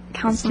Mayor and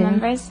council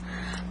members.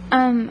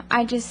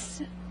 I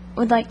just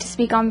would like to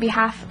speak on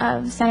behalf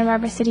of Santa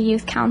Barbara City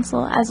Youth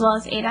Council as well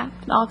as ADAP,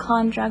 the Alcohol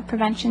and Drug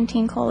Prevention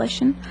Teen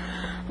Coalition,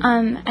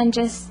 and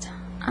just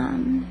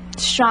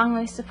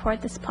strongly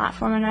support this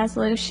platform and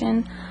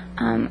resolution.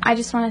 I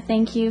just want to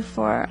thank you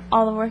for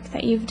all the work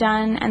that you've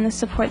done and the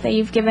support that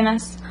you've given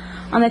us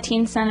on the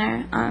Teen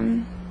Center.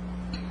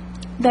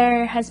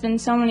 There has been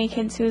so many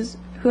kids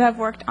who have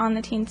worked on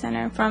the Teen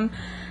Center from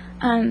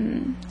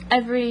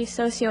every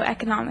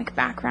socioeconomic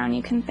background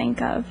you can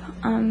think of,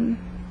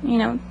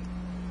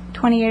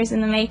 20 years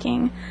in the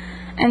making.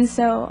 And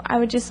so I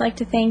would just like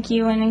to thank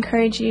you and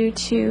encourage you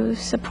to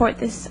support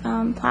this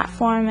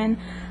platform and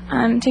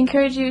to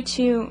encourage you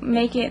to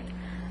make it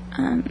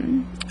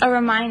a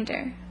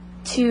reminder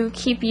to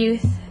keep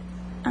youth,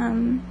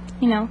 kind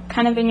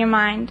of in your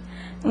mind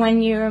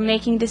when you're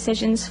making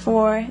decisions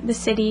for the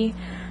city,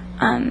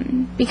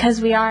 because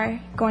we are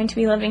going to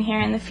be living here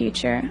in the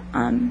future,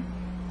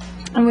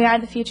 and we are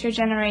the future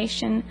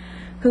generation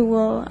who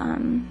will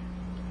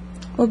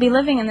be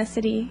living in the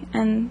city,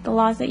 and the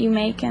laws that you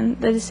make and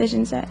the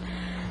decisions that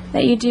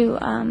you do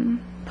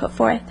put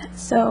forth.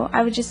 So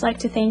I would just like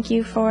to thank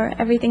you for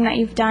everything that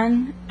you've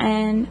done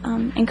and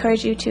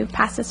encourage you to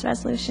pass this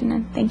resolution,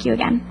 and thank you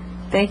again.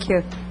 Thank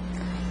you.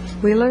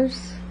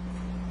 Wheelers?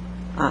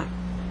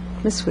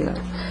 Ms.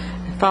 Wheeler.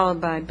 Followed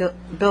by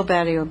Bill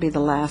Batty will be the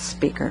last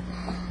speaker.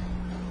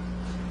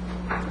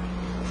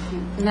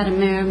 Madam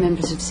Mayor,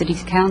 members of City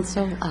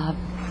Council,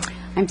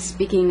 I'm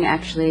speaking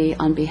actually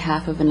on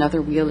behalf of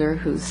another Wheeler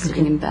who's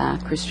sitting in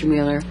back, Christian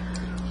Wheeler,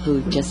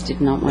 who just did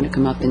not want to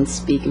come up and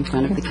speak in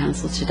front of the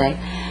council today.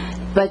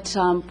 But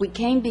we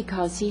came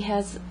because he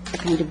has a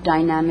kind of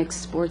dynamic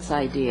sports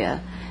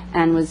idea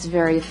and was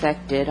very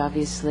affected.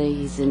 Obviously,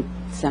 he's in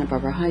Santa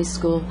Barbara High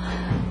School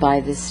by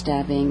the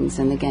stabbings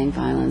and the gang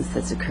violence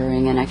that's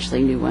occurring, and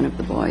actually knew one of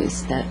the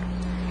boys that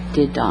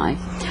did die.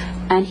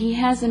 And he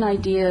has an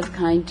idea of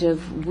kind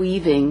of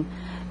weaving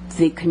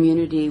the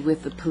community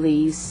with the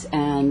police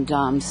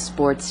and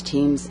sports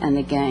teams and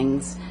the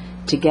gangs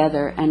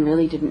together, and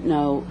really didn't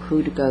know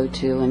who to go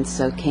to, and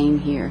so came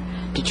here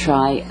to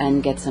try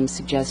and get some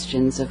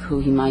suggestions of who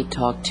he might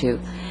talk to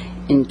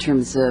in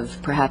terms of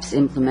perhaps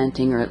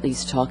implementing, or at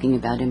least talking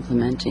about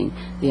implementing,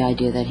 the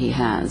idea that he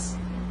has.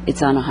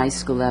 It's on a high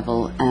school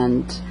level,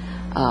 and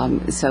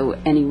so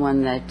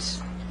anyone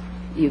that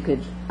you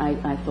could,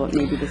 I thought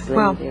maybe this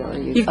lady or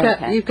you.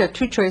 You've got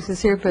two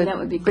choices here,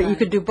 but you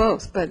could do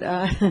both. But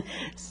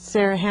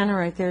Sarah Hanna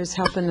right there is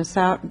helping us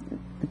out,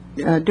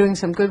 doing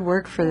some good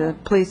work for the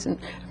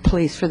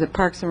police for the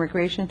Parks and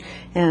Recreation,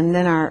 and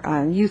then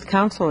our youth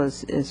council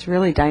is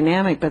really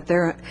dynamic. But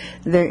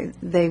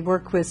they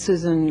work with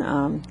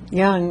Susan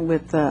Young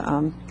with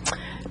the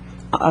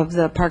of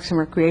the Parks and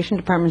Recreation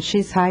Department.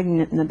 She's hiding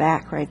it in the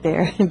back right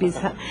there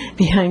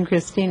behind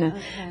Christina.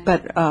 Okay.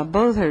 But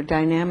both are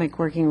dynamic,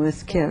 working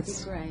with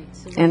kids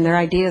and their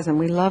ideas, and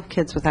we love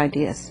kids with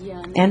ideas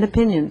and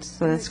opinions,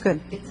 so that's good.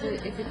 It's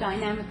a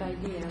dynamic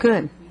idea.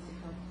 Good.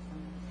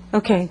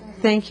 Okay,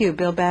 thank you.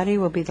 Bill Batty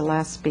will be the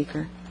last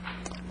speaker.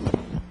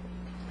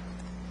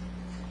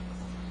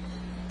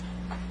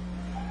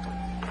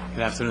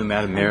 Good afternoon,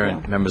 Madam Mayor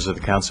and members of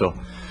the council.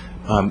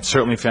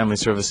 Certainly, Family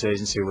Service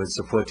Agency would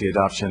support the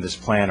adoption of this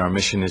plan. Our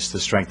mission is to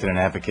strengthen and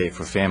advocate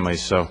for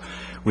families, so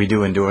we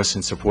do endorse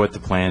and support the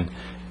plan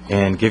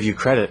and give you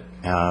credit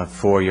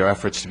for your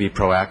efforts to be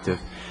proactive.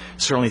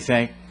 Certainly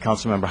thank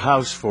Councilmember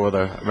House for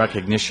the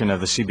recognition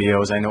of the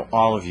CBOs. I know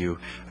all of you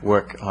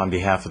work on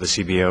behalf of the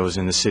CBOs,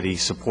 and the city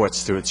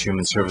supports through its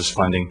human service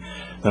funding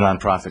the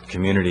nonprofit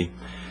community.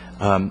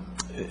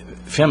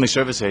 Family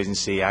Service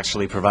Agency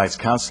actually provides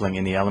counseling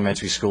in the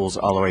elementary schools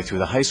all the way through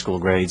the high school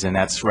grades, and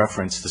that's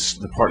referenced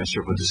the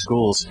partnership with the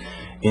schools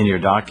in your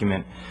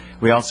document.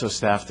 We also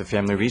staff the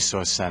Family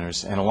Resource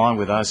Centers, and along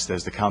with us,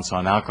 there's the Council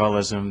on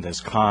Alcoholism, there's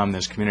CALM,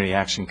 there's Community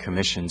Action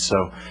Commission.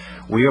 So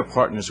we are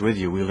partners with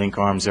you. We link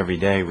arms every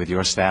day with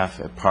your staff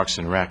at Parks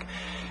and Rec.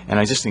 And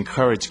I just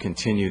encourage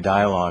continued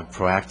dialogue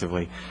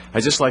proactively.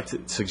 I'd just like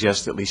to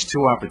suggest at least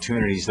two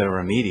opportunities that are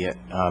immediate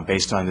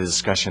based on the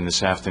discussion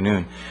this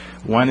afternoon.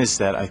 One is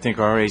that I think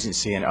our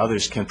agency and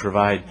others can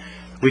provide,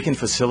 we can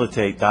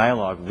facilitate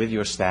dialogue with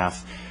your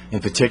staff. In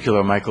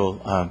particular,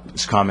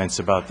 Michael's comments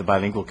about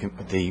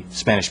the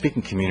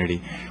Spanish-speaking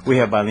community. We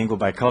have bilingual,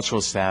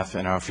 bicultural staff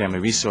in our Family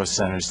Resource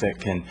Centers that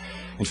can,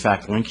 in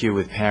fact, link you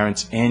with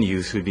parents and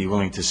youth who'd be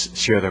willing to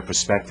share their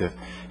perspective.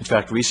 In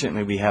fact,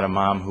 recently we had a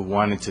mom who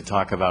wanted to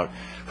talk about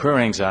her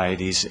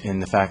anxieties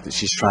in the fact that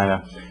she's trying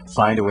to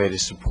find a way to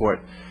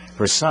support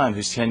her son,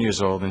 who's 10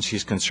 years old, and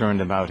she's concerned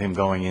about him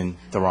going in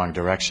the wrong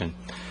direction.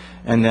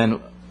 And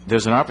then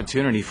there's an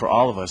opportunity for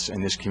all of us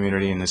in this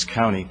community, in this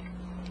county,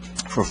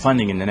 for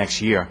funding in the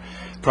next year.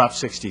 Prop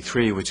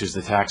 63, which is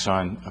the tax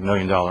on $1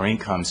 million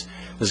incomes,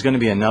 there's going to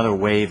be another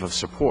wave of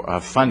support,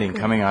 of funding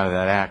coming out of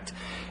that act.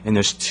 And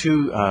there's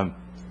two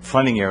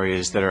funding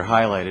areas that are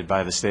highlighted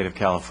by the state of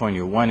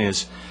California. One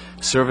is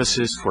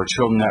services for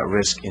children at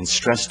risk in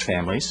stressed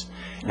families,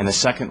 and the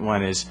second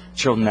one is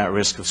children at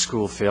risk of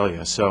school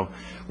failure. So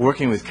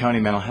working with county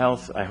mental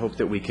health, I hope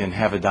that we can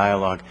have a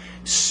dialogue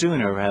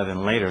sooner rather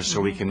than later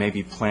so we can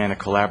maybe plan a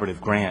collaborative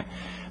grant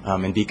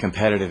and be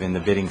competitive in the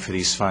bidding for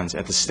these funds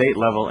at the state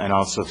level and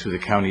also through the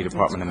County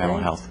Department of Mental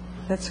Health.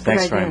 That's a good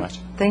Thanks idea. very much.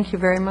 Thank you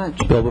very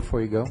much. Bill,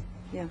 before you go,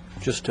 Yeah.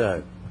 just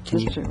can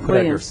you Mr. put out your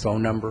Williams.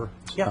 phone number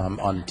Yep.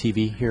 on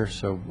TV here?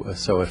 So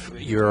if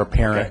you're a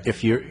parent,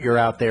 if you're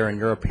out there and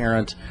you're a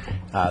parent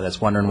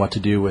that's wondering what to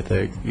do with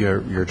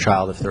your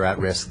child if they're at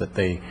risk, that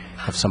they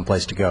have some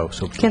place to go.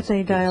 So Can't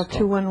they dial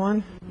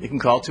 211? You can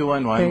call There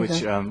 211,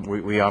 you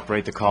which we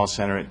operate the call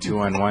center at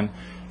 211.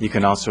 You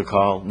can also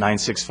call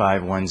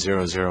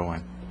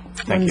 965-1001.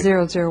 Thank you.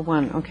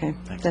 1001, okay.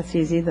 That's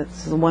easy.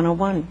 That's the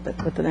 101,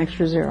 but with an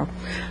extra zero.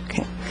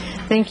 Okay.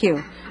 Thank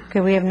you. Okay,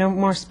 we have no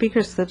more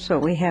speaker slips, but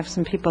we have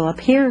some people up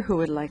here who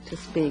would like to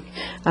speak.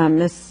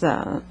 Ms.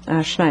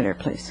 Schneider,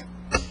 please.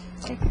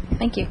 Okay,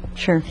 thank you.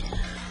 Sure.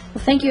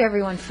 Well, thank you,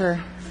 everyone, for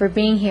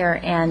being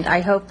here, and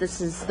I hope this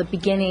is the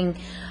beginning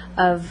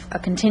of a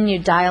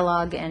continued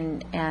dialogue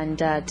and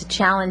to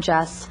challenge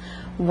us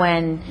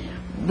when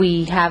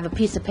we have a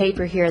piece of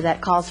paper here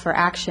that calls for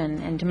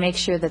action and to make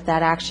sure that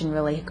that action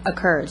really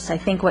occurs. I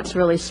think what's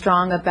really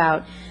strong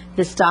about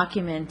this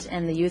document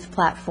and the youth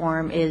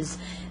platform is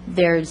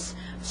there's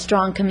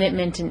strong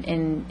commitment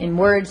in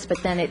words,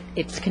 but then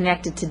it's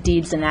connected to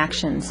deeds and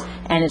actions,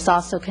 and it's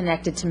also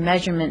connected to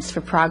measurements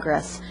for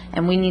progress,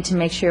 and we need to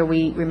make sure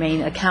we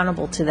remain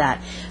accountable to that.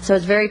 So I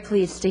was very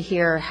pleased to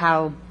hear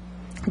how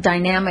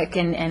dynamic,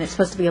 and it's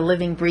supposed to be a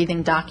living,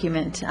 breathing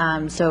document,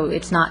 so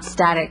it's not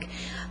static,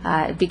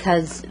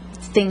 because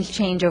things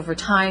change over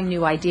time,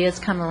 new ideas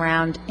come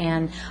around,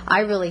 and I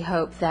really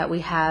hope that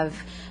we have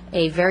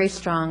a very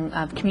strong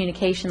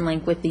communication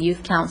link with the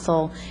Youth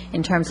Council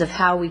in terms of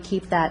how we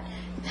keep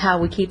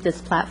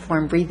this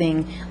platform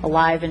breathing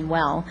alive and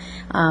well.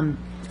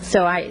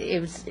 So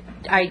I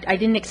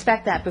didn't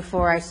expect that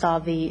before I saw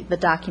the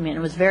document.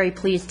 I was very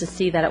pleased to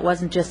see that it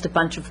wasn't just a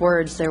bunch of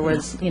words. There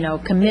was,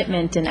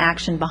 commitment and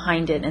action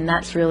behind it, and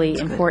that's really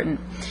important.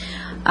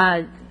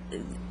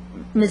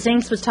 Ms.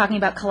 Inks was talking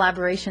about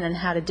collaboration and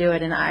how to do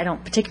it, and I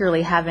don't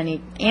particularly have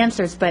any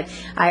answers, but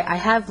I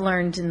have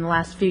learned in the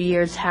last few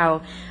years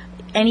how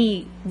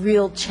any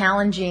real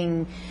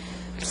challenging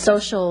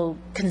social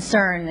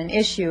concern, an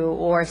issue,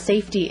 or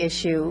safety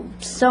issue,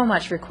 so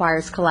much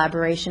requires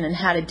collaboration and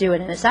how to do it.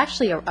 And it's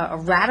actually a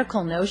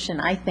radical notion,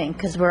 I think,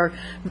 because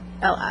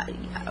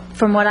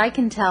from what I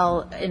can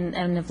tell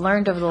and have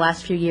learned over the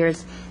last few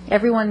years,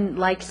 everyone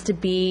likes to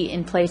be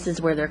in places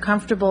where they're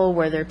comfortable,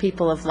 where there are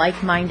people of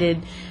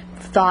like-minded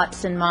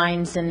thoughts and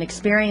minds and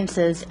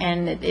experiences,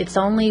 and it's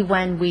only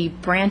when we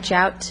branch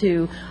out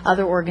to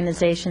other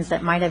organizations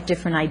that might have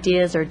different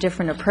ideas or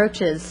different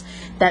approaches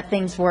that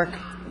things work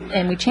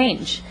and we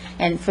change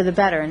and for the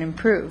better and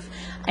improve.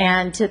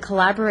 And to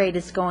collaborate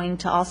is going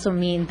to also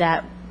mean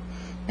that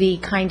the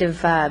kind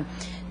of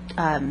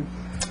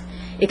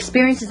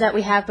experiences that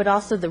we have, but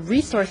also the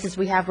resources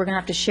we have, we're going to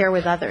have to share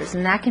with others,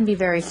 and that can be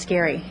very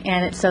scary.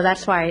 And so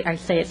that's why I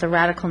say it's a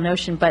radical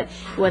notion. But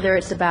whether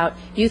it's about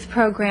youth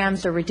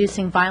programs or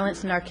reducing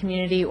violence in our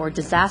community or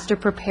disaster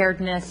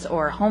preparedness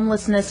or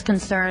homelessness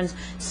concerns,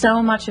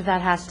 so much of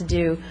that has to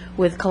do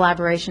with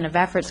collaboration of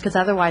efforts, because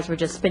otherwise we're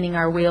just spinning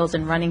our wheels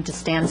and running to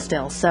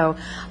standstill. So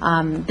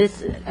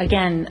this,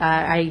 again,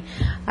 I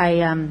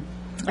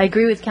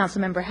agree with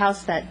Councilmember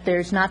House that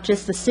there's not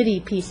just the city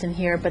piece in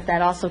here, but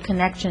that also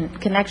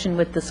connection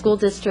with the school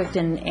district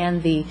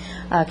and the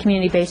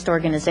community-based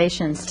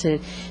organizations to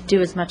do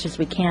as much as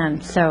we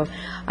can. So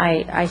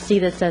I see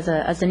this as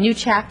a new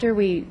chapter.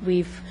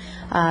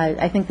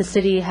 I think the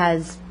city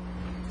has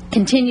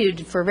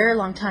continued for a very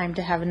long time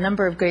to have a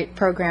number of great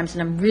programs,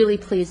 and I'm really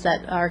pleased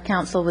that our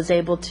council was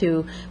able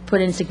to put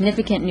in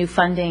significant new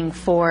funding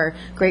for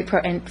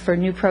and for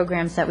new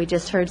programs that we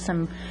just heard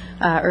some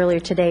earlier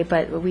today.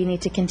 But we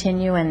need to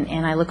continue,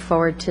 and I look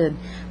forward to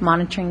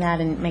monitoring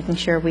that and making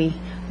sure we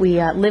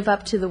live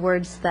up to the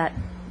words that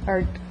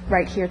are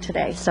right here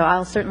today. So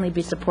I'll certainly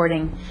be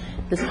supporting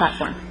this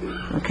platform.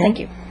 Okay. Thank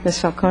you. Ms.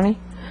 Falcone?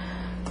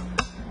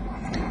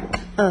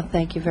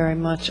 Thank you very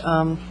much.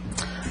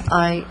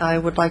 I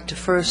would like to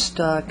first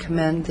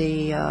commend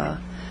the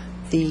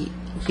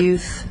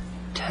youth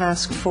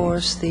task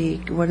force, the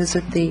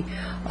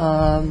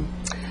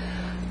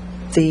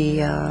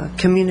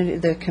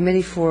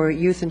committee for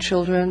youth and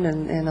children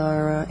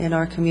in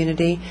our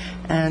community,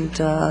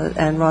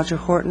 and Roger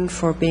Horton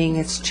for being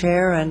its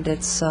chair and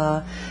its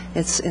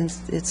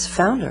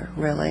founder.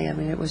 Really, I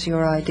mean, it was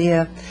your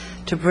idea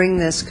to bring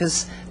this,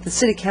 because the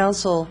city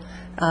council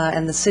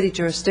and the city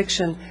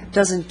jurisdiction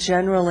doesn't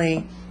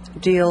generally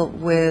deal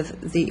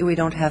with we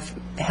don't have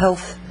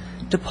health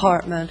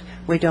department,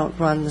 we don't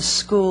run the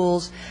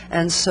schools,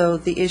 and so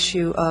the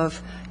issue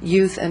of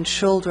youth and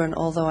children,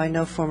 although I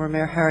know former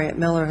Mayor Harriet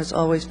Miller has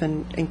always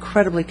been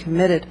incredibly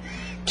committed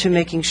to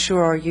making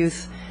sure our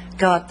youth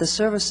got the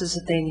services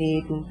that they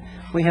need, and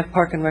we have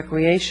Park and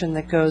Recreation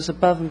that goes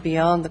above and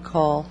beyond the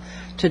call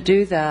to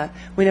do that.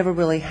 We never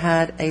really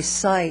had a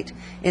site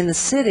in the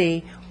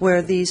city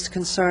where these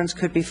concerns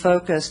could be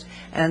focused,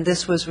 and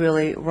this was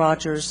really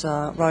Roger's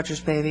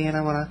baby, and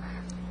I want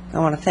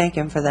to thank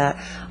him for that.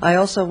 I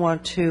also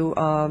want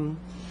to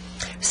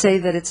say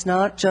that it's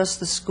not just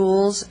the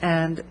schools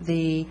and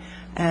the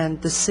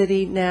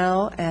city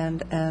now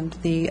and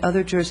the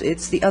other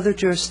it's the other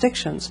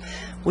jurisdictions.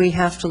 We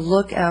have to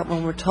look at,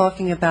 when we're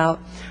talking about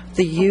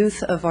the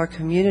youth of our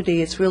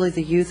community, it's really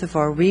the youth of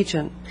our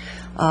region.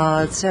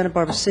 Santa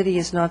Barbara City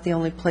is not the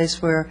only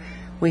place where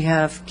we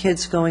have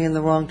kids going in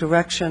the wrong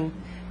direction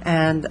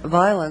and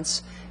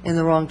violence in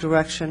the wrong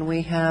direction.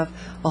 We have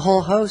a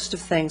whole host of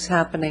things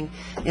happening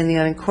in the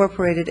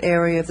unincorporated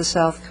area of the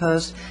South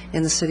Coast,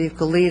 in the city of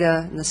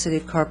Goleta, in the city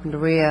of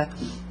Carpinteria,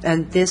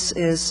 and this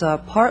is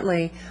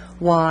partly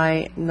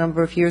why a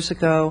number of years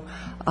ago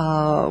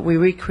we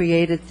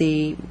recreated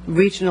the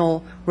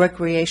Regional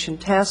Recreation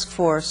Task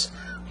Force,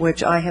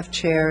 which I have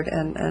chaired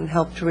and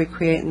helped to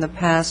recreate in the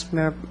past.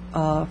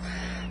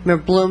 Mayor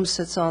Bloom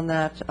sits on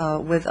that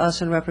with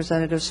us and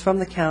representatives from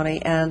the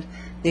county and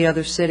the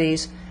other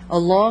cities,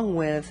 along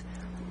with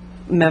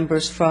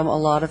members from a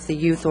lot of the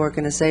youth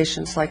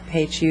organizations like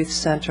Page Youth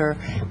Center,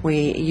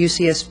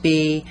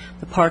 UCSB,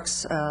 the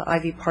Parks,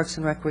 Ivy Parks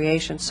and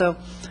Recreation. So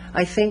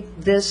I think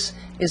this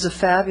is a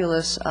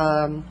fabulous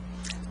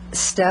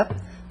step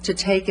to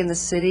take in the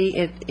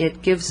city.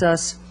 It gives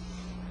us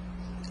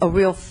a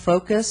real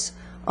focus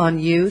on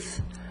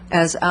youth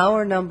as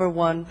our number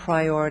one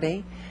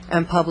priority,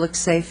 and public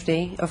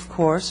safety, of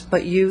course,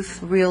 but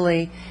youth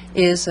really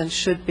is and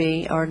should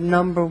be our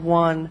number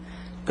one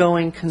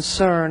going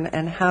concern,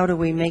 and how do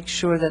we make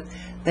sure that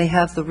they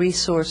have the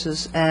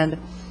resources and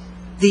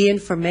the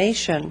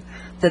information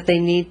that they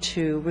need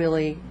to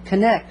really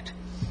connect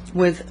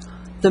with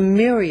the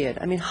myriad,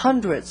 I mean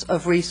hundreds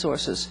of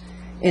resources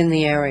in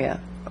the area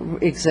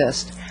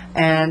exist.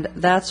 And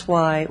that's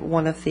why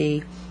one of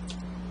the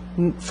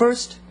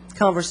first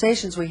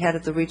conversations we had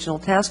at the Regional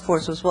Task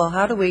Force was, well,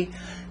 how do we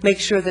make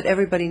sure that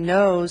everybody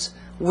knows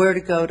where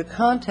to go to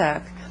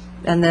contact?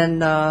 And then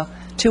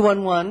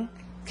 211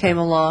 came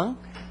along,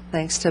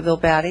 thanks to Bill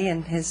Batty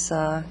and his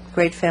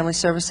great family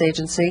service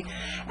agency.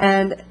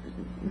 And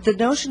the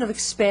notion of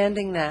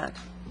expanding that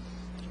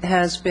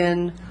has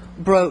been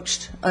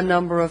broached a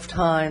number of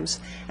times,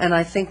 and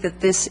I think that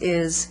this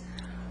is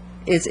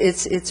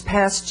it's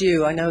past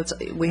due. I know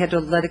we had to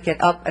let it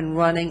get up and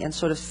running and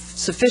sort of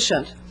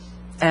sufficient,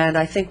 and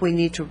I think we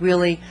need to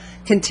really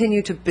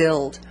continue to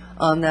build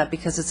on that,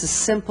 because it's a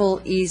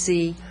simple,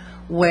 easy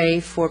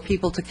way for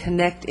people to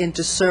connect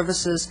into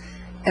services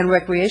and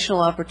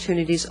recreational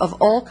opportunities of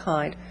all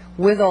kind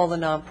with all the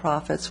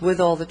nonprofits, with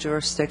all the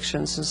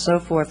jurisdictions and so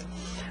forth.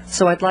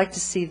 So I'd like to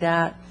see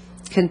that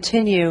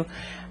continue.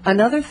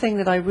 Another thing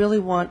that I really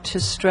want to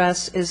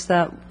stress is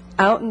that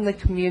out in the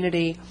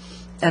community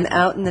and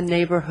out in the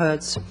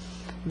neighborhoods,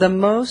 the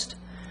most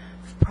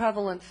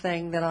prevalent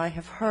thing that I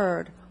have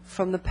heard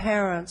from the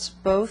parents,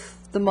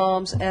 both the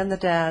moms and the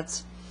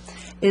dads,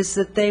 is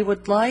that they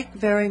would like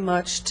very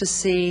much to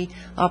see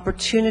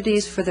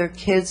opportunities for their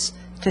kids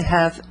to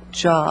have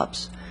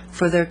jobs,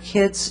 for their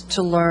kids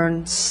to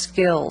learn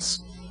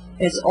skills.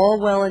 It's all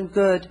well and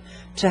good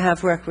to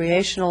have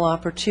recreational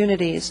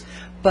opportunities,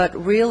 but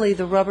really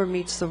the rubber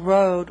meets the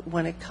road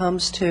when it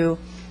comes to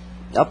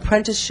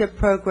apprenticeship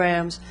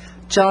programs,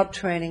 job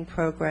training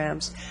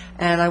programs.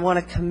 And I want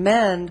to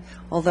commend,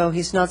 although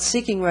he's not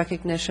seeking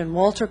recognition,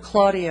 Walter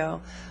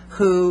Claudio,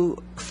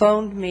 who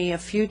phoned me a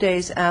few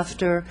days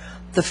after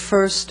the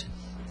first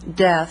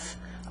death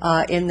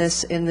in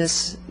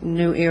this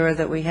new era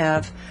that we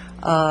have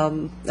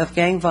of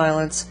gang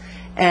violence,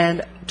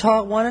 and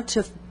wanted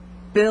to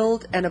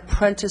build an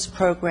apprentice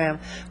program,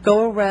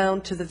 go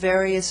around to the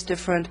various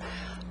different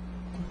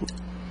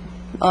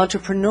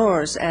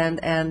entrepreneurs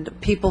and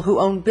people who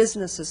own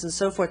businesses and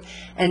so forth,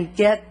 and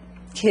get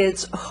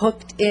kids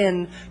hooked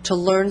in to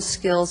learn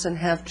skills and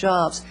have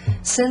jobs.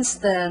 Since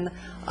then,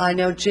 I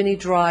know Ginny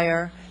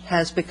Dreyer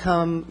has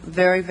become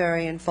very,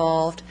 very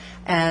involved,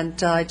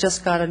 and I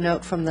just got a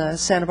note from the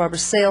Santa Barbara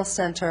Sales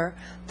Center.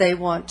 They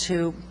want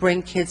to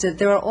bring kids in.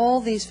 There are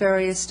all these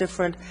various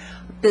different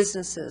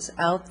businesses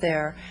out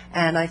there,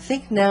 and I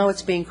think now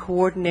it's being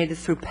coordinated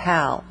through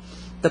PAL,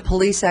 the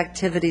Police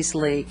Activities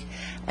League,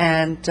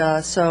 and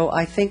so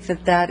I think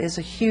that that is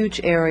a huge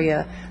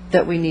area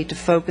that we need to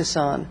focus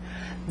on.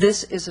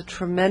 This is a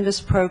tremendous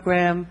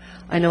program.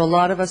 I know a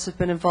lot of us have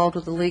been involved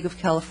with the League of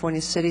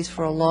California Cities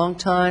for a long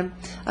time.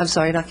 I'm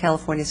sorry, not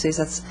California Cities,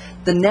 that's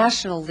the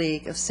National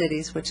League of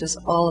Cities, which is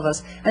all of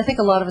us. I think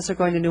a lot of us are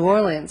going to New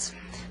Orleans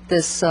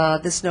this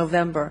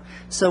November,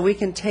 so we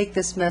can take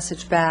this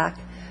message back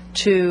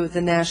to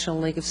the National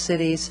League of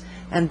Cities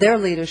and their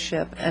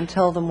leadership and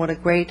tell them what a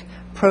great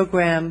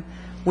program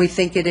we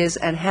think it is,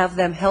 and have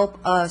them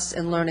help us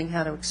in learning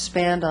how to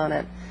expand on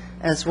it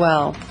as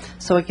well.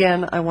 So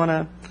again, I want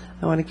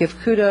to give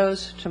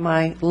kudos to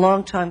my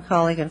longtime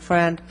colleague and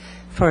friend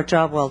for a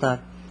job well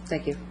done.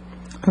 Thank you.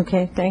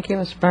 Okay, thank you,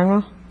 Mr.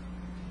 Barnwell.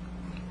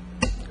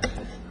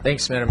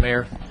 Thanks, Madam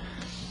Mayor.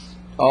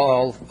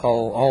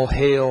 I'll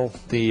hail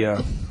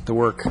the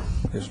work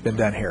that's been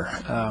done here.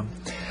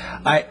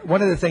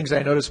 One of the things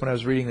I noticed when I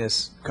was reading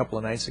this a couple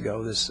of nights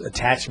ago, this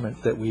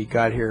attachment that we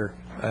got here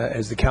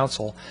as the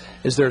council,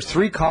 is there's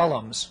 3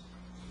 columns.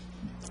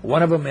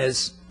 One of them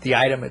is the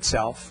item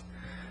itself.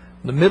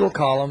 The middle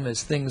column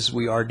is things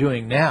we are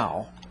doing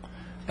now,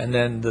 and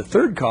then the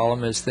third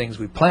column is things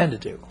we plan to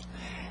do.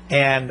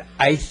 And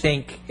I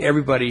think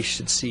everybody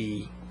should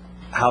see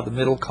how the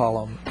middle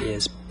column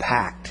is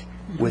packed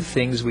with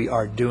things we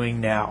are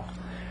doing now.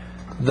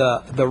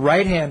 The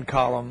right-hand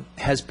column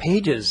has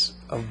pages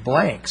of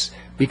blanks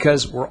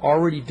because we're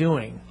already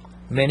doing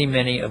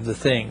many of the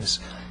things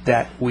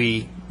that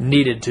we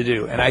needed to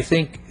do. And I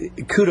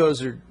think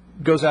kudos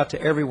goes out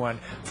to everyone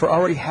for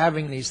already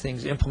having these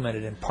things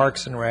implemented in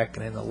Parks and Rec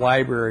and in the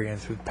library and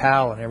through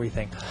PAL and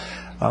everything.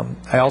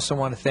 I also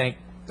want to thank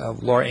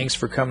Laura Inks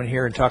for coming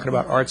here and talking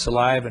about Arts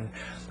Alive and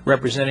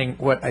representing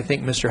what I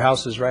think Mr.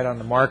 House is right on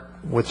the mark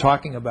with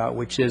talking about,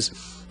 which is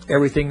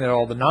everything that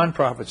all the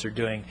nonprofits are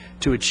doing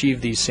to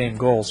achieve these same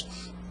goals.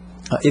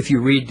 If you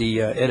read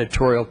the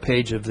editorial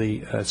page of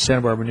the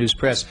Santa Barbara News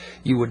Press,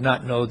 you would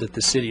not know that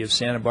the city of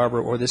Santa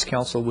Barbara or this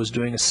council was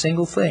doing a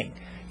single thing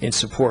in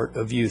support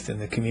of youth in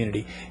the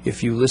community.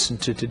 If you listen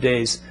to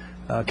today's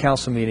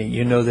council meeting,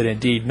 you know that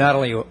indeed not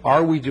only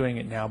are we doing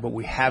it now, but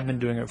we have been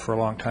doing it for a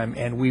long time,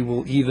 and we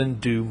will even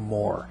do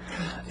more.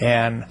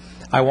 And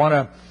I want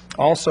to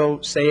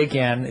also say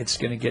again, it's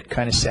going to get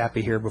kind of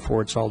sappy here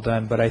before it's all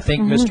done, but I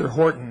think Mr.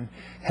 Horton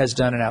has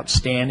done an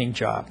outstanding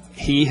job.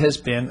 He has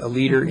been a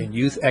leader in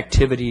youth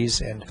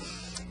activities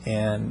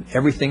and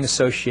everything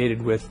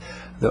associated with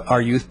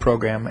our youth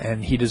program,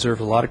 and he deserves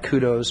a lot of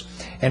kudos.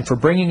 And for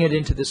bringing it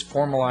into this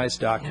formalized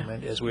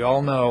document, as we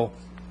all know,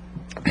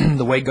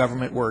 the way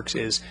government works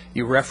is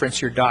you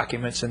reference your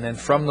documents, and then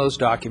from those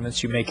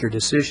documents you make your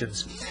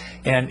decisions.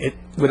 And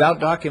without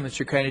documents,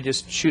 you're kind of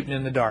just shooting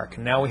in the dark.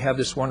 And now we have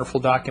this wonderful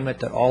document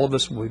that all of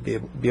us will be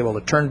able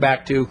to turn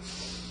back to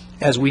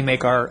as we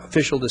make our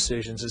official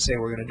decisions and say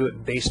we're going to do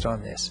it based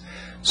on this.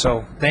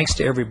 So thanks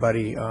to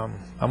everybody.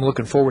 I'm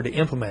looking forward to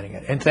implementing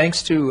it. And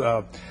thanks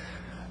to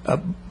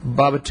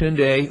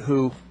Babatunde,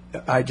 who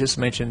I just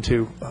mentioned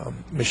to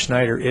Ms.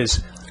 Schneider,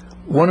 is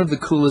one of the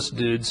coolest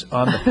dudes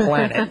on the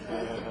planet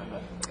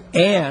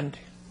and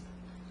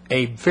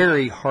a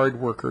very hard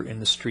worker in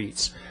the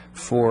streets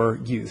for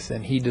youth,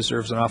 and he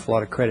deserves an awful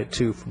lot of credit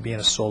too for being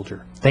a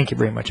soldier. Thank you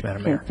very much,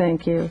 Madam Mayor.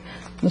 Thank you.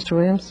 Mr.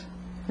 Williams?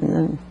 And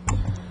then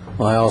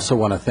Well, I also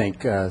want to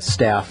thank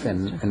staff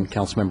and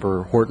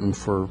Councilmember Horton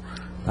for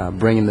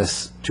bringing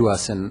this to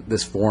us in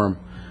this forum.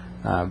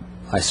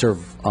 I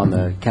serve on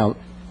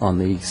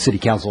the City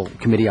Council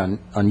Committee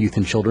on Youth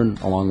and Children,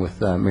 along with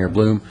Mayor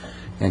Bloom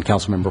and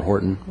Councilmember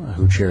Horton,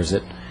 who chairs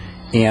it.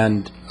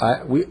 And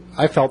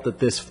I felt that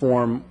this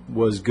forum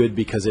was good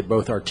because it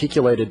both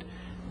articulated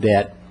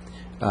that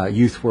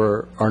youth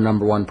were our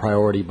 #1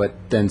 priority, but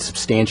then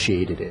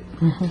substantiated it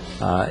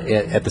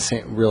at the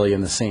same, really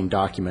in the same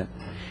document.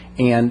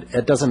 And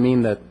it doesn't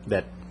mean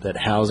that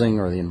housing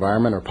or the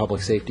environment or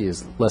public safety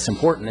is less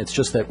important. It's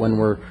just that when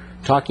we're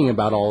talking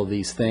about all of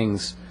these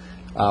things,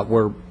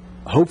 we're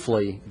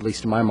hopefully, at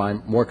least in my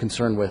mind, more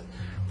concerned with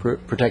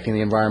protecting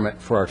the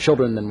environment for our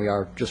children than we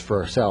are just for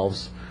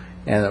ourselves,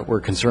 and that we're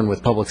concerned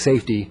with public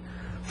safety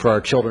for our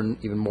children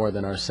even more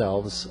than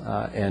ourselves,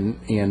 and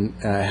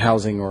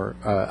housing or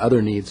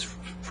other needs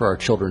for our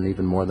children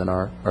even more than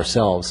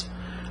ourselves.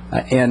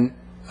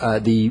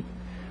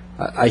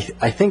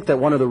 I think that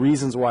one of the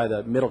reasons why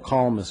the middle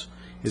column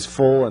is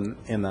full and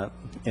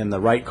the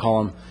right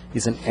column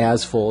isn't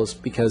as full is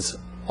because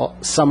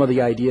some of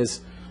the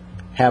ideas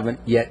haven't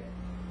yet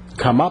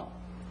come up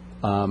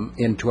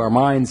into our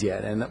minds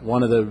yet. And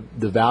one of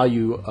the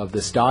value of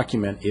this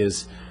document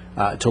is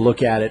to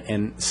look at it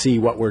and see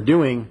what we're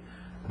doing,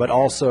 but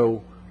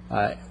also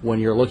when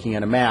you're looking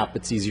at a map,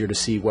 it's easier to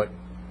see what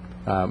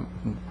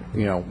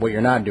what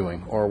you're not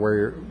doing, or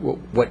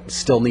what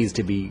still needs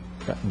to be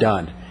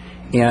done.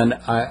 And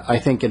I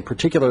think in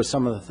particular,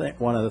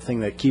 one of the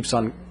things that keeps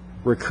on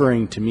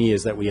recurring to me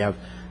is that we have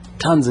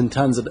tons and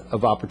tons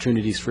of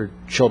opportunities for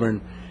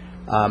children,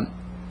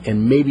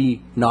 and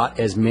maybe not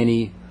as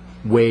many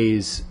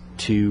ways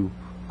to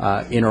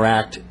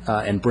interact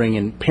and bring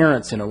in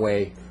parents in a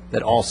way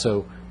that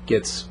also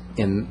gets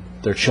in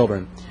their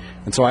children.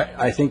 And so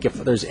I think if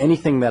there's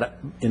anything that,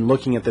 in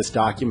looking at this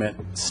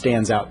document,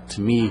 stands out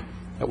to me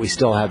that we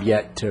still have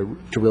yet to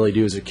really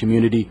do as a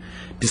community,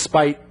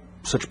 despite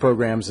such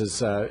programs as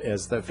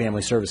the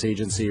Family Service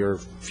Agency or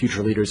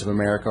Future Leaders of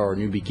America or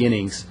New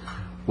Beginnings,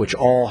 which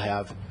all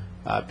have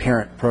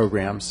parent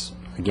programs.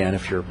 Again,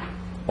 if you're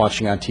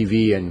watching on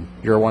TV and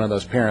you're one of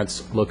those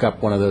parents, look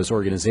up one of those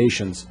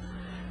organizations.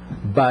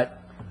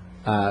 But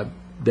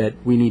that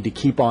we need to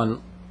keep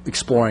on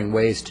exploring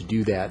ways to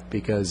do that,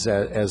 because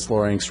as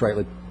Laura Inks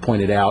rightly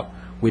pointed out,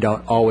 we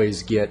don't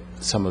always get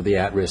some of the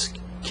at-risk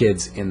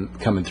kids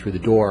coming through the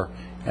door,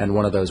 and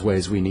one of those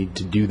ways we need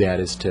to do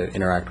that is to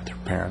interact with their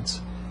parents.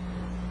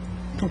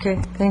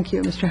 Okay, thank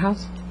you. Mr.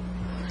 House?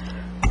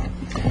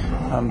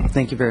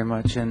 Thank you very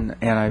much, and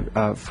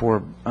I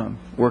for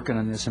working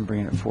on this and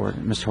bringing it forward.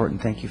 Mr. Horton,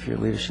 thank you for your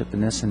leadership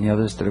in this and the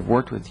others that have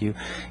worked with you.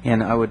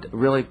 And I would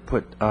really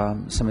put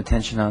some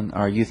attention on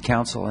our Youth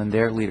Council and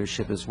their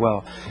leadership as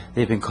well.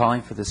 They've been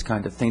calling for this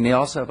kind of thing. They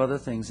also have other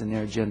things in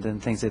their agenda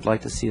and things they'd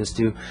like to see us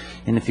do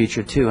in the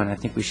future too. And I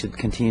think we should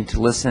continue to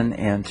listen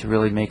and to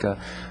really make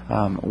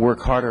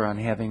work harder on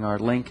having our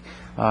link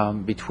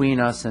between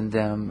us and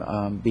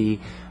them be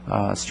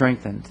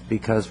strengthened,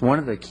 because one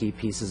of the key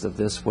pieces of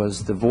this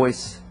was the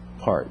voice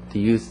part, the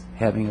youth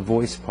having a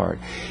voice part.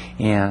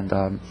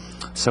 And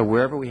so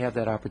wherever we have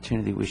that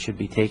opportunity, we should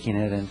be taking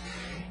it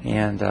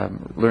and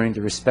learning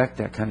to respect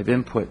that kind of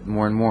input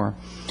more and more.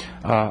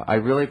 I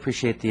really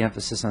appreciate the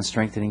emphasis on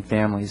strengthening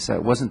families.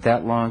 It wasn't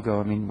that long ago.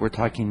 I mean, we're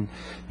talking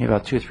maybe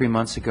about 2 or 3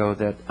 months ago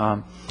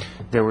that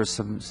there were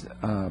some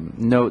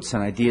notes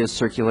and ideas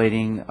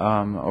circulating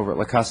over at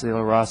La Casa de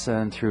la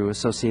Raza and through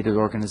associated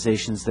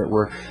organizations that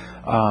were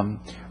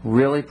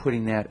really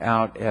putting that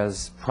out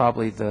as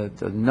probably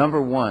the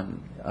number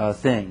one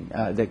thing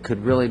that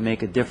could really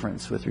make a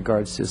difference with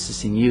regards to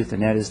assisting youth,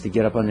 and that is to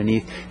get up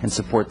underneath and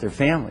support their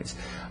families.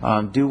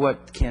 Do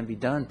what can be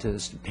done to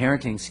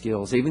parenting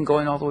skills, even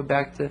going all the way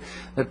back to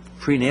the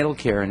prenatal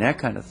care and that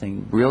kind of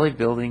thing. Really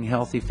building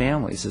healthy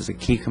families is a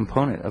key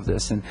component of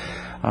this. And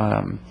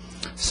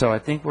so I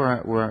think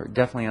we're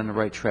definitely on the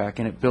right track,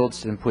 and it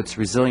builds and puts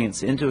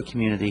resilience into a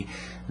community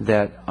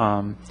that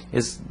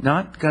is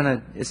not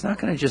gonna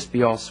just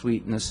be all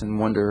sweetness and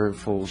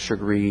wonderful,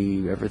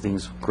 sugary,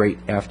 everything's great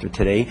after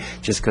today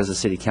just because the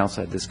city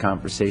council had this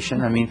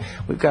conversation. I mean,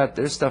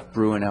 there's stuff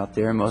brewing out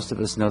there, and most of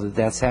us know that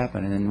that's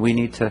happening, and we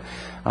need to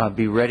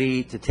be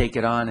ready to take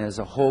it on as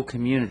a whole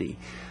community.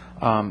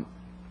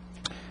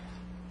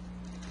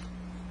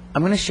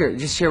 I'm going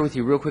to share with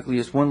you real quickly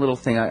just one little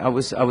thing. I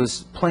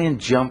was playing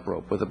jump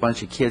rope with a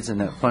bunch of kids in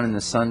that Fun in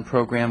the Sun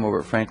program over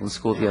at Franklin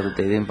School the other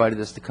day. They invited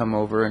us to come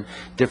over, and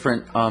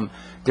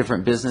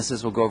different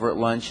businesses will go over at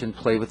lunch and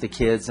play with the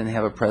kids and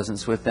have a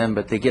presence with them,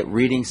 but they get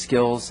reading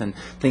skills and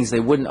things they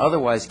wouldn't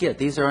otherwise get.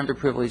 These are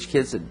underprivileged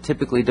kids that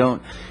typically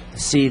don't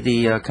see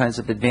the kinds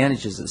of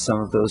advantages that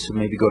some of those who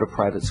maybe go to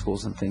private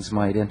schools and things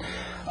might.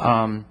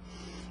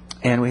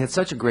 And we had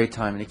such a great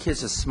time, and the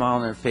kids just smiled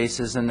on their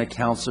faces, and the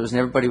counselors, and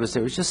everybody was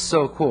there. It was just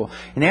so cool.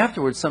 And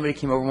afterwards, somebody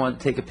came over and wanted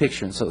to take a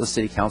picture, and so the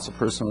city council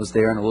person was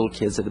there, and the little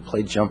kids that had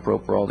played jump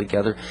rope were all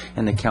together,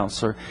 and the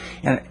counselor.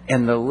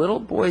 And the little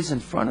boys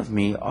in front of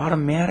me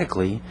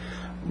automatically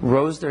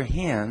rose their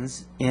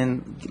hands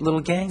in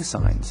little gang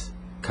signs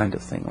kind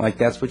of thing. Like,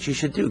 that's what you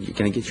should do. You're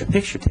going to get your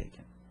picture taken.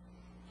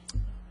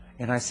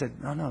 And I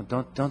said, no,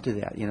 don't do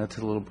that, to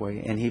the little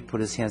boy. And he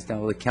put his hands down.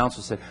 Well, the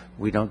council said,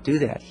 we don't do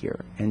that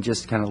here. And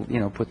just kind of,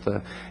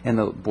 and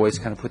the boys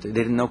kind of they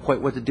didn't know quite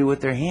what to do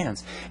with their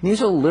hands. And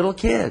these are little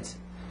kids.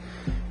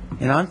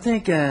 And I'm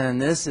thinking,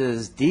 this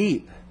is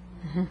deep.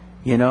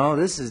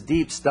 This is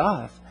deep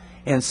stuff.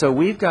 And so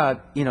we've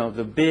got,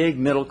 the big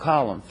middle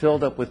column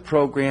filled up with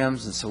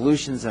programs and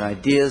solutions and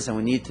ideas, and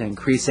we need to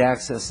increase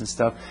access and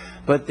stuff.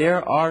 But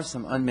there are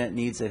some unmet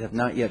needs that have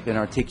not yet been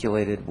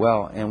articulated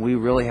well, and we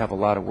really have a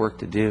lot of work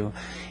to do.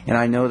 And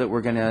I know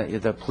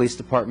that the police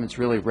department's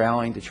really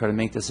rallying to try to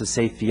make this a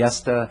safe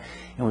fiesta,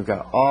 and we've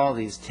got all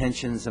these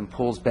tensions and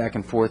pulls back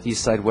and forth,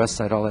 east side, west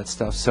side, all that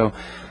stuff. So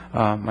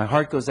my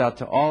heart goes out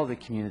to all of the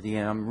community,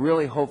 and I'm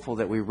really hopeful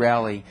that we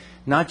rally,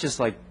 not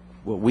just like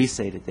what we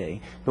say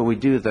today, but we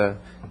do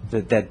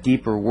that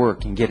deeper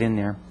work and get in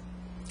there.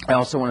 I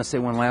also want to say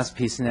one last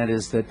piece, and that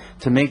is that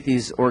to make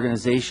these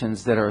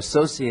organizations that are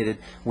associated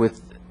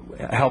with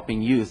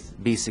helping youth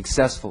be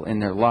successful in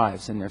their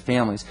lives and their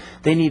families,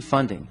 they need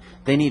funding.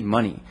 They need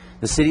money.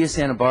 The city of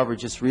Santa Barbara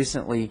just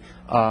recently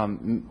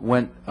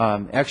went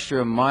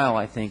extra mile,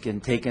 I think, in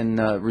taking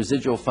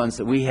residual funds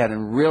that we had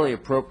and really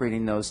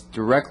appropriating those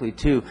directly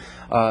to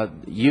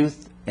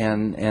youth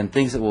and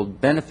things that will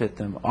benefit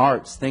them,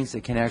 arts, things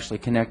that can actually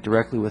connect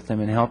directly with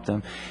them and help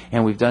them.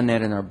 And we've done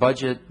that in our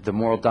budget, the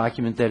moral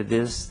document that it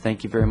is.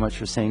 Thank you very much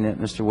for saying that,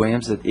 Mr.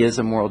 Williams. It is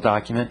a moral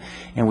document,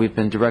 and we've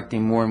been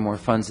directing more and more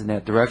funds in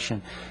that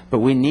direction. But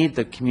we need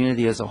the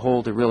community as a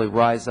whole to really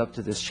rise up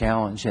to this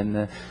challenge, and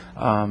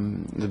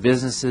the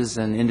businesses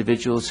and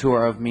individuals who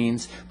are of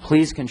means,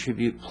 please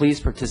contribute, please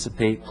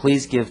participate,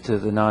 please give to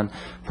the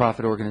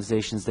nonprofit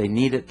organizations. They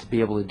need it to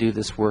be able to do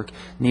this work,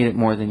 need it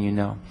more than you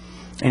know.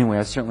 Anyway,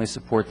 I certainly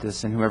support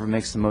this, and whoever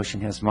makes the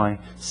motion has my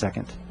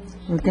second.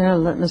 We're going to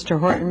let Mr.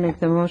 Horton make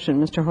the motion.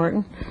 Mr.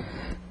 Horton?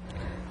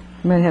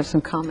 You might have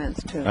some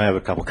comments, too. I have a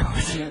couple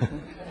comments.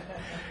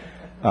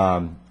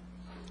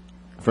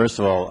 First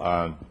of all,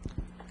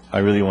 I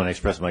really want to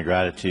express my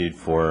gratitude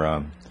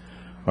for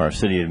our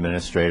city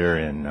administrator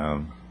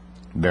and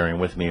bearing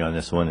with me on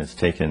this one. It's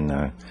taken,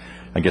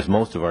 I guess,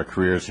 most of our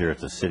careers here at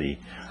the city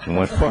in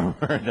one form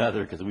or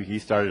another, because he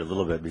started a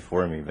little bit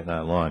before me, but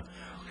not long.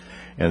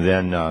 And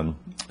then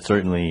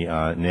certainly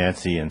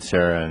Nancy and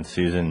Sarah and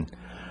Susan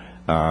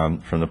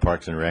from the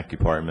Parks and Rec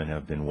Department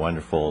have been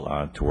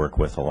wonderful to work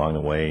with along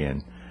the way.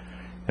 And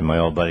my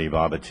old buddy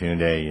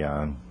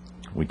Babatunde,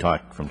 we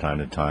talk from time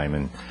to time,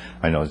 and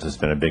I know this has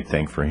been a big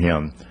thing for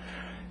him.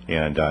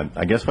 And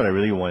I guess what I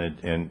really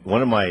wanted, and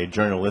one of my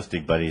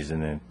journalistic buddies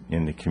in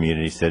the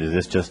community said, "Is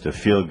this just a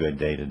feel-good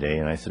day today?"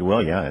 And I said,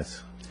 "Well, yeah,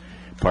 it's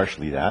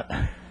partially that."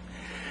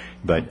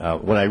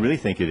 But what I really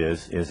think it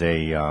is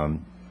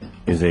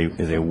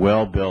a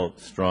well-built,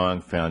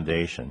 strong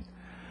foundation.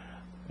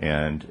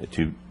 And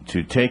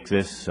to take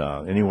this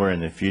anywhere in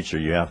the future,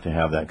 you have to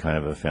have that kind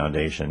of a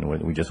foundation.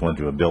 We just went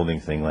to a building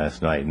thing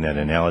last night, and that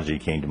analogy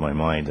came to my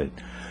mind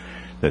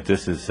that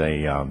this is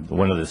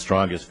one of the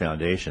strongest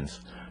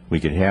foundations we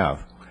could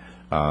have.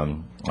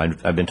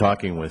 I've been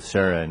talking with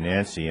Sarah and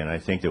Nancy, and I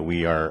think that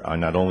we are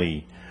not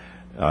only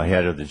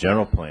ahead of the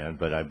general plan,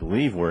 but I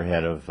believe we're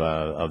ahead of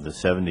the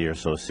 70 or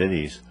so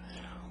cities.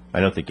 I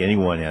don't think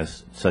anyone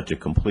has such a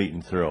complete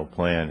and thorough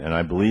plan, and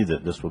I believe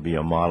that this will be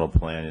a model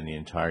plan in the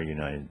entire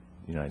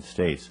United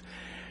States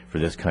for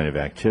this kind of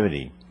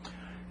activity.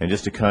 And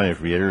just to kind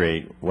of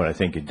reiterate what I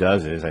think it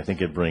does is, I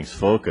think it brings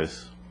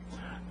focus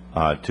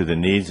to the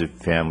needs of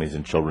families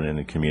and children in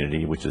the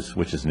community, which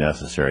is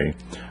necessary.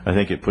 I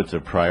think it puts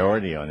a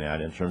priority on that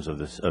in terms of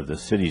the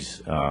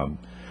city's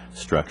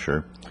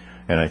structure,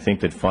 and I think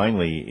that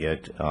finally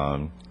it.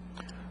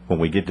 When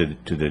we get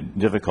to the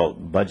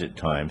difficult budget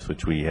times,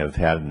 which we have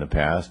had in the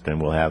past and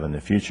will have in the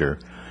future,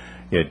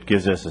 it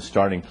gives us a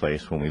starting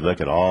place when we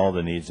look at all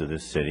the needs of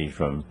this city,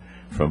 from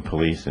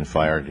police and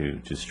fire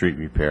to street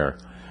repair,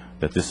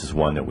 that this is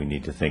one that we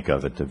need to think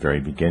of at the very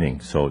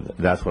beginning. So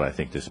that's what I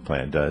think this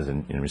plan does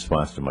in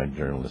response to my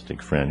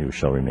journalistic friend, who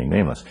shall remain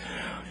nameless.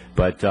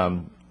 But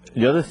the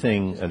other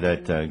thing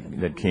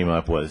that came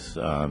up was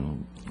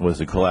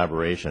the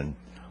collaboration,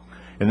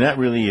 and that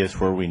really is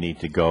where we need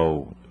to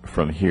go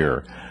from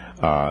here.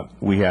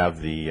 We have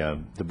the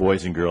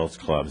Boys and Girls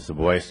Clubs, the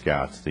Boy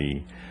Scouts,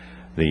 the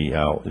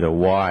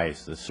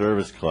Ys, the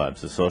service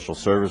clubs, the social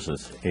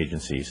services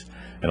agencies,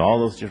 and all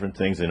those different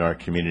things in our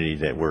community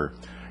that we're.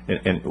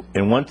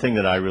 And one thing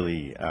that I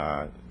really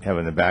have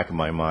in the back of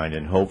my mind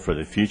and hope for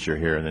the future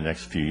here in the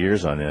next few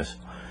years on this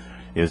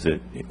is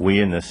that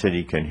we in the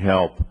city can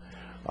help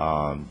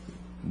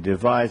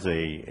devise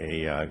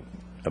a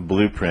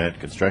blueprint,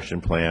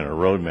 construction plan, or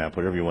roadmap,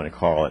 whatever you want to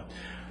call it,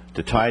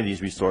 to tie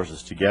these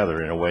resources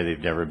together in a way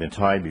they've never been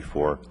tied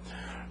before,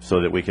 so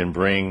that we can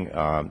bring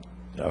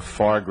a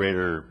far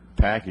greater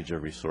package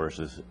of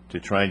resources to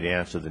trying to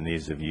answer the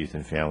needs of youth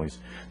and families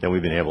than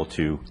we've been able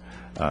to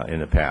in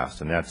the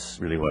past. And that's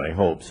really what I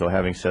hope. So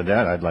having said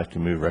that, I'd like to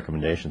move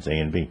recommendations A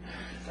and B.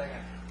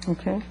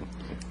 Okay.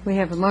 We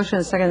have a motion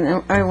and a second.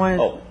 And I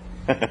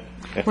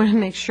want to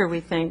make sure we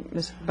thank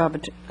Mr.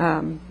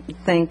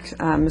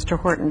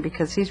 Horton,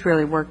 because he's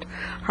really worked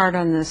hard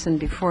on this, and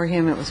before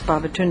him it was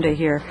Babatunde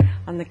here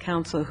on the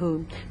council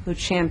who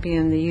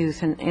championed the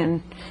youth,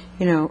 and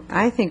you know,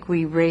 I think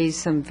we raised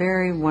some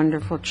very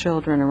wonderful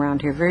children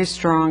around here, very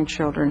strong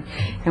children,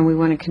 and we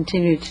want to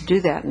continue to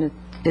do that, and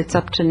it's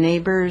up to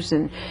neighbors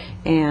and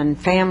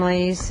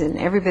families and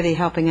everybody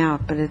helping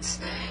out, but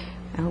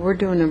we're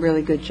doing a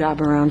really good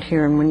job around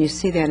here, and when you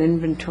see that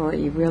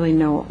inventory, you really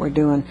know what we're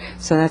doing.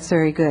 So that's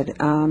very good.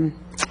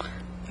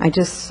 I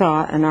just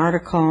saw an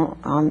article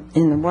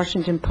in the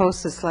Washington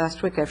Post this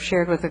last week. I've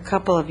shared with a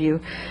couple of you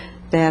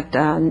that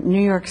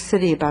New York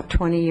City about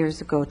 20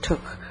 years ago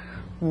took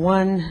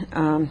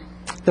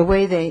the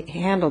way they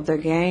handled their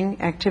gang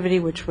activity,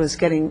 which was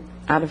getting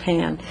out of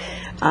hand,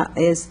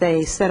 is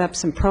they set up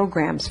some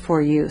programs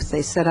for youth.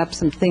 They set up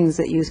some things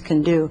that youth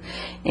can do,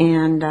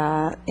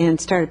 and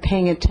started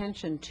paying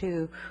attention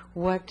to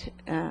what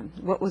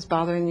was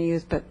bothering the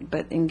youth,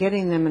 but in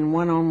getting them in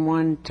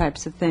one-on-one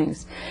types of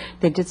things.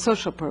 They did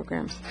social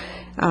programs.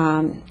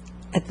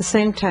 At the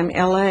same time,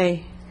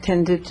 L.A.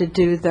 tended to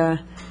do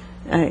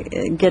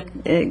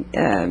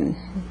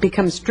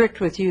become strict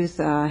with youth,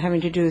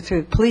 having to do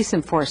through police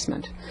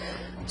enforcement.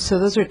 So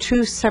those are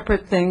two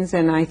separate things,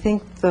 and I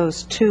think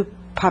those two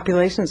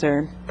populations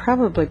are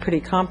probably pretty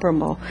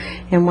comparable.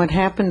 And what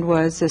happened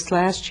was this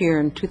last year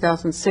in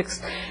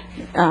 2006,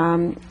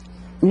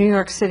 New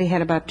York City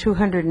had about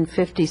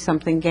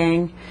 250-something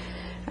gang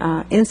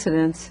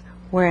incidents,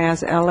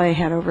 whereas LA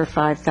had over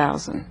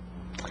 5,000.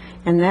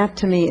 And that,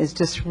 to me, is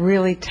just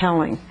really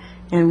telling.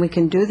 And we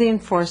can do the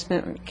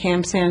enforcement.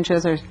 Cam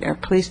Sanchez, our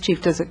police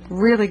chief, does a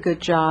really good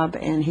job,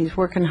 and he's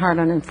working hard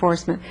on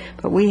enforcement.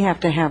 But we have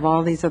to have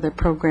all these other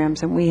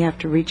programs, and we have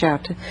to reach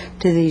out to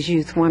these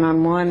youth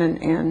one-on-one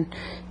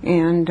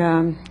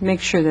and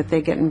make sure that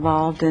they get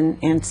involved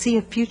and see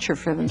a future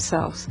for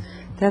themselves.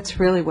 That's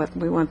really what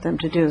we want them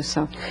to do.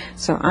 So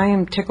I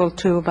am tickled,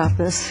 too, about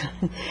this.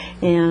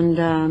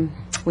 And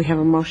we have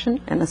a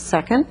motion and a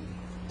second.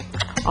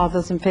 All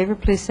those in favor,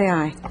 please say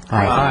aye.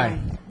 Aye.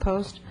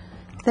 Opposed?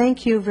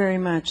 Thank you very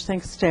much.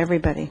 Thanks to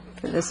everybody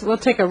for this. We'll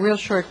take a real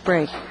short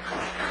break.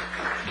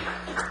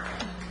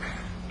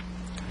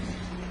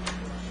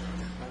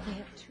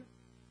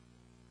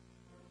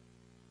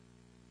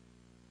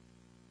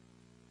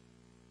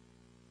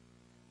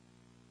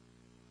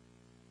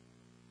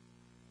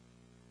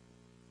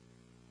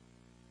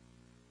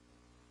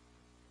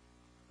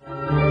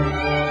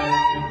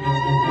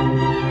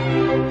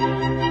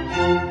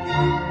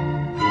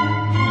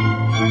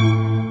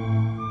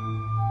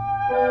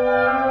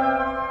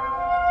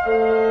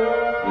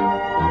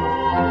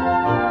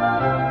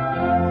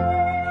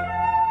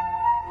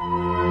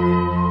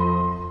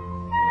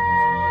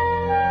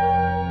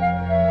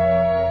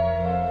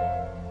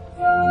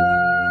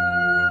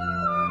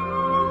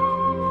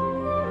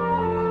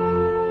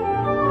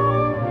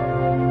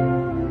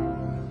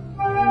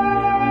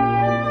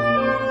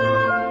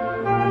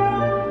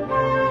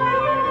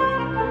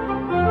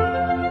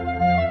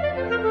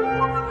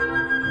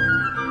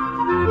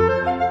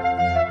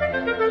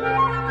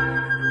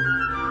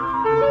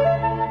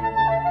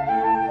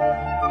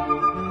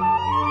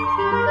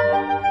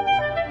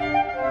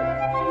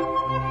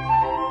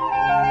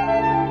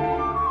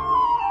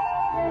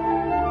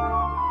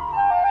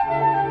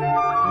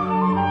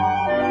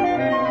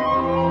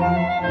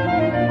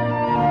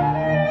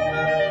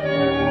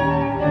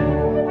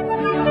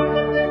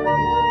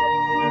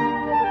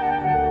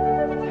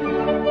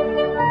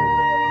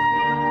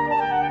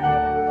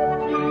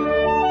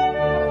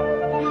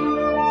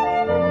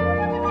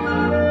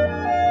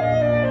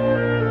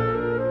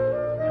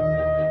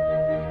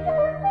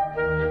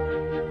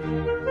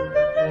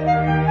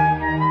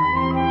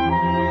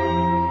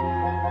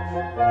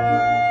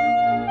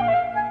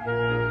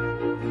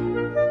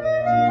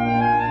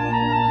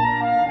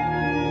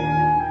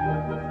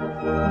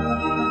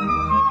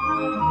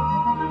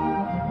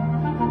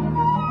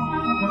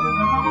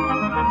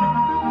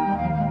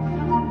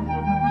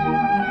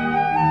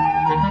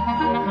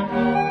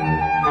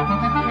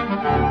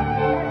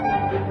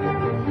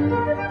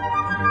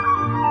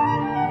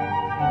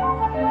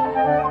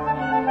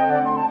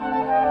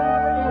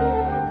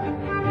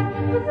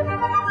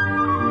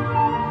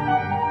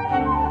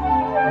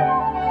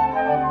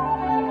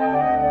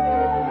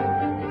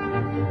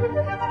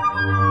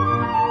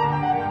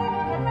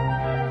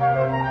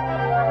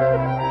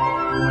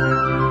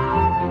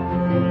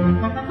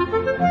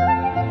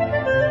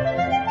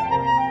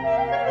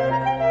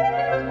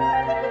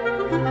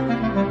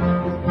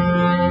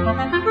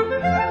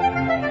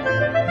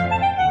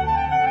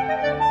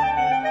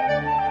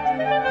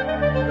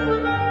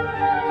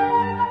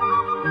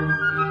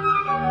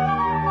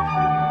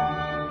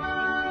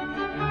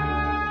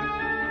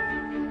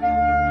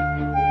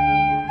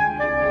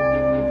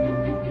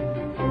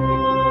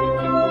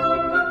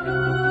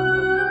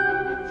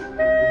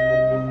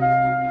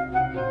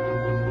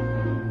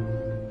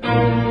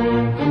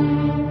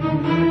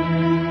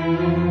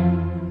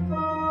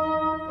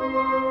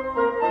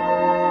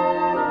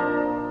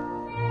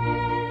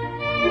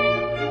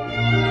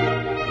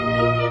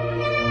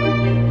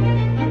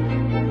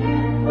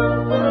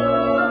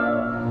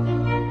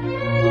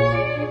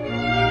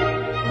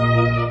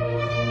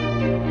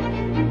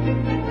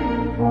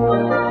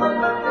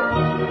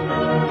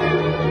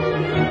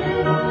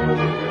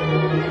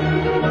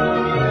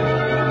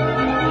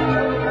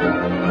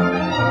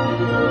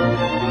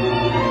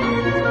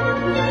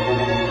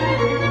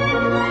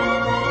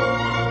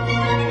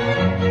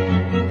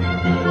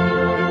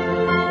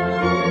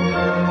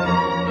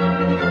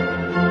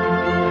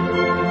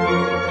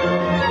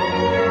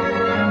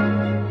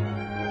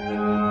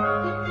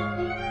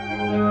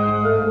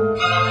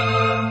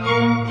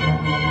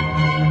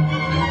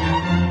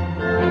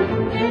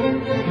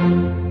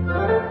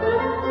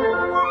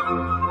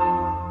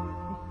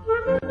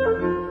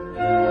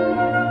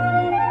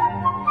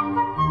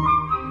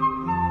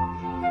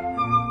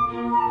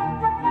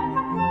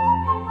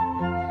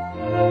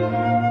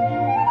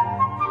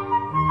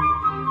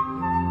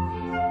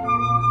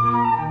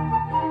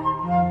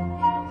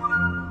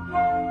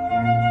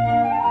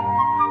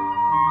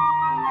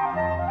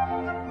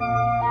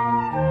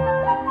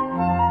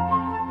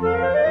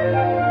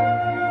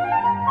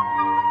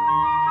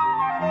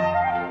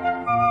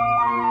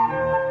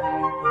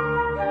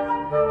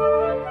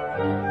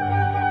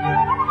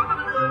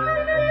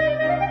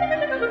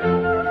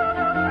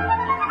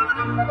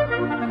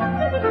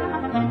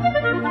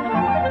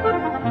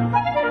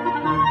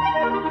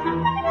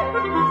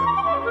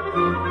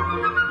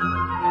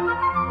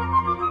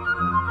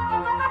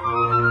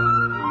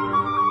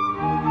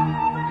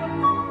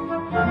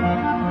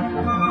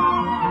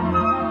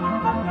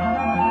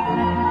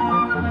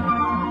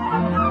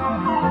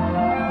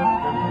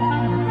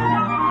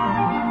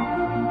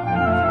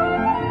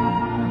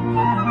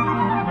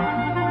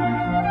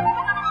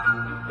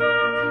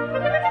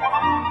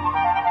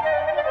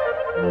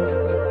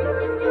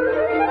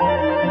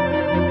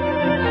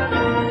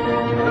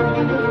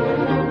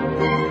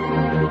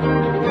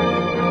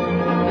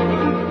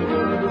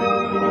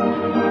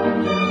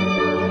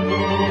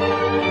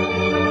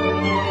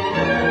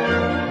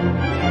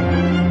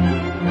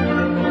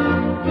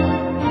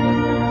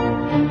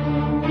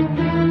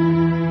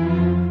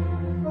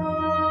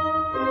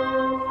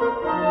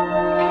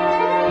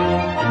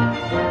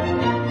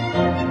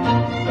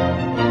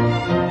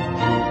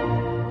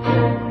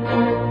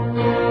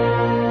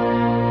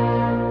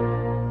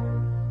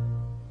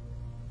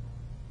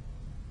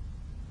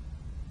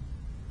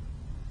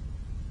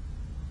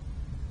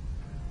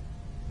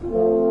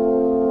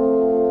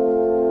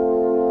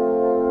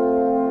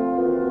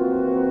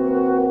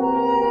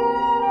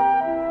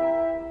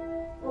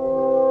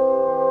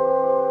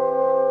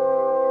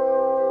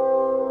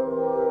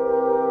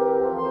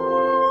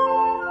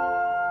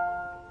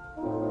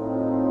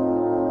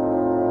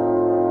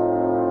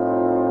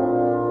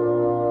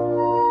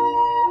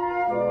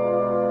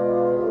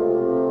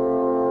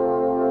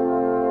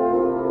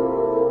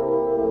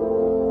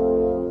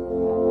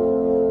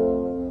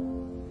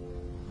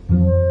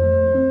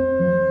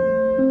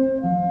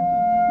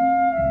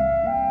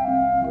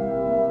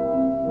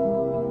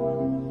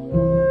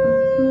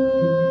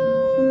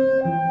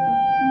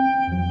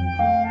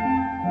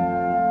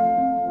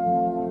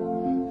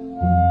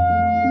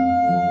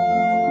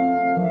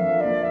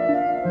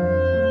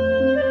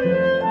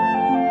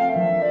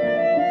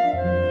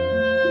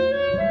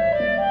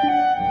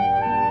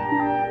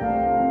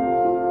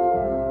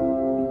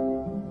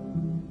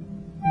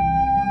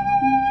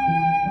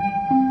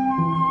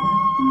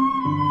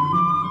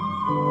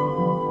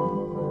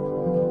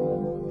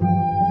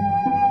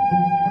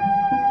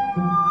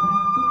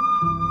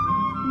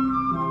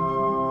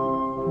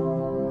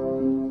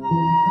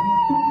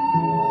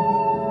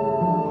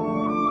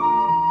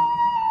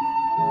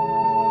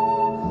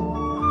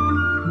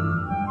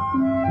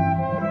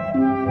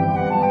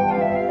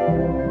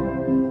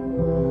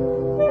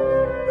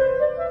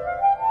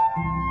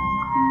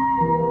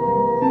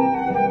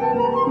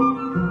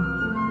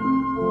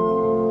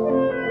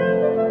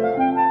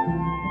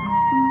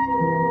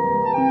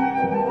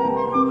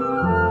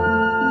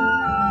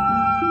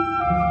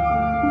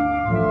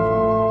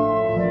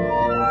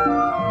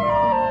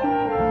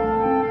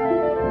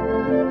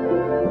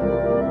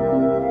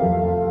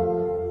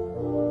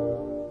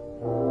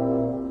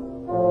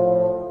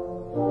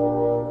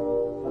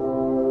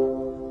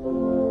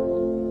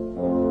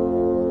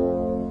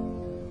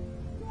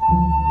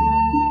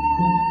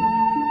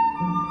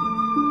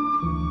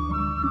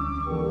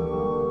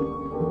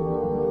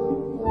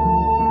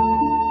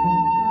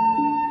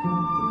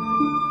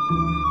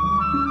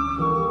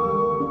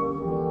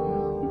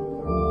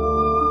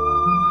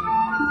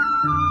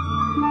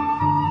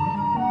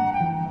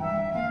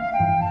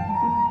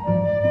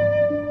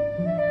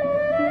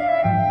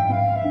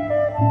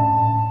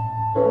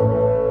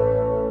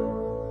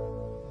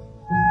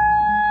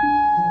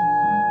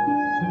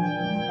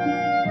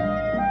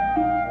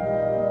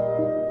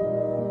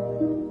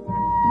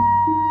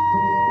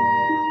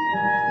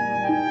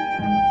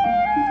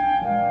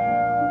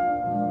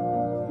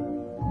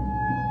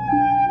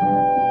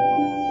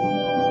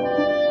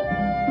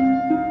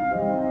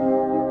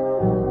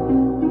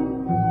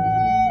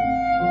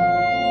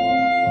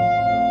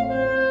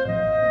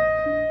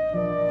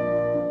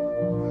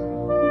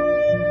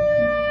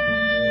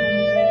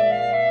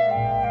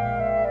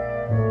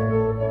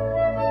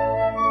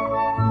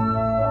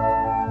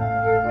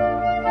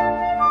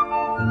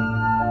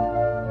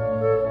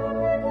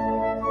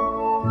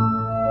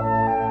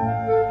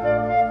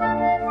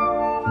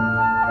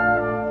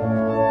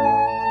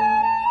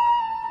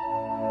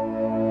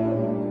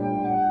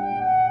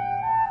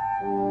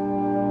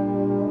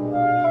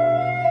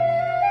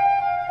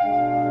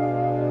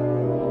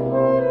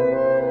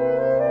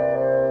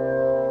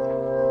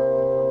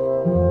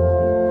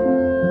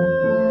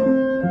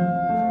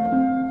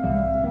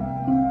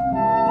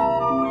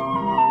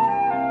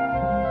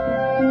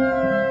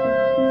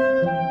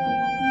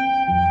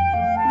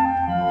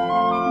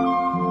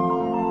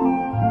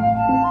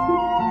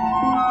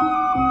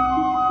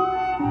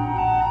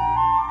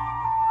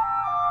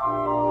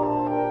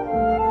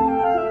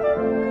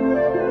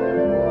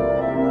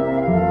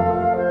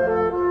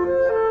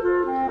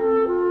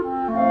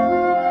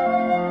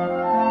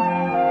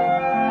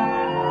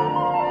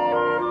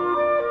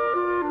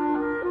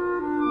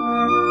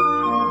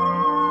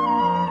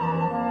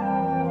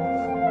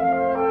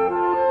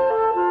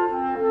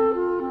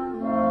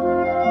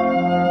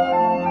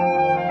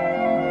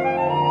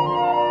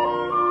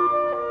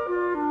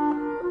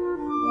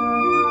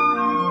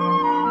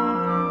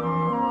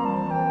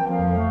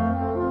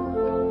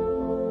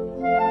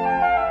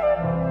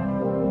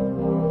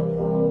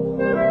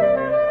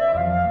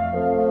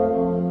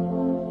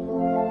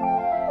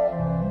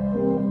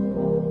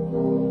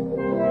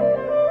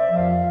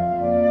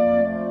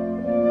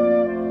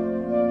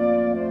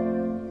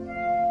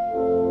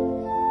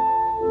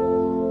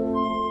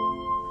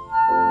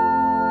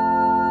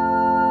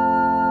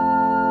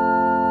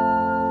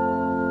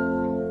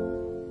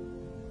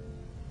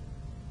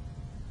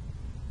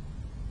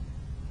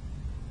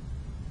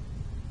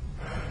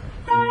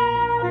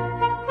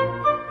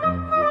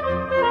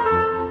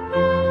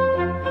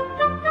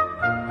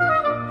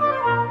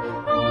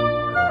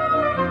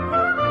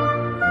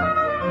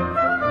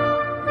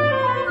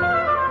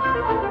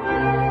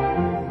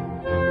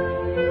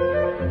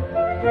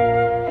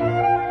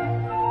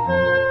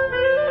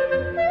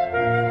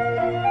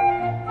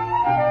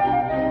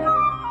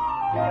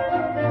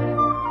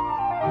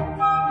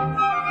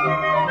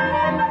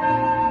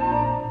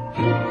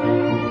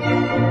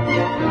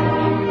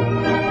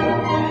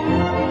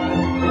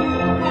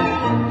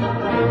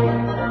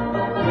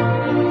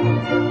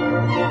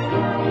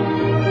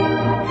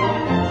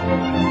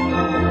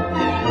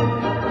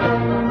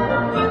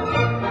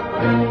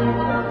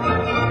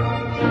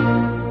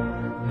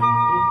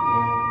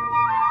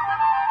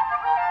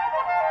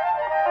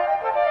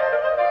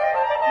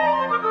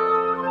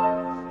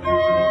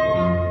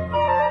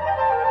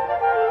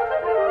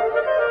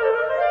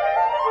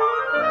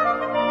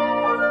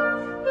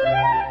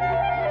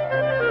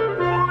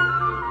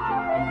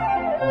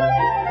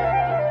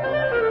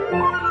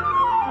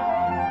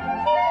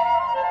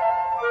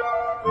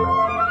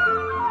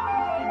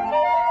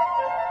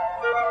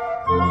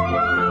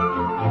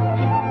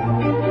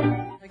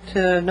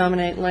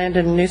 nominate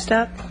Landon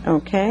Newstep.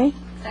 Okay.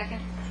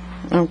 Second.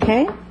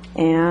 Okay.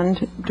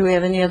 And do we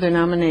have any other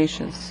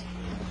nominations?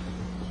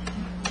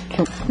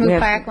 Move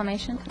by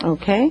acclamation.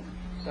 Okay.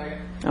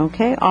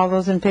 Okay. All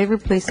those in favor,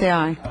 please say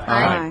aye.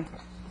 Aye.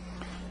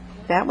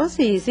 That was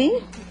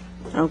easy.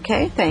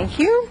 Okay, thank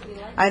you.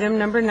 Item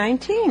number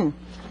 19.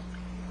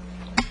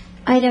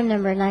 Item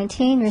number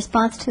 19,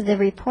 response to the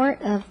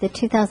report of the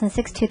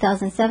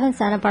 2006-2007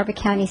 Santa Barbara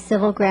County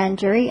Civil Grand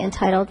Jury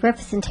entitled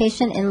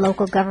Representation in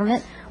Local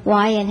Government,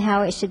 Why and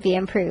How It Should Be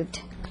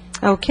Improved.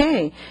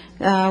 Okay,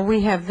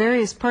 we have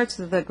various parts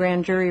of the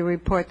grand jury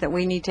report that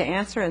we need to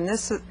answer, and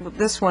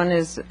this one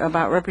is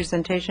about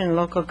representation in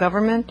local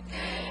government.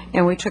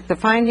 And we took the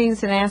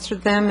findings and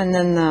answered them, and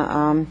then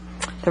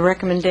the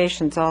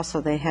recommendations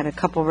also. They had a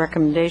couple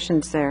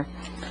recommendations there.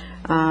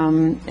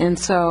 And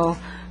so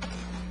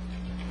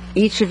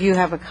each of you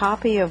have a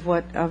copy of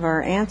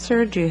our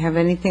answer. Do you have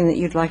anything that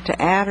you'd like to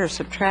add or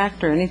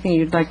subtract, or anything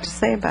you'd like to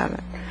say about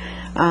it?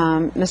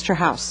 Mr.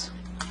 House.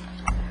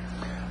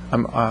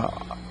 I'm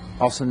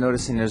also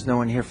noticing there's no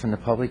one here from the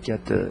public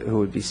yet who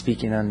would be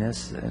speaking on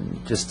this,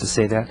 and just to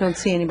say that. Don't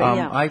see anybody.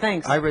 Yeah,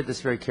 thanks. I read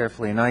this very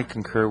carefully, and I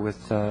concur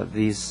with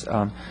this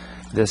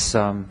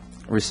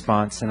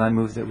response, and I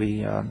move that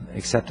we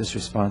accept this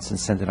response and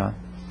send it on.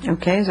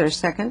 Okay, is there a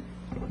second?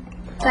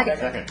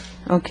 Second.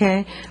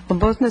 Okay. Well,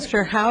 both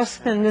Mr. House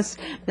and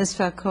Ms.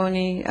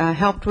 Falcone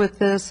helped with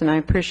this, and I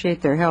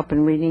appreciate their help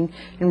in reading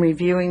and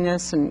reviewing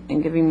this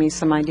and giving me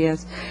some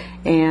ideas.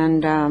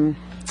 And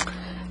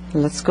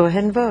let's go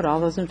ahead and vote. All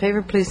those in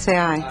favor, please say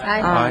aye.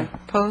 Aye.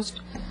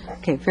 Opposed?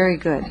 Okay, very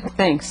good.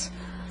 Thanks.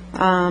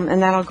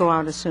 And that'll go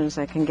out as soon as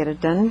I can get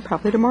it done,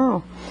 probably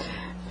tomorrow.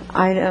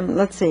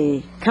 Let's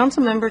see.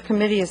 Council member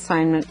committee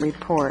assignment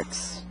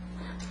reports.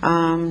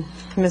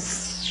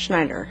 Ms.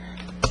 Schneider.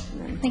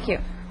 Thank you.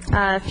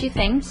 A few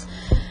things.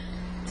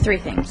 3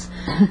 things.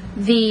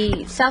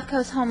 The South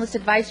Coast Homeless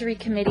Advisory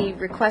Committee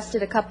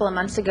requested a couple of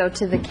months ago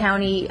to the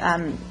county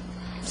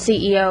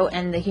CEO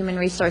and the Human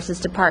Resources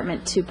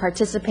Department to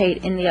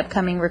participate in the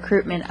upcoming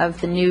recruitment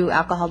of the new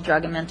Alcohol,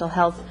 Drug, and Mental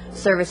Health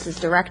Services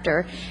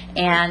Director.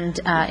 And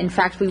in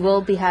fact, we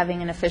will be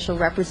having an official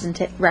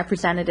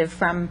representative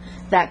from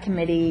that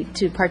committee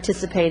to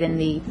participate in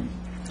the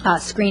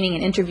screening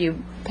and interview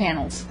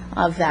panels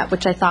of that,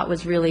 which I thought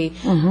was really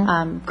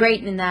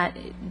great, in that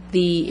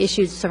the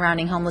issues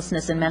surrounding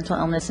homelessness and mental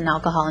illness and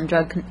alcohol and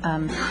drug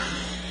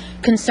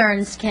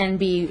concerns can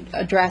be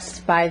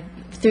addressed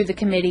through the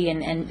committee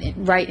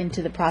and right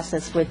into the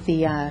process with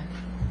the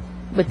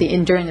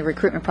during the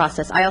recruitment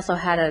process. I also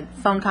had a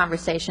phone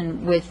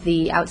conversation with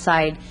the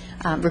outside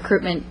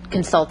recruitment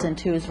consultant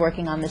who is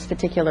working on this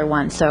particular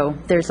one. So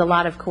there's a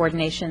lot of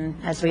coordination,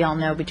 as we all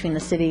know, between the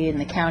city and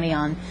the county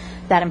on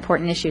that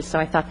important issue. So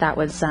I thought that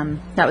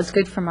was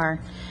good from our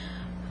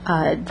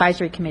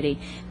advisory committee.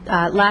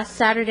 Last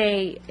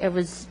Saturday, it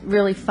was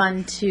really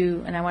fun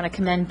and I want to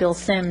commend Bill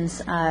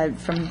Sims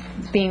from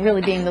being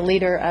the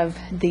leader of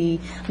the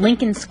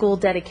Lincoln School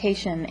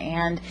dedication.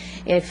 And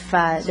if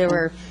there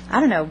were,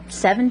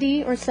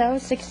 70 or so,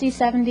 60,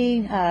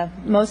 70,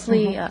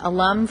 mostly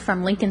alum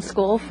from Lincoln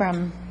School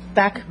from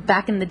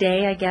back in the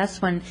day, I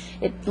guess, when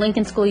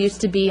Lincoln School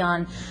used to be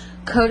on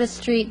Coda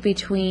Street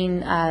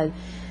between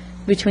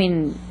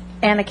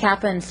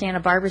Anacapa and Santa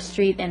Barbara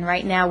Street, and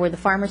right now where the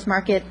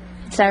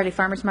Saturday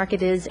Farmers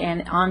Market is,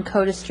 and on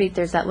Coda Street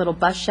there's that little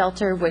bus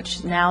shelter,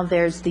 which now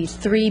there's these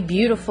 3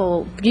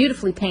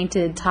 beautifully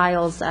painted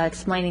tiles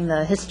explaining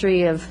the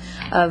history of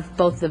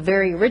both the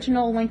very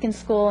original Lincoln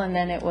School, and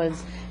then it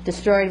was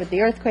destroyed with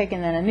the earthquake,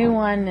 and then a new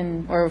one,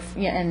 and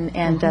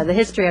the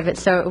history of it.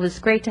 So it was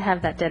great to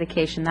have that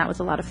dedication. That was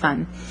a lot of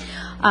fun.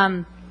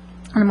 On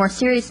a more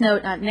serious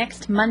note,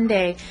 next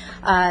Monday,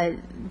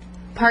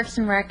 Parks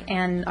and Rec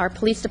and our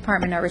police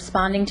department are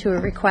responding to a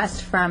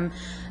request from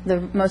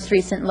the most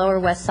recent Lower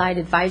West Side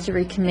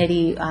Advisory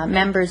Committee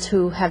members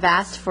who have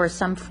asked for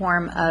some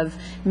form of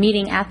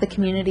meeting at the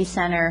community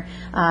center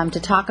to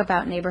talk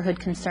about neighborhood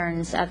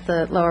concerns at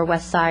the Lower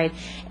West Side,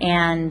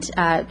 and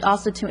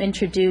also to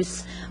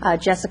introduce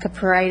Jessica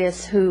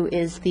Paredes, who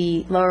is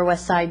the Lower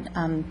West Side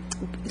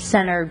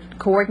Center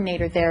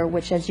coordinator there,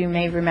 which, as you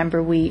may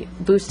remember, we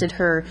boosted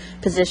her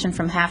position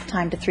from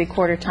half-time to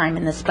three-quarter time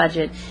in this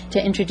budget,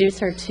 to introduce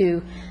her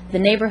to the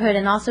neighborhood,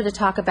 and also to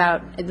talk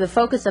about, the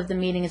focus of the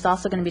meeting is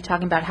also going to be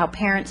talking about how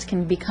parents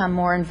can become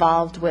more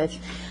involved with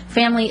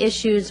family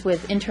issues,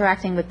 with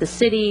interacting with the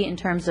city in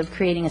terms of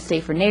creating a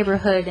safer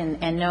neighborhood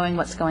and knowing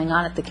what's going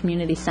on at the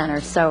community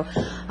center. So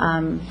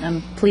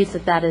I'm pleased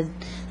that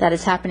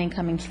is happening,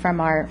 coming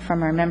from our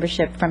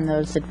membership from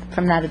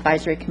that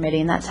advisory committee,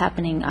 and that's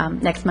happening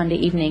next Monday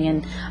evening.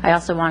 And I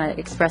also want to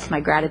express my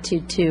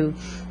gratitude to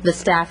the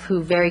staff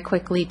who very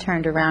quickly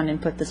turned around and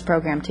put this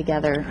program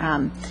together,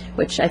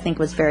 which I think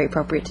was very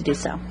appropriate to do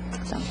so.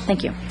 So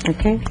thank you.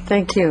 Okay,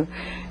 thank you.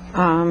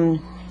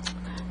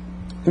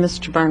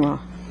 Mr. Barnwell.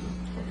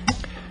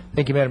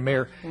 Thank you, Madam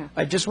Mayor.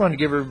 I just wanted to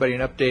give everybody an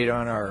update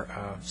on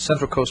our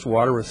Central Coast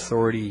Water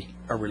Authority,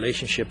 our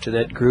relationship to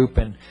that group.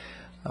 And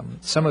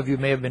Some of you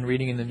may have been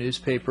reading in the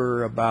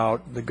newspaper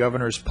about the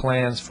governor's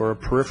plans for a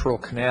peripheral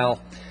canal.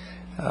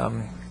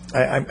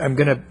 I'm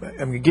going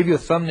to give you a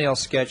thumbnail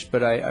sketch,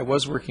 but I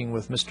was working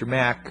with Mr.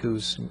 Mack,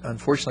 who's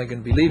unfortunately going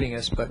to be leaving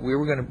us. But we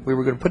were going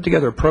to put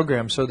together a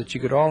program so that you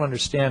could all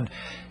understand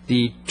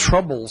the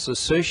troubles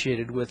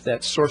associated with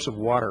that source of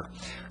water,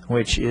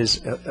 which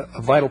is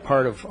a vital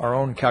part of our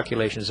own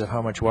calculations of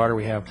how much water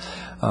we have.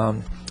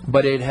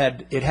 But it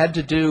had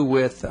to do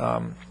with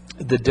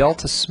the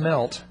Delta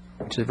smelt,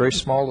 which is a very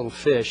small little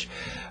fish,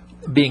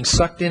 being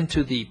sucked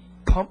into the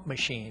pump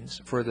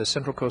machines for the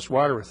Central Coast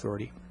Water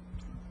Authority,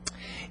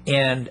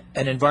 and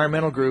an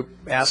environmental group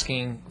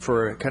asking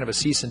for a kind of a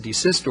cease and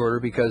desist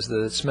order because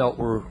the smelt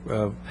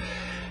were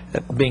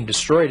being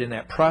destroyed in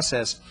that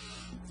process.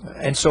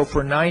 And so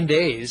for 9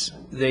 days,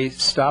 they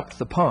stopped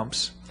the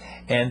pumps,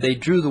 and they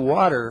drew the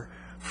water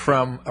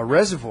from a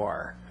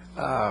reservoir,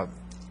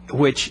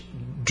 which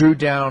drew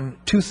down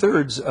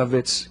 2/3 of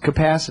its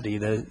capacity,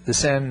 the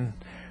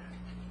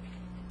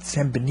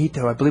San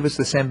Benito, I believe it's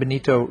the San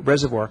Benito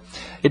Reservoir.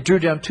 It drew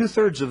down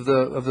 2/3 of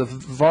the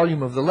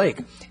volume of the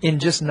lake in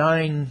just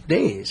 9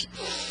 days.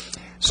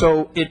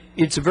 So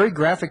it's a very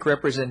graphic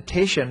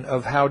representation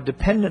of how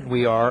dependent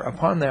we are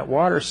upon that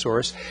water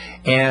source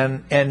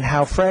and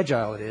how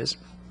fragile it is.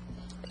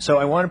 So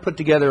I want to put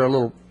together a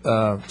little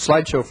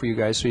slideshow for you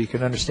guys so you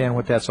can understand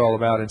what that's all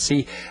about and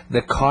see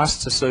the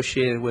costs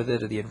associated with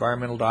it, the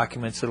environmental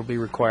documents that will be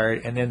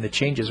required, and then the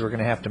changes we're going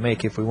to have to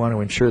make if we want to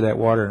ensure that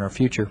water in our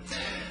future.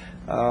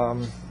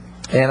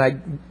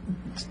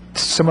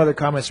 Some other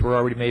comments were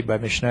already made by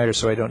Ms. Schneider,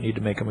 so I don't need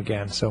to make them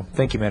again. So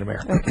thank you, Madam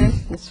Mayor. Okay,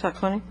 Ms.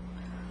 Falcone.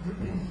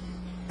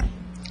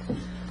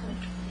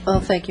 Well,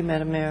 thank you,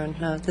 Madam Mayor.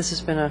 And, this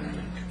has been a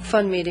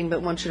fun meeting,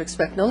 but one should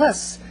expect no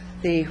less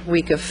the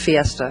week of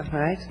fiesta,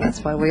 right?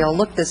 That's why we all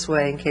look this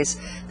way, in case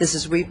this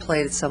is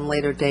replayed at some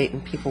later date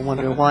and people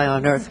wonder why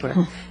on earth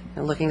we're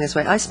looking this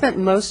way. I spent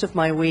most of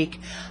my week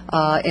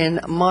in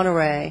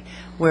Monterey,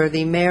 where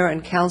the Mayor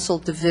and Council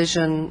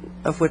Division,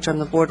 of which I'm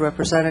the board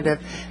representative,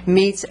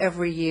 meets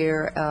every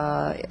year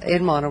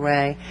in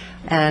Monterey,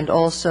 and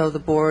also the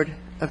Board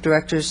of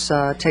Directors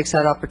takes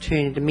that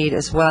opportunity to meet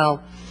as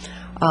well.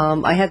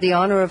 I had the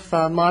honor of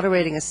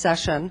moderating a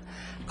session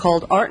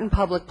called Art in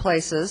Public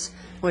Places,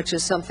 which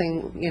is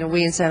something,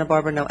 we in Santa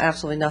Barbara know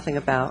absolutely nothing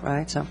about,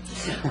 right? So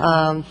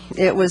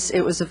it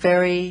was a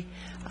very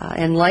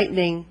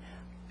enlightening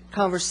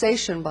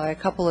conversation by a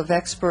couple of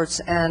experts,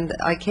 and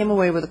I came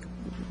away with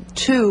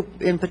two,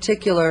 in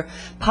particular,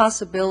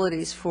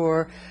 possibilities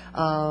for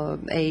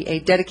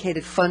a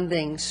dedicated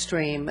funding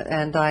stream,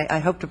 and I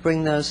hope to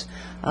bring those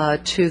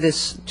to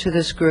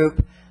this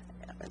group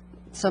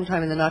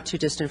sometime in the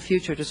not-too-distant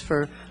future, just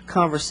for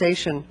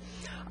conversation.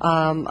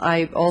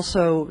 I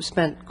also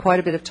spent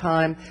quite a bit of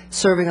time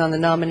serving on the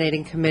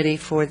nominating committee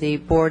for the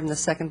board and the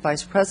second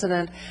vice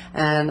president,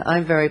 and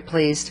I'm very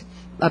pleased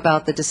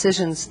about the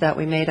decisions that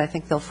we made. I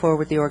think they'll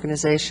forward the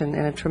organization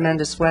in a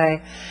tremendous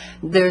way.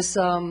 There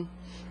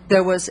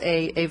was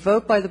a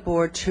vote by the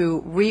board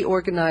to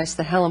reorganize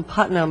the Helen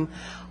Putnam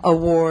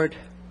Award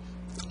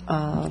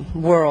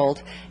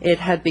world. It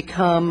had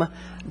become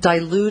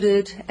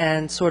diluted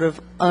and sort of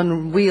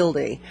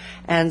unwieldy,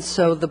 and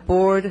so the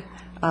board,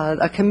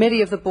 a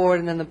committee of the board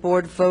and then the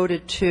board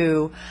voted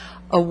to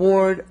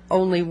award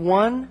only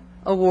one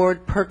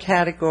award per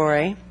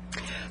category,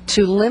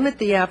 to limit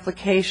the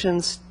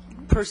applications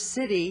per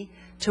city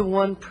to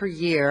one per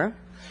year,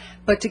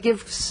 but to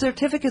give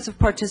certificates of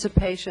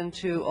participation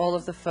to all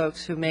of the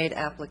folks who made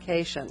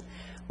application,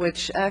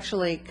 which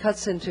actually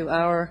cuts into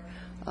our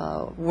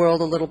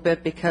world a little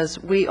bit,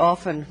 because we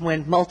often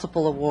win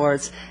multiple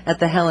awards at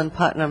the Helen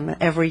Putnam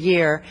every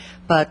year,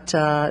 but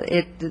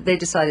they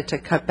decided to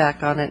cut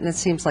back on it, and it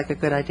seems like a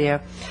good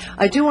idea.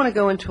 I do want to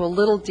go into a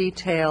little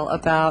detail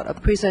about a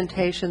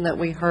presentation that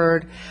we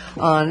heard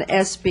on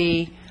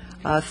SB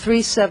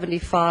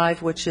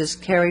 375, which is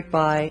carried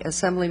by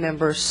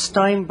Assemblymember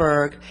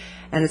Steinberg,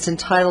 and it's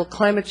entitled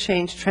Climate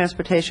Change,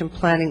 Transportation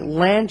Planning,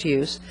 Land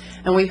Use.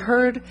 And we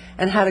heard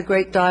and had a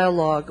great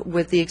dialogue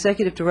with the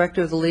Executive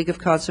Director of the League of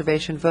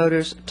Conservation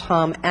Voters,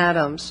 Tom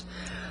Adams.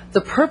 The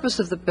purpose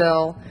of the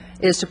bill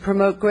is to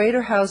promote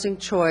greater housing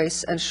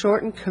choice and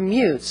shorten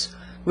commutes,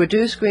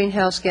 reduce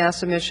greenhouse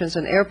gas emissions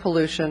and air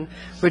pollution,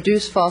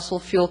 reduce fossil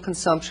fuel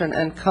consumption,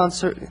 and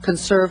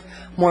conserve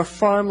more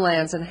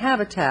farmlands and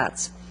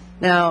habitats.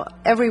 Now,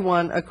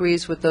 everyone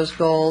agrees with those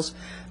goals.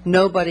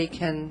 Nobody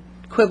can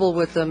quibble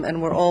with them,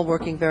 and we're all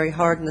working very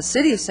hard in the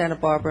city of Santa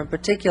Barbara in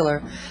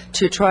particular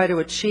to try to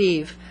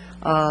achieve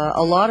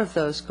a lot of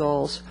those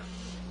goals.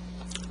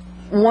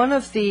 One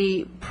of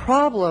the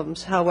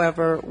problems,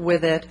 however,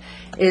 with it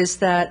is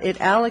that it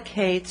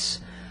allocates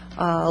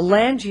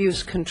land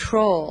use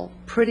control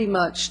pretty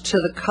much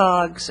to the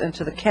COGS and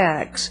to the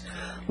CAGs,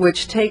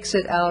 which takes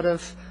it out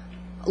of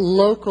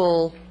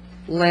local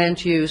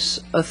land use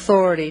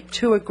authority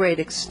to a great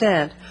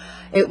extent.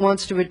 It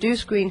wants to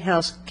reduce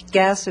greenhouse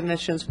gas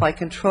emissions by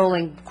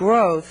controlling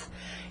growth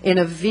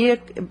in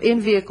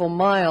vehicle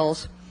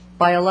miles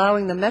by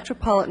allowing the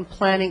metropolitan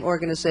planning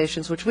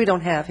organizations, which we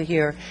don't have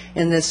here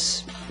in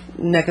this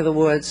neck of the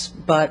woods,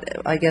 but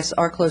I guess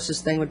our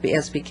closest thing would be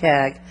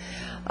SBCAG,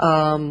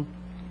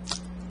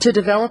 to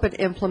develop and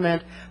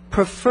implement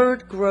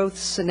preferred growth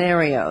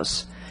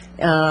scenarios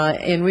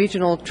in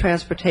regional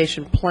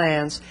transportation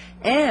plans,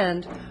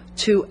 and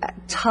to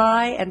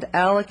tie and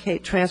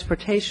allocate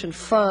transportation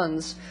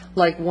funds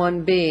like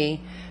 1B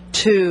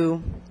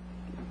to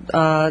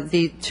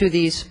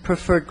these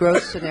preferred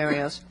growth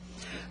scenarios.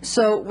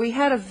 So we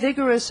had a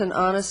vigorous and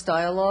honest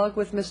dialogue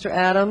with Mr.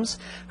 Adams,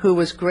 who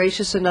was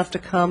gracious enough to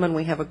come, and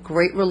we have a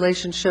great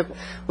relationship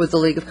with the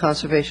League of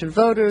Conservation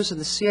Voters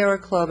and the Sierra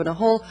Club and a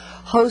whole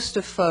host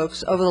of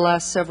folks over the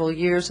last several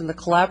years in the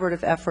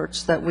collaborative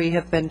efforts that we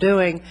have been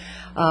doing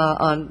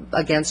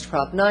against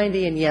Prop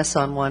 90 and Yes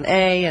on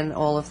 1A and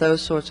all of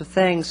those sorts of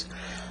things.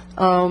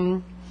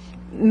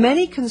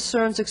 Many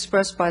concerns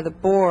expressed by the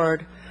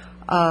board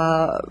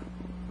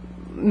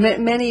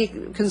many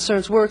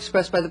concerns were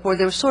expressed by the board.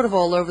 They were sort of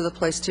all over the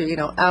place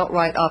to,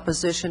 outright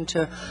opposition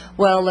to,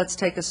 well, let's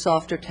take a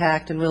softer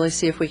tact and really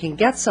see if we can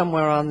get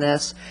somewhere on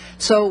this.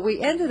 So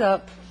we ended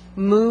up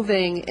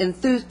moving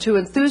to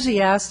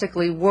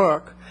enthusiastically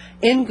work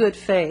in good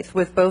faith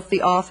with both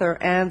the author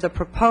and the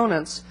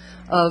proponents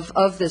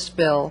of this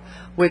bill,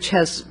 which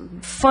has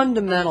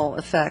fundamental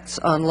effects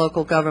on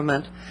local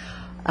government.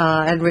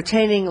 And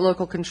retaining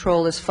local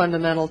control is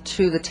fundamental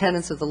to the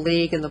tenets of the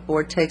League, and the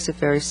board takes it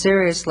very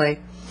seriously.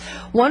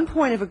 One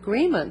point of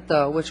agreement,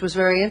 though, which was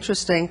very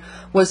interesting,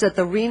 was that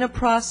the RHNA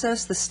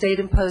process, the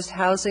state-imposed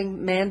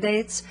housing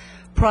mandates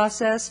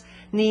process,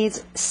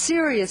 needs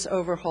serious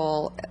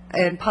overhaul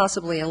and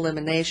possibly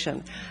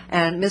elimination.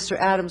 And Mr.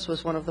 Adams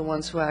was one of the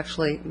ones who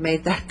actually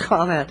made that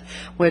comment,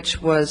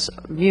 which was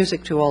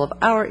music to all of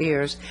our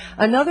ears.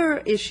 Another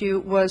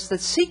issue was that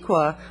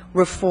CEQA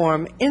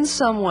reform in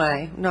some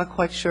way, not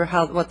quite sure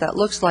what that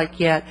looks like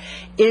yet,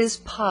 is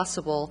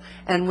possible,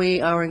 and we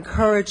are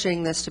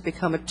encouraging this to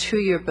become a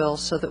 2-year bill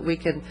so that we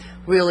can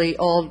really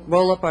all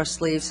roll up our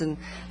sleeves and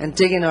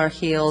dig in our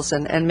heels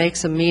and make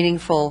some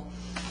meaningful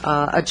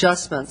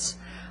adjustments.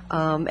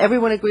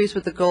 Everyone agrees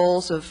with the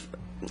goals of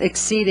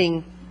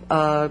exceeding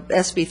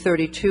SB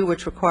 32,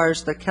 which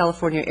requires the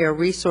California Air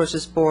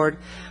Resources Board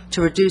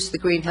to reduce the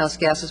greenhouse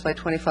gases by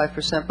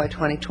 25% by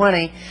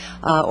 2020,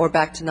 or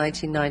back to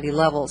 1990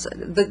 levels.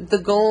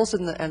 The goals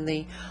and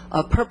the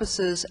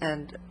purposes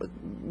and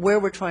where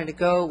we're trying to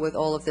go with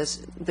all of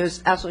this,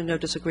 there's absolutely no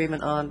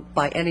disagreement on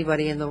by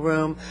anybody in the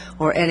room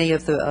or any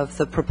of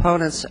the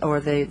proponents or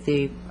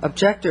the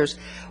objectors.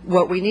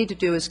 What we need to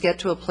do is get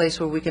to a place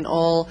where we can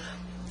all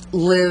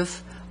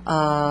live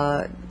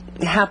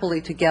happily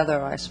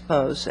together, I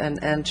suppose,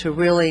 and to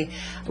really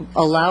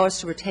allow us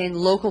to retain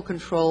local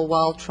control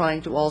while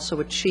trying to also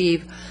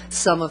achieve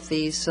some of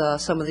these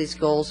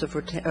goals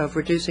of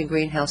reducing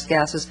greenhouse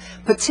gases,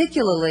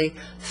 particularly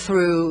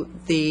through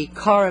the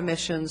car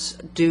emissions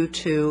due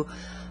to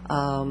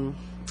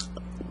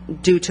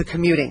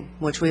commuting,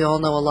 which we all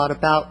know a lot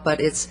about, but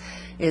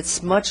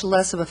it's much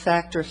less of a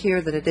factor here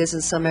than it is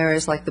in some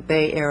areas like the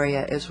Bay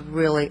Area. Is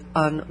really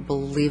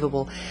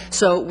unbelievable.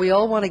 So we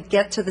all want to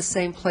get to the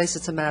same place.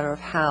 It's a matter of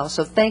how.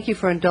 So thank you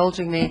for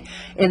indulging me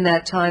in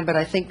that time, but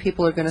I think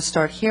people are going to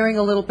start hearing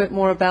a little bit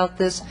more about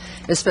this,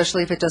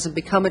 especially if it doesn't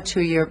become a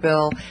 2-year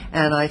bill,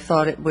 and I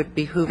thought it would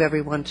behoove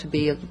everyone to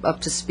be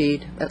up to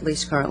speed, at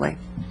least currently.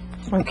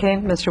 Okay,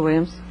 Mr.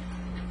 Williams.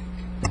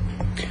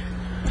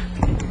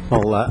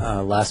 Well,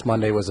 last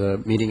Monday was a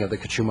meeting of the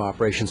Kachuma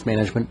Operations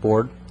Management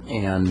Board,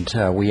 and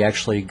we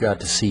actually got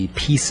to see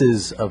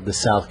pieces of the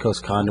South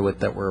Coast conduit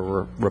that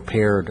were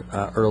repaired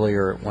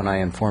earlier when I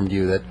informed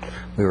you that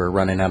we were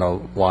running out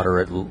of water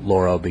at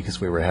Laurel because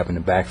we were having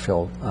to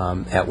backfill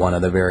at one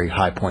of the very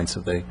high points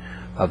of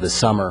the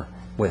summer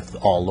with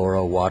all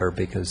Laurel water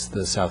because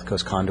the South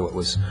Coast conduit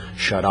was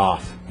shut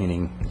off,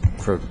 meaning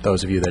for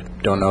those of you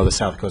that don't know the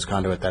South Coast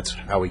conduit, that's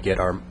how we get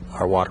our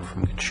water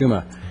from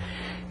Kachuma.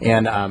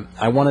 And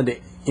I wanted to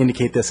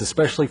indicate this,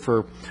 especially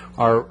for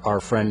our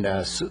friend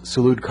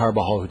Salud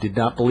Carbajal, who did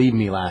not believe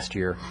me last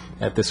year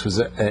that this was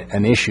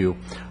an issue.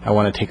 I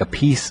want to take a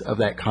piece of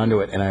that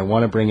conduit and I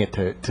want to bring it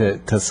to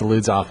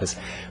Salud's office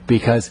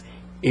because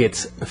it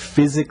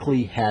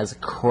physically has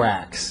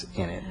cracks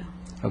in it,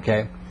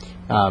 okay?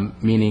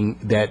 Meaning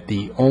that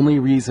the only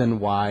reason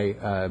why,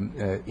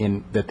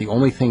 that the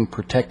only thing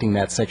protecting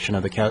that section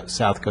of the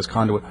South Coast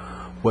conduit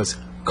was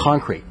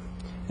concrete.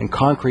 And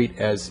concrete,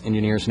 as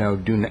engineers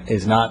know,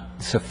 is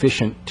not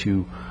sufficient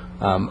to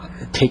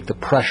take the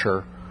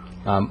pressure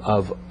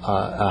of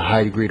a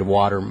high degree of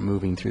water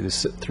moving through the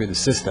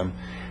system.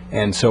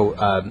 And so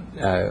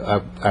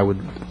I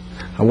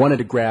wanted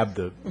to grab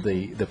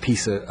the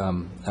piece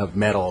of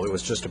metal. It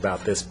was just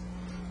about this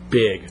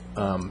big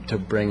to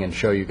bring and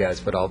show you guys,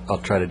 but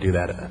I'll try to do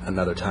that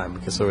another time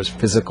because there was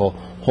physical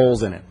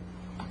holes in it.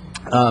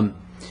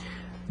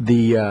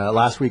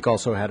 Last week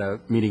also had a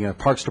meeting of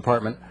Parks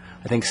Department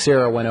I think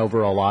Sarah went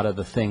over a lot of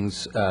the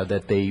things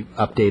that they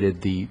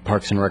updated the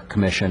Parks and Rec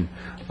Commission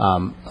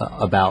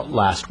about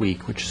last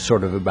week, which is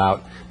sort of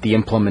about the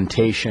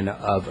implementation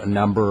of a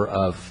number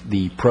of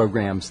the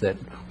programs that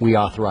we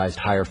authorized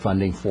higher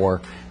funding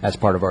for as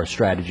part of our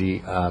strategy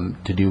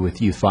to do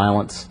with youth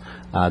violence.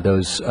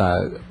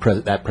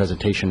 That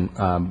presentation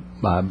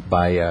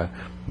by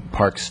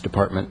Parks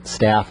Department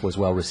staff was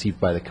well received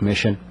by the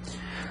Commission.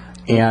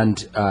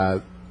 And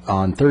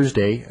on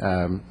Thursday,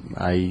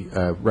 I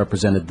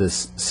represented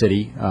this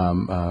city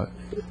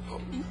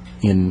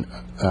in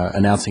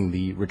announcing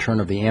the return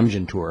of the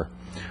Amgen Tour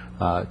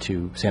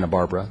to Santa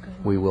Barbara.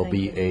 We will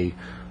be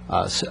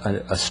a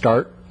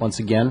start once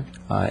again,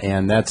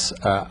 and that's,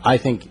 I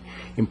think,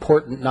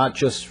 important not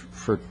just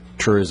for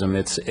tourism.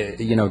 It's,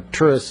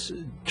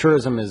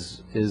 tourism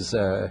is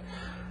an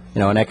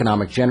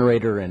economic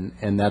generator,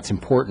 and that's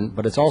important,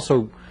 but it's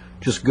also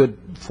just good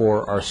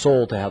for our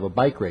soul to have a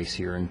bike race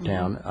here in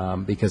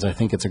town, because I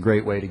think it's a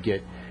great way to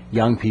get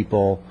young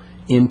people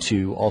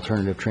into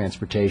alternative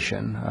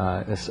transportation.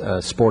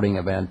 A sporting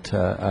event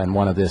and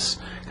one of this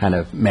kind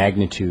of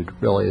magnitude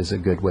really is a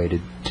good way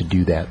to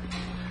do that.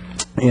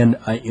 And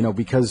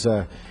because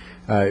the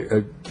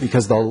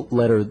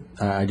letter,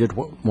 I did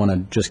want to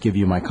just give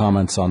you my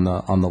comments on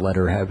the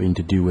letter having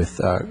to do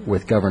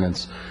with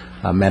governance.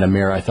 Madam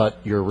Mayor, I thought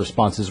your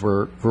responses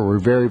were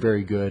very,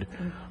 very good.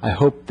 I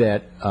hope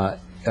that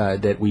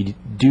that we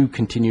do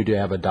continue to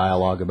have a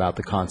dialogue about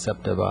the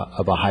concept of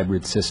a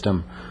hybrid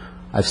system.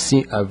 I've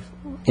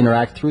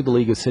interacted through the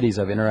League of Cities.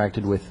 I've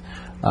interacted with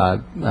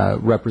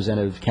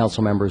representative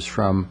council members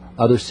from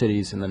other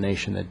cities in the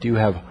nation that do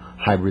have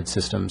hybrid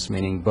systems,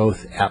 meaning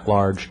both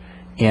at-large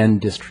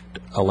and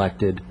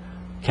district-elected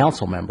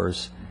council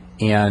members,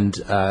 and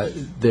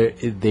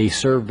they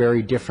serve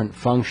very different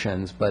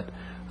functions, but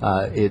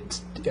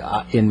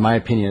in my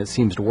opinion, it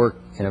seems to work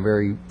in a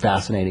very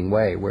fascinating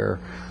way, where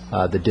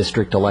the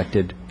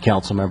district-elected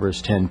council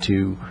members tend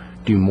to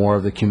do more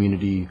of the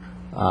community,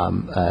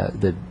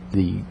 the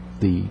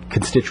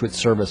constituent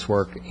service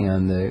work,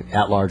 and the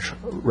at-large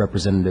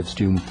representatives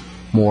do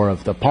more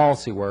of the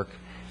policy work,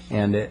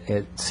 and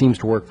it seems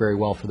to work very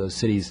well for those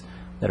cities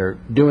that are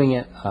doing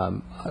it,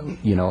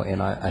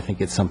 and I think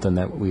it's something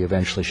that we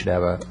eventually should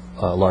have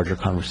a larger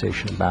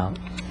conversation about.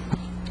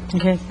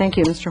 Okay, thank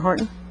you. Mr.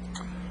 Horton?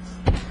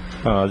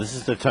 This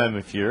is the time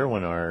of year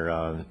when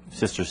our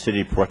sister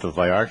city, Puerto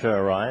Vallarta,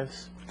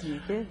 arrives.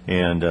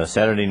 And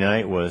Saturday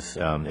night was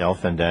El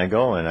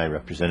Fandango, and I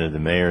represented the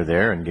mayor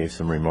there and gave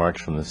some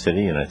remarks from the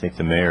city, and I think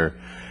the mayor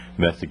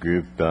met the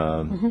group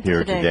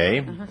here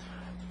today.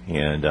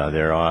 And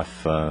they're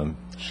off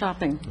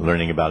shopping,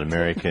 learning about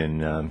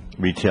American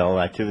retail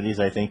activities,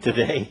 I think,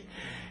 today.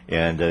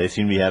 And they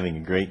seem to be having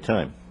a great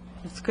time.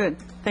 That's good.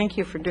 Thank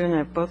you for doing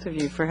that, both of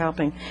you, for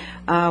helping.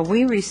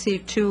 We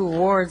received 2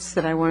 awards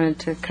that I wanted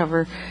to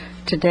cover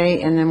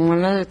today, and then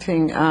one other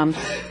thing.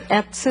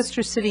 At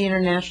Sister City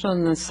International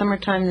in the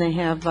summertime, they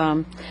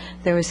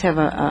always have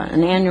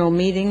an annual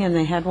meeting, and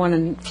they had one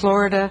in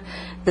Florida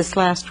this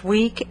last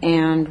week,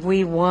 and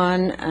we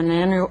won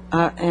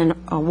an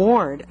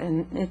award,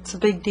 and it's a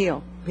big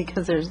deal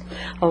because there's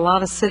a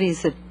lot of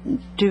cities that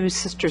do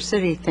Sister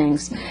City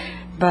things.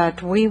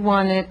 But we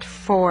won it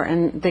for,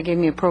 and they gave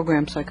me a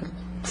program so I could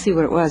see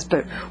what it was,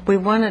 but we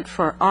won it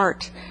for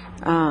art,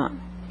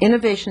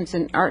 innovations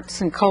in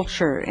arts and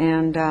culture.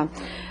 And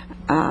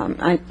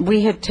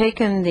we had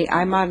taken the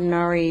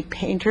Imaginary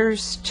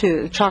painters,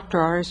 chalk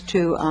drawers,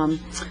 to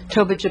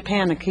Toba,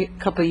 Japan a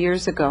couple of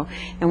years ago,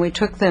 and we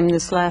took them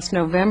this last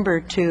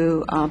November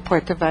to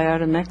Puerto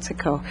Vallarta,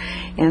 Mexico.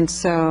 And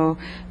so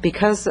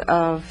because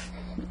of,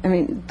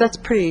 that's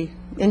pretty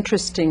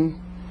interesting,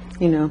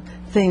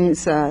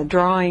 things,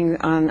 drawing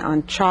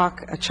on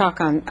chalk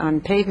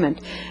on pavement,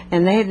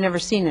 and they had never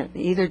seen it,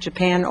 either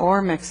Japan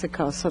or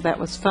Mexico, so that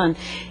was fun.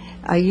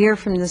 A year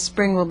from this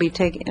spring,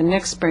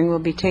 next spring, we'll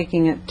be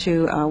taking it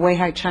to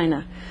Weihai,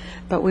 China,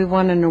 but we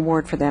won an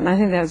award for that, and I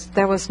think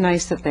that was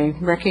nice that they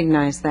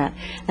recognized that.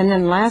 And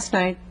then last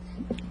night,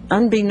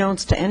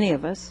 unbeknownst to any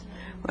of us,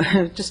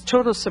 just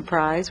total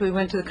surprise, we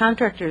went to the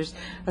Contractors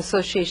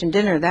Association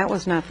dinner. That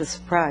was not the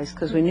surprise,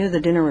 because we knew the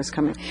dinner was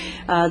coming.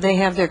 They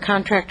have their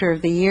Contractor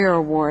of the Year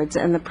awards,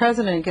 and the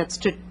president gets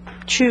to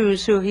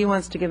choose who he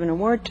wants to give an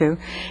award to,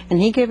 and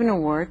he gave an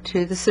award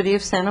to the city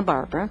of Santa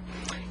Barbara,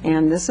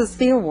 and this is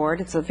the award.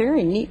 It's a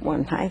very neat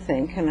one, I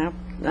think, and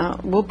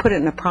we'll put it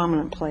in a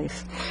prominent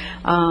place.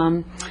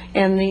 And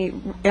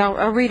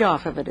I'll read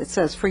off of it. It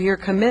says, "For your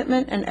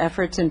commitment and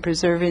efforts in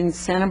preserving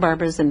Santa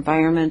Barbara's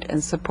environment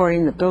and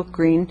supporting the Built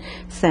Green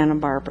Santa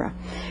Barbara."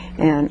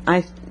 And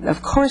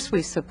of course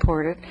we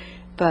support it,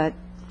 but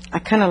I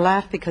kind of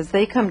laugh because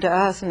they come to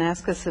us and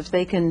ask us if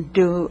they can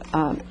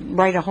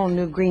write a whole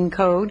new green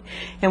code,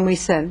 and we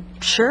said,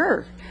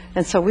 sure.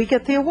 And so we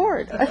get the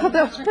award. I thought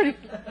that was pretty.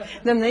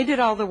 Then they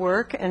did all the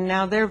work, and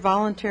now they're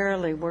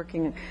voluntarily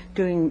working,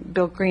 doing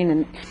built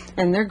green,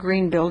 and their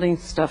green building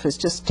stuff is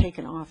just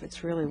taken off.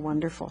 It's really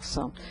wonderful.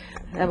 So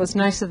that was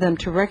nice of them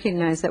to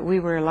recognize that we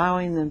were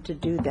allowing them to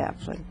do that.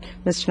 But,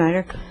 Ms.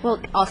 Schneider? Well,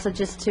 also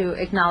just to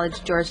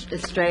acknowledge George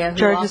Estrella, who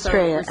George also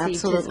Estrella, received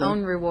his absolutely.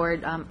 own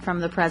reward from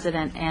the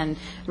president, and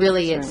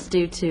really That's it's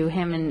due to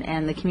him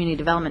and the Community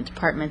Development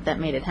Department that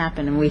made it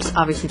happen, and we've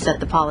obviously set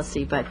the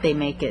policy, but they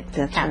make it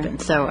happen.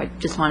 right. So I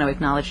just want to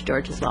acknowledge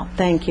George as well.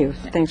 Thank you.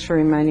 Thanks for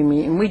reminding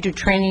me. And we do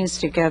trainings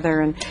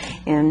together,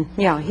 and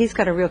yeah, he's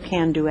got a real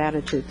can-do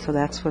attitude, so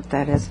that's what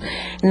that is.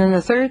 And then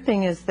the third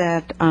thing is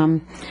that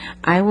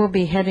I will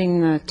be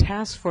heading the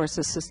task force,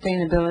 the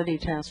sustainability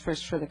task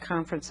force for the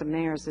Conference of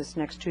Mayors this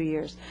next 2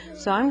 years.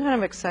 So I'm kind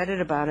of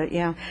excited about it.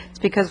 Yeah, it's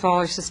because of all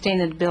our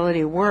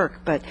sustainability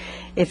work, but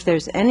if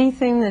there's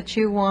anything that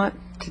you want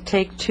to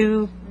take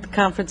to the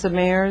Conference of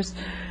Mayors,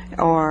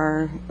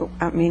 or,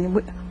 I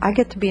mean, I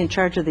get to be in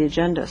charge of the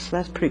agenda, so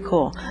that's pretty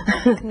cool.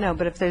 No,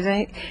 but if there's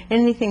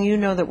anything you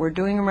know that we're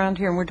doing around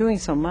here, and we're doing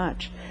so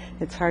much,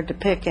 it's hard to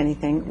pick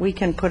anything, we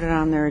can put it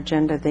on their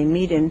agenda. They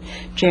meet in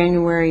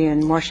January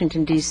in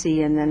Washington,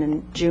 D.C., and then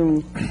in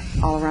June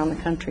all around the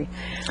country.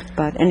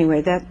 But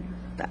anyway,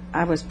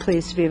 I was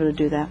pleased to be able to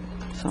do that,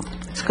 so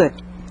it's good.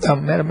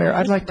 Madam Mayor,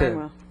 I'd like Very to,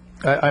 well.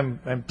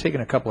 I'm taking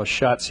a couple of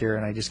shots here,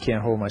 and I just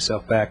can't hold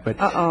myself back, but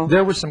Uh-oh.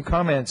 there were some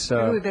comments.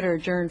 Maybe we better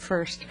adjourn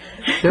first.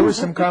 There were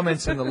some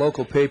comments in the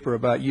local paper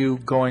about you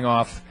going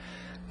off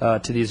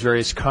to these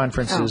various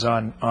conferences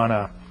on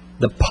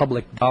the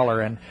public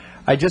dollar, and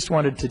I just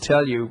wanted to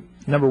tell you,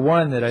 number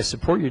one, that I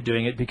support you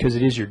doing it because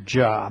it is your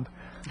job,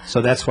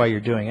 so that's why you're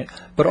doing it.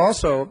 But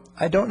also,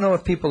 I don't know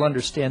if people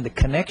understand the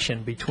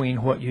connection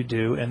between what you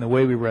do and the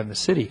way we run the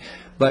city,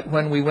 but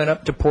when we went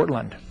up to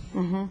Portland,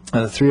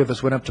 the three of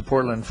us went up to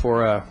Portland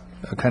for a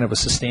kind of a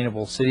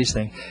sustainable cities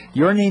thing.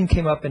 Your name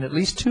came up in at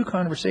least 2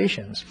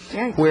 conversations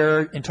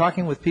where, in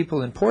talking with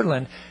people in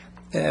Portland,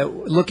 I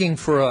was looking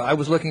for a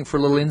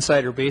little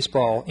insider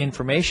baseball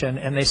information,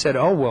 and they said,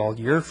 "Oh, well,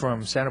 you're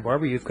from Santa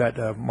Barbara. You've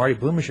got Marty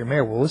Bloom as your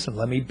mayor. Well, listen,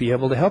 let me be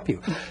able to help you."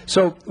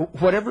 So,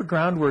 whatever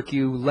groundwork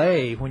you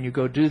lay when you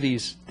go do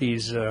these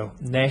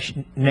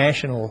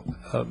national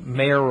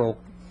mayoral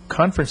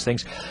conference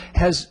things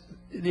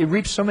it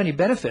reaps so many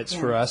benefits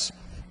for us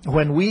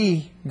when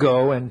we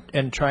go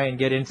and try and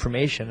get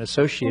information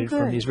associated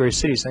from these various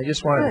cities. And I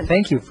just wanted to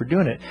thank you for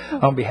doing it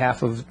on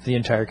behalf of the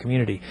entire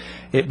community,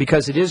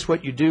 because it is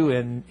what you do,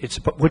 and it's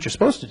what you're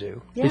supposed to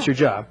do. Yeah. It's your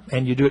job,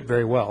 and you do it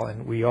very well,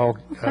 and we all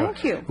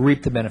Thank you.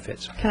 reap the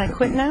benefits. Can I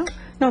quit now?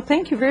 No,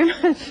 thank you very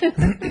much.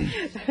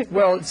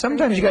 Well,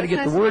 sometimes you got to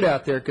get the word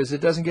out there because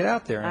it doesn't get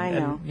out there. I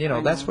know.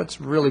 And that's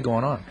what's really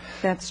going on.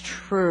 That's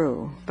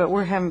true, but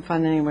we're having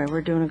fun anyway.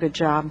 We're doing a good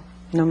job,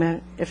 no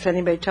matter if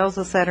anybody tells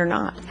us that or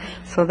not.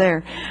 So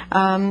there.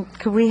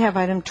 Could we have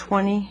item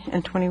 20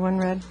 and 21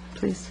 read,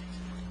 please?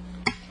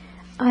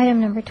 Item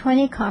number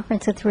 20,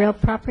 conference with real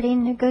property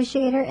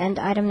negotiator, and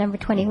item number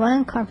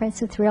 21,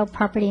 conference with real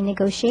property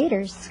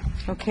negotiators.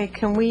 Okay,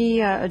 can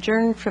we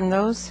adjourn from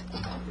those?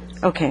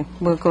 Okay,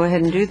 we'll go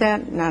ahead and do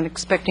that, not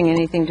expecting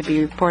anything to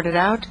be reported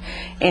out.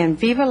 And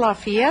viva la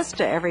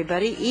fiesta,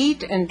 everybody.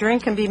 Eat and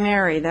drink and be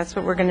merry. That's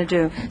what we're going to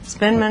do.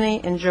 Spend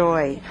money,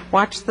 enjoy.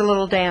 Watch the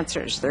little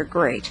dancers. They're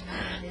great.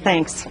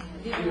 Thanks.